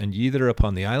afar, and ye that are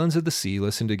upon the islands of the sea,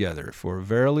 listen together. For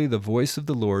verily the voice of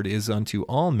the Lord is unto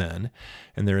all men,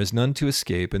 and there is none to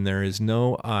escape, and there is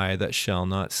no eye that shall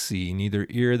not see, neither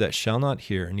ear that shall not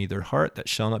hear, neither heart that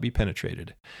shall not be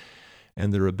penetrated.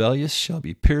 And the rebellious shall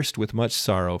be pierced with much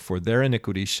sorrow, for their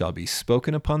iniquities shall be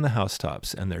spoken upon the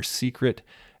housetops, and their secret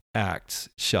acts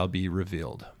shall be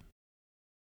revealed.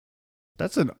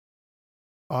 That's an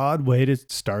odd way to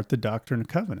start the Doctrine and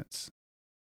Covenants,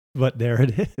 but there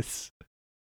it is.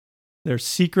 Their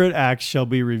secret acts shall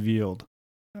be revealed.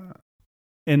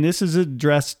 And this is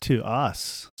addressed to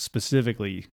us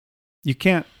specifically. You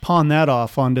can't pawn that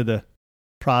off onto the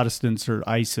Protestants or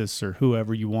ISIS or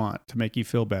whoever you want to make you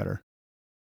feel better.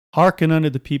 Hearken unto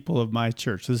the people of my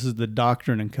church. This is the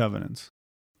Doctrine and Covenants.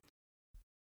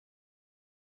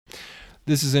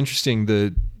 This is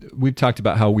interesting. We've talked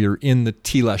about how we are in the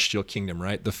telestial kingdom,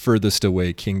 right? The furthest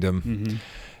away kingdom. Mm-hmm.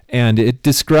 And it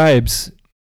describes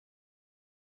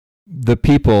the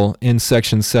people in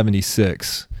section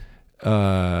 76,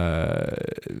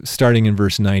 starting in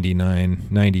verse 99,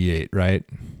 98, right?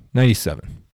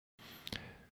 97.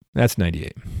 That's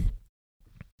 98.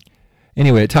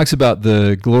 Anyway, it talks about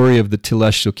the glory of the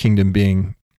telestial kingdom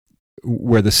being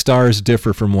where the stars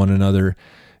differ from one another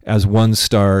as one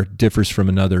star differs from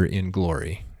another in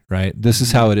glory, right? This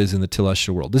is how it is in the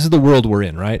telestial world. This is the world we're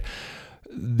in, right?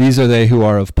 These are they who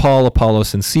are of Paul,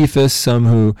 Apollos, and Cephas, some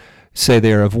who say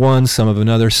they are of one, some of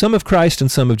another, some of Christ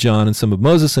and some of John, and some of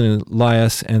Moses and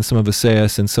Elias, and some of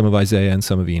Esaias, and some of Isaiah, and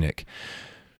some of Enoch.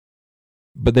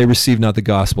 But they received not the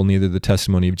gospel, neither the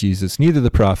testimony of Jesus, neither the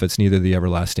prophets, neither the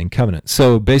everlasting covenant.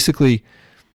 So basically,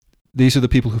 these are the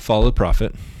people who follow the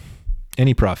prophet,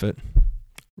 any prophet,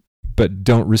 but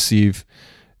don't receive,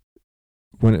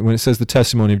 when it says the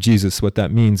testimony of Jesus, what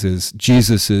that means is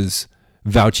Jesus is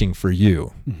vouching for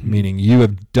you, meaning you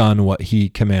have done what he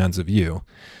commands of you.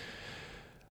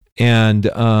 And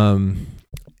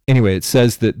anyway, it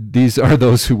says that these are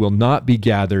those who will not be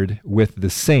gathered with the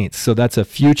saints. So that's a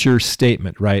future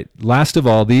statement, right? Last of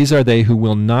all, these are they who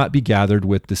will not be gathered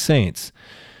with the saints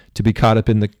to be caught up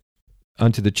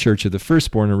unto the church of the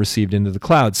firstborn or received into the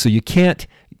clouds. So you can't,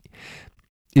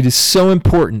 it is so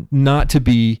important not to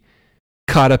be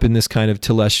caught up in this kind of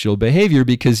telestial behavior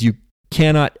because you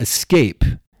cannot escape.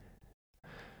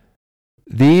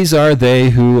 These are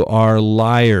they who are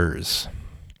liars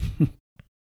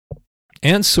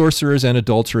and sorcerers and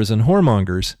adulterers and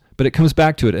whoremongers. But it comes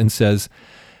back to it and says,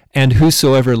 and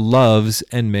whosoever loves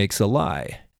and makes a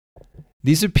lie.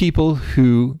 These are people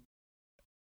who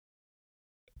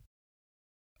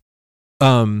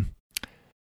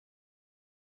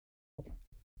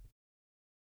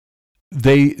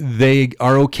they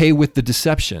are okay with the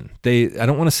deception. I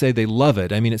don't want to say they love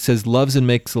it. I mean, it says loves and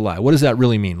makes a lie. What does that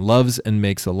really mean? Loves and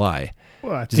makes a lie.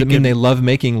 Well, does it mean they love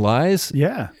making lies?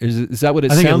 Yeah. Is that what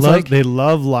it sounds like? They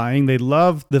love lying. They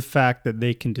love the fact that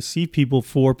they can deceive people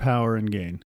for power and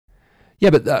gain.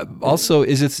 Yeah, but also,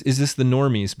 is this the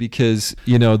normies? Because,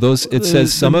 it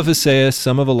says some of Esaias,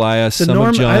 some of Elias, some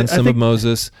of John, some of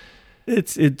Moses.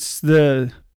 It's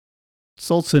the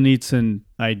Solzhenitsyn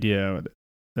idea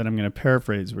that I'm going to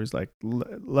paraphrase, where he's like,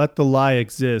 let the lie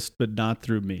exist, but not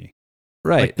through me.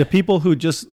 Right. Like the people who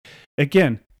just,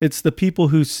 again, it's the people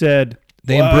who said,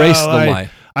 they embrace the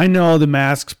lie. I know the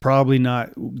mask's probably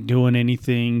not doing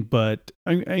anything, but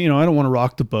I don't want to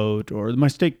rock the boat, or my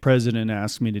stake president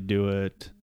asked me to do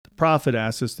it. The prophet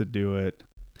asked us to do it.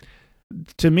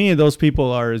 To me, those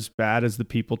people are as bad as the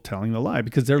people telling the lie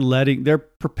because they're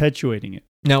perpetuating it.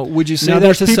 Now, would you say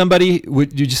that to somebody?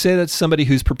 Would you say that's somebody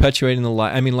who's perpetuating the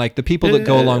lie? I mean, like the people that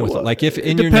go along with it. Like if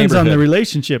in your neighborhood, depends on the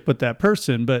relationship with that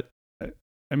person, but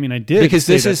I mean, I did because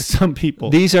this is some people.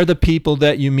 These are the people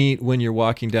that you meet when you're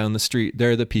walking down the street.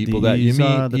 They're the people that you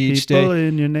meet each day. These are the people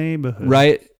in your neighborhood,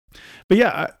 right? But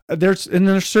yeah, there's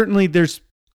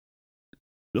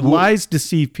lies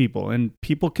deceive people, and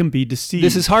people can be deceived.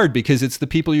 This is hard because it's the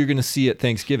people you're going to see at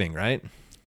Thanksgiving, right?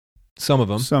 Some of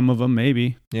them,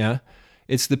 maybe. Yeah.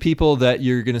 It's the people that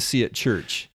you're going to see at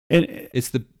church. And it's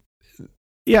the...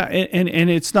 Yeah, and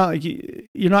it's not like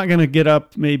you're not going to get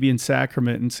up maybe in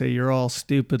sacrament and say, you're all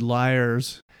stupid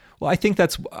liars. Well, I think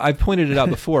I've pointed it out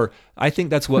before. I think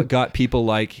that's what got people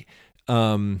like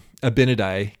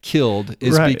Abinadi killed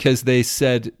is because they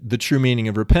said the true meaning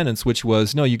of repentance, which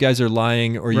was, no, you guys are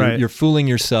lying or you're fooling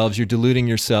yourselves, you're deluding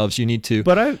yourselves. You need to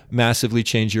massively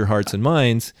change your hearts and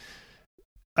minds.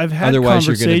 I've had Otherwise,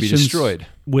 you're going to be conversations destroyed.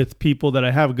 With people that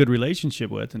I have a good relationship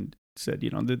with and said,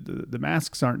 the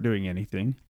masks aren't doing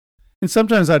anything. And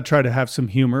sometimes I'd try to have some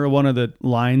humor. One of the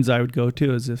lines I would go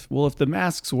to is if the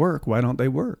masks work, why don't they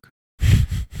work?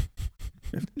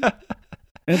 But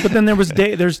then there's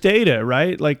data,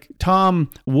 right? Like Tom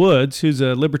Woods, who's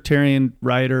a libertarian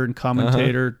writer and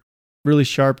commentator, really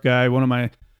sharp guy. One of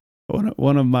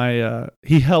my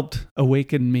he helped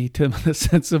awaken me to the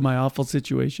sense of my awful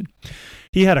situation.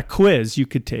 He had a quiz you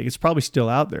could take. It's probably still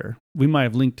out there. We might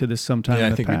have linked to this sometime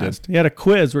in the past. We did. He had a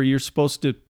quiz where you're supposed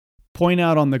to point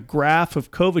out on the graph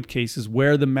of COVID cases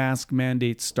where the mask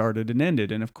mandates started and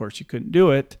ended. And of course, you couldn't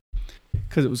do it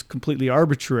because it was completely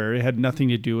arbitrary. It had nothing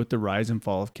to do with the rise and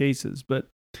fall of cases. But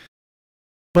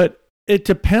it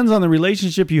depends on the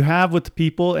relationship you have with the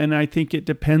people, and I think it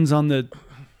depends on the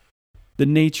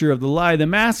nature of the lie. The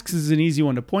masks is an easy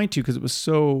one to point to because it was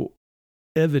so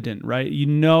evident, right? You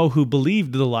know who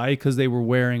believed the lie because they were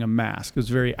wearing a mask. It was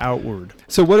very outward.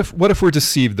 So what if we're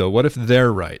deceived though? What if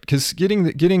they're right? Because getting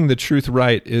the truth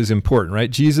right is important, right?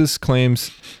 Jesus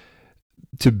claims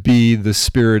to be the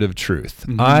Spirit of truth.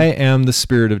 Mm-hmm. I am the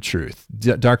Spirit of truth.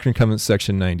 Doctrine and Covenants,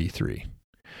 section 93.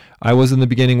 I was in the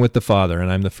beginning with the Father,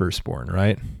 and I'm the firstborn,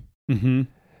 right? Mm-hmm.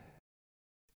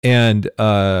 And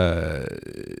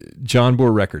John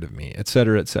bore record of me, et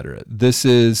cetera, et cetera. This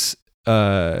is,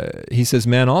 he says,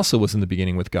 man also was in the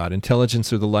beginning with God.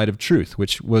 Intelligence or the light of truth,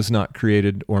 which was not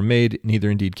created or made, neither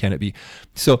indeed can it be.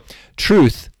 So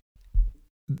truth,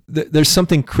 there's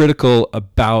something critical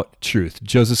about truth.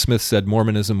 Joseph Smith said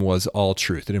Mormonism was all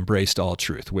truth. It embraced all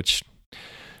truth, which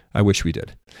I wish we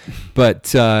did.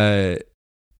 But,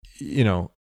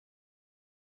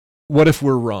 what if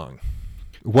we're wrong?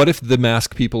 What if the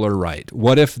mask people are right?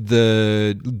 What if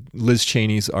the Liz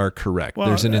Cheneys are correct? Well,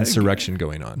 there's an insurrection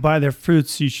going on. By their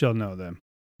fruits you shall know them.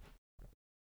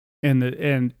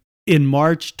 And in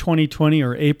March 2020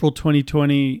 or April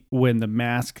 2020, when the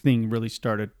mask thing really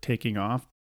started taking off,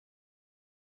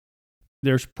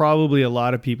 there's probably a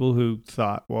lot of people who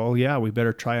thought, well, yeah, we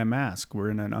better try a mask.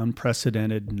 We're in an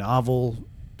unprecedented, novel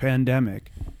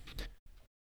pandemic.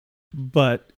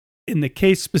 But in the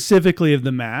case specifically of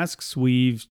the masks,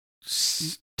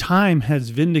 time has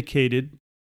vindicated,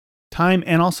 time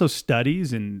and also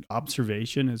studies and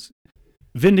observation has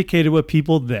vindicated what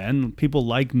people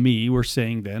like me were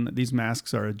saying then, that these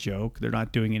masks are a joke. They're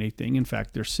not doing anything. In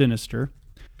fact, they're sinister.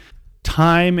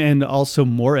 Time and also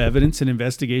more evidence and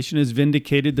investigation has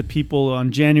vindicated the people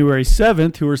on January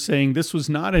 7th who were saying this was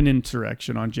not an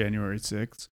insurrection on January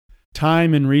 6th.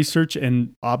 Time and research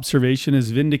and observation has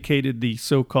vindicated the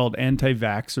so-called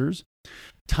anti-vaxxers.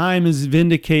 Time has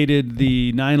vindicated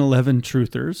the 9/11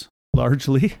 truthers,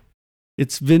 largely.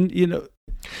 It's been,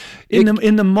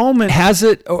 in the moment. Has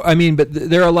it? I mean, but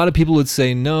there are a lot of people who would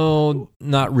say, no,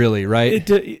 not really,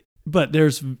 right? But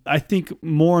I think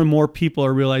more and more people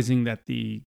are realizing that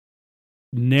the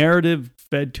narrative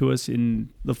fed to us in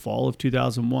the fall of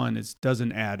 2001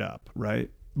 doesn't add up, right?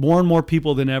 More and more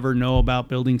people than ever know about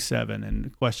Building 7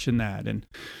 and question that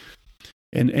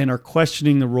and are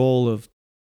questioning the role of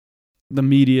the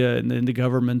media and the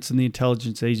governments and the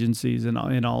intelligence agencies and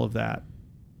all of that.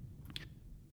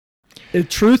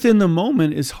 Truth in the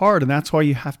moment is hard, and that's why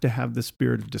you have to have the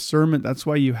spirit of discernment. That's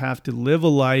why you have to live a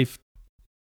life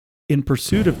in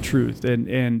pursuit of truth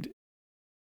and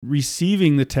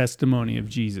receiving the testimony of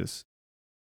Jesus.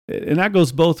 And that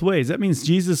goes both ways. That means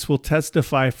Jesus will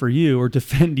testify for you or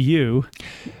defend you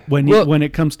when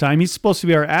it comes time. He's supposed to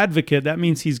be our advocate. That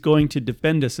means he's going to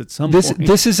defend us at some point.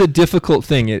 This is a difficult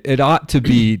thing. It ought to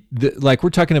be, like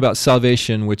we're talking about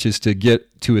salvation, which is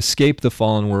to escape the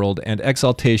fallen world, and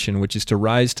exaltation, which is to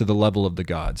rise to the level of the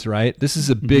gods, right? This is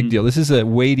a big deal. This is a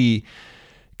weighty,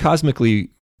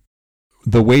 cosmically,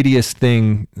 the weightiest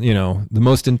thing, the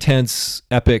most intense,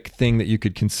 epic thing that you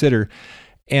could consider.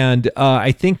 And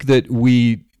I think that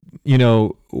we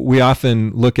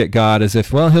often look at God as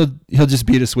if, well, he'll just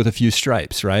beat us with a few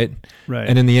stripes, right? Right.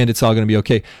 And in the end, it's all going to be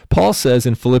okay. Paul says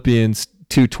in Philippians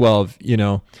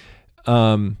 2:12,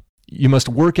 you must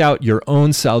work out your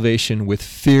own salvation with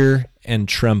fear and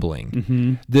trembling.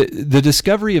 Mm-hmm. The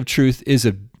discovery of truth is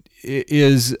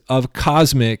of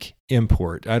cosmic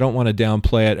import. I don't want to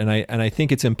downplay it, and I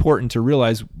think it's important to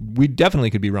realize we definitely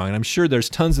could be wrong. And I'm sure there's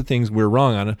tons of things we're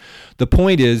wrong on. The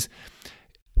point is,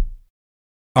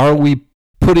 are we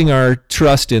putting our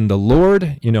trust in the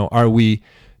Lord?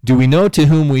 Do we know to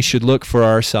whom we should look for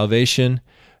our salvation?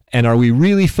 And are we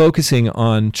really focusing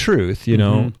on truth,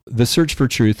 the search for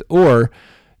truth? Or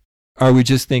are we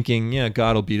just thinking, yeah,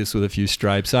 God will beat us with a few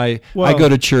stripes? I go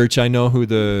to church. I know who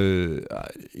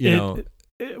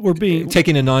we're being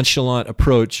taking a nonchalant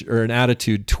approach or an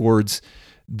attitude towards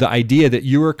the idea that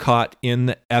you are caught in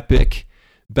the epic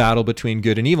battle between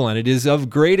good and evil. And it is of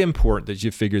great import that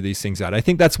you figure these things out. I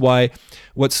think that's why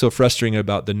what's so frustrating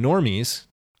about the normies,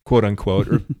 quote unquote,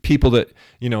 or people that,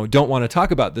 don't want to talk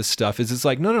about this stuff is it's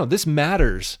like, no, this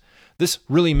matters. This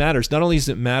really matters. Not only does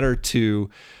it matter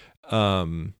to,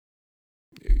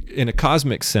 in a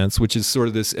cosmic sense, which is sort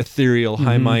of this ethereal,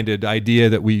 high-minded idea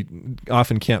that we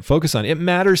often can't focus on. It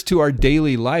matters to our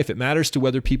daily life. It matters to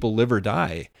whether people live or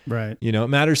die. Right. It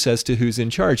matters as to who's in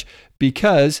charge.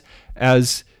 Because,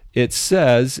 as it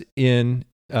says in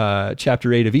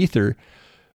chapter 8 of Ether,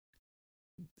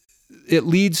 it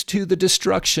leads to the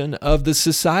destruction of the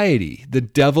society. The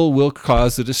devil will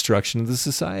cause the destruction of the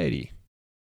society.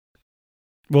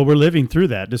 Well, we're living through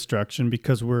that destruction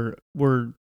because we're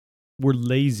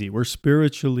lazy. We're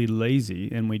spiritually lazy,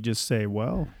 and we just say,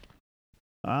 well,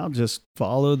 I'll just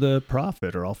follow the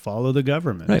prophet, or I'll follow the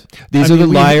government. Right. These are the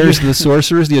liars, the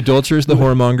sorcerers, the adulterers, the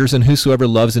whoremongers, and whosoever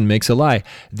loves and makes a lie.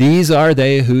 These are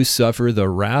they who suffer the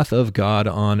wrath of God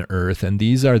on earth, and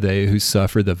these are they who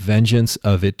suffer the vengeance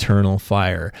of eternal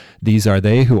fire. These are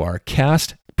they who are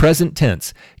cast, present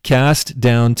tense, cast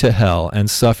down to hell, and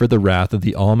suffer the wrath of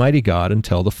the Almighty God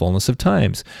until the fullness of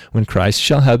times, when Christ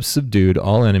shall have subdued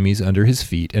all enemies under his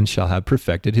feet and shall have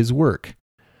perfected his work.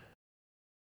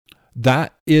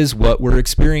 That is what we're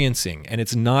experiencing, and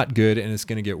it's not good, and it's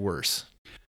going to get worse.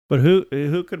 But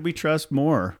who could we trust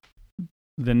more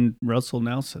than Russell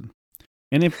Nelson?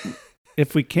 And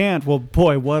if we can't, well,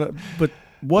 boy, what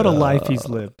a life he's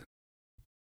lived.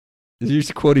 You're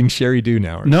quoting Sherry Dew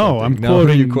now? No, something. I'm No, quoting,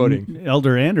 who are you quoting?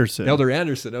 Elder Anderson. Elder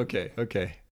Anderson.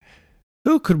 Okay.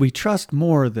 Who could we trust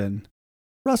more than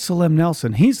Russell M.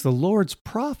 Nelson? He's the Lord's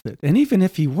prophet, and even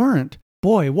if he weren't,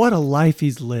 boy, what a life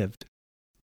he's lived.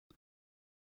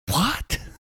 What?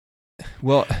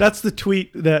 Well, that's the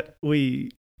tweet that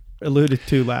we alluded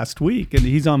to last week, and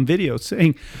he's on video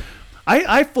saying,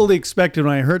 I fully expected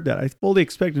when I heard that, I fully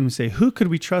expected him to say, who could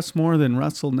we trust more than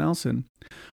Russell Nelson?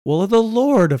 Well, the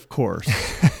Lord, of course.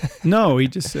 No, he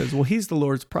just says, well, he's the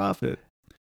Lord's prophet.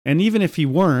 And even if he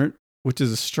weren't, which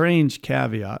is a strange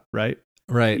caveat, right?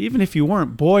 Right. Even if you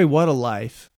weren't, boy, what a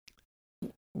life.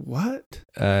 What?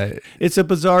 It's a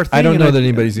bizarre thing. I don't know that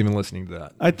anybody's even listening to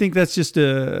that. I think that's just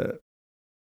it's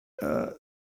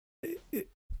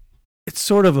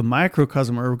sort of a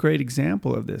microcosm or a great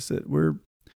example of this. That we're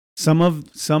some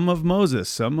of Moses,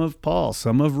 some of Paul,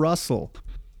 some of Russell.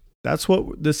 That's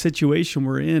what the situation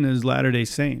we're in as Latter-day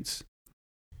Saints.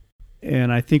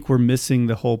 And I think we're missing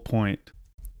the whole point,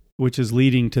 which is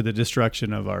leading to the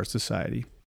destruction of our society.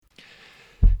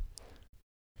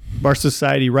 Our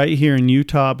society right here in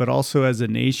Utah, but also as a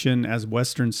nation, as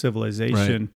Western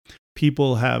civilization,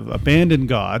 people have abandoned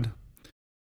God.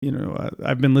 You know,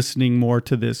 I've been listening more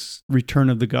to this Return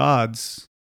of the Gods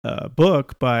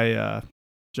book by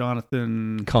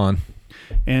Jonathan Cahn,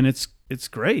 and it's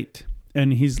great.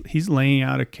 And he's laying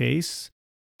out a case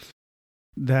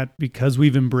that because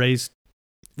we've embraced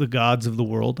the gods of the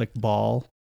world, like Baal,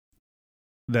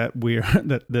 that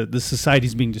the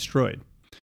society's being destroyed.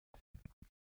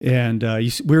 And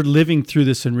we're living through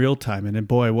this in real time, and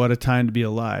boy, what a time to be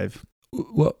alive.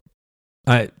 Well,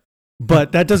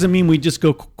 but that doesn't mean we just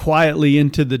go quietly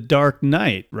into the dark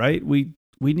night, right? We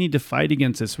need to fight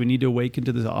against this. We need to awaken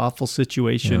to this awful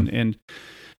situation, and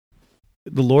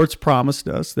the Lord's promised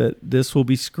us that this will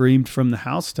be screamed from the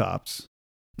housetops.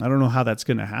 I don't know how that's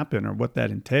going to happen or what that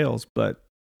entails, but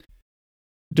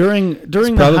during it's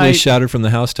the probably height, shouted from the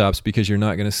housetops because you're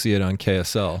not going to see it on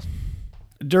KSL.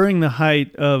 During the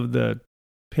height of the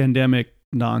pandemic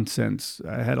nonsense,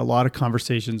 I had a lot of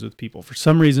conversations with people. For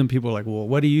some reason, people are like, well,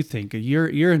 what do you think? You're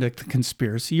into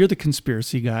conspiracy. You're the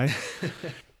conspiracy guy.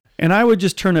 And I would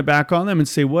just turn it back on them and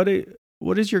say, what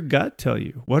does your gut tell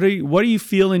you? What do you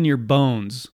feel in your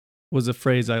bones? Was a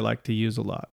phrase I like to use a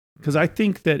lot. Because I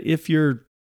think that if you're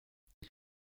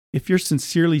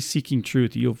sincerely seeking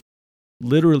truth, you'll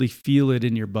literally feel it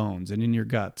in your bones and in your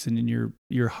guts and in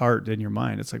your heart and your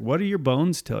mind. It's like, what do your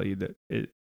bones tell you? That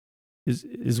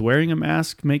is wearing a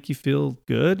mask make you feel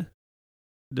good?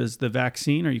 Does the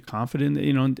vaccine, are you confident that,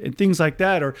 and things like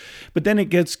that? But then it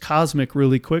gets cosmic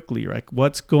really quickly. Like,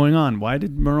 what's going on? Why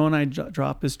did Moroni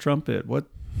drop his trumpet? What's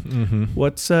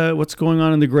going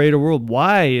on in the greater world?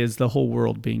 Why is the whole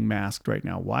world being masked right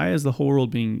now? Why is the whole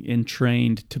world being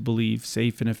entrained to believe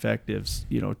safe and effective,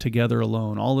 together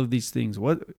alone, all of these things?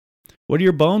 What do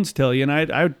your bones tell you? And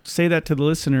I would say that to the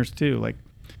listeners too. Like,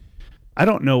 I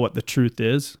don't know what the truth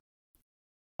is.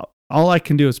 All I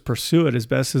can do is pursue it as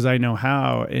best as I know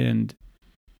how. And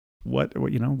what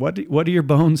do your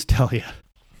bones tell you?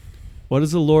 What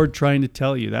is the Lord trying to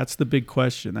tell you? That's the big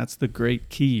question. That's the great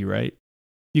key, right?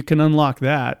 You can unlock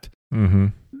that.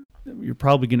 You're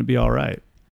probably going to be all right.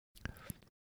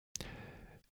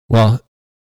 Well,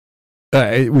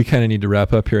 we kind of need to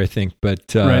wrap up here, I think.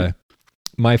 But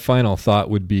my final thought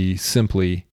would be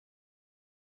simply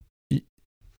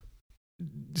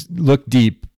look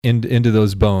deep into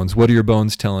those bones. What are your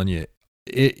bones telling you?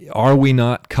 Are we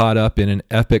not caught up in an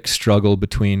epic struggle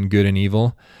between good and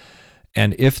evil?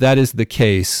 And if that is the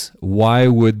case, why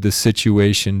would the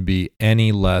situation be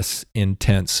any less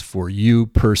intense for you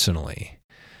personally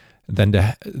than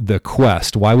the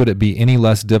quest? Why would it be any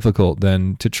less difficult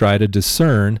than to try to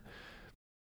discern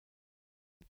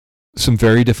some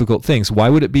very difficult things? Why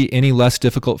would it be any less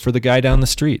difficult for the guy down the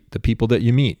street, the people that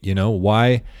you meet?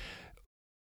 Why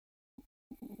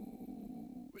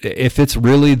if it's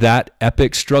really that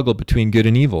epic struggle between good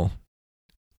and evil,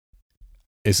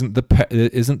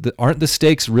 aren't the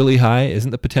stakes really high?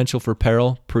 Isn't the potential for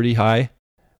peril pretty high?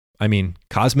 I mean,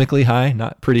 cosmically high,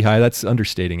 not pretty high. That's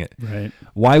understating it. Right.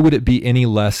 Why would it be any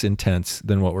less intense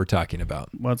than what we're talking about?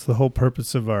 Well, it's the whole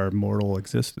purpose of our mortal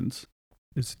existence,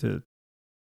 is to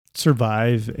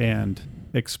survive and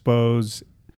expose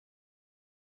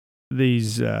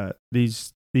these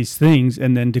things,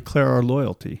 and then declare our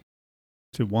loyalty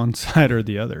to one side or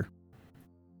the other.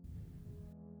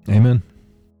 Amen.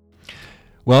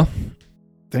 Well,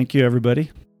 thank you, everybody.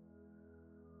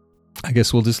 I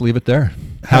guess we'll just leave it there.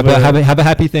 Have a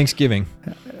happy Thanksgiving.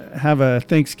 Have a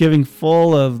Thanksgiving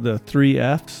full of the 3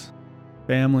 F's: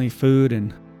 family, food,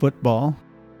 and football.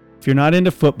 If you're not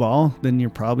into football, then you're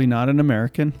probably not an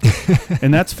American.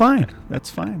 And that's fine. That's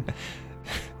fine.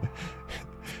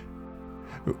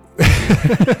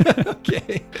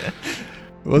 Okay.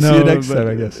 We'll see you next time,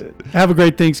 I guess. Have a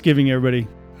great Thanksgiving, everybody.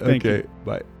 Thank you.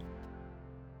 Bye.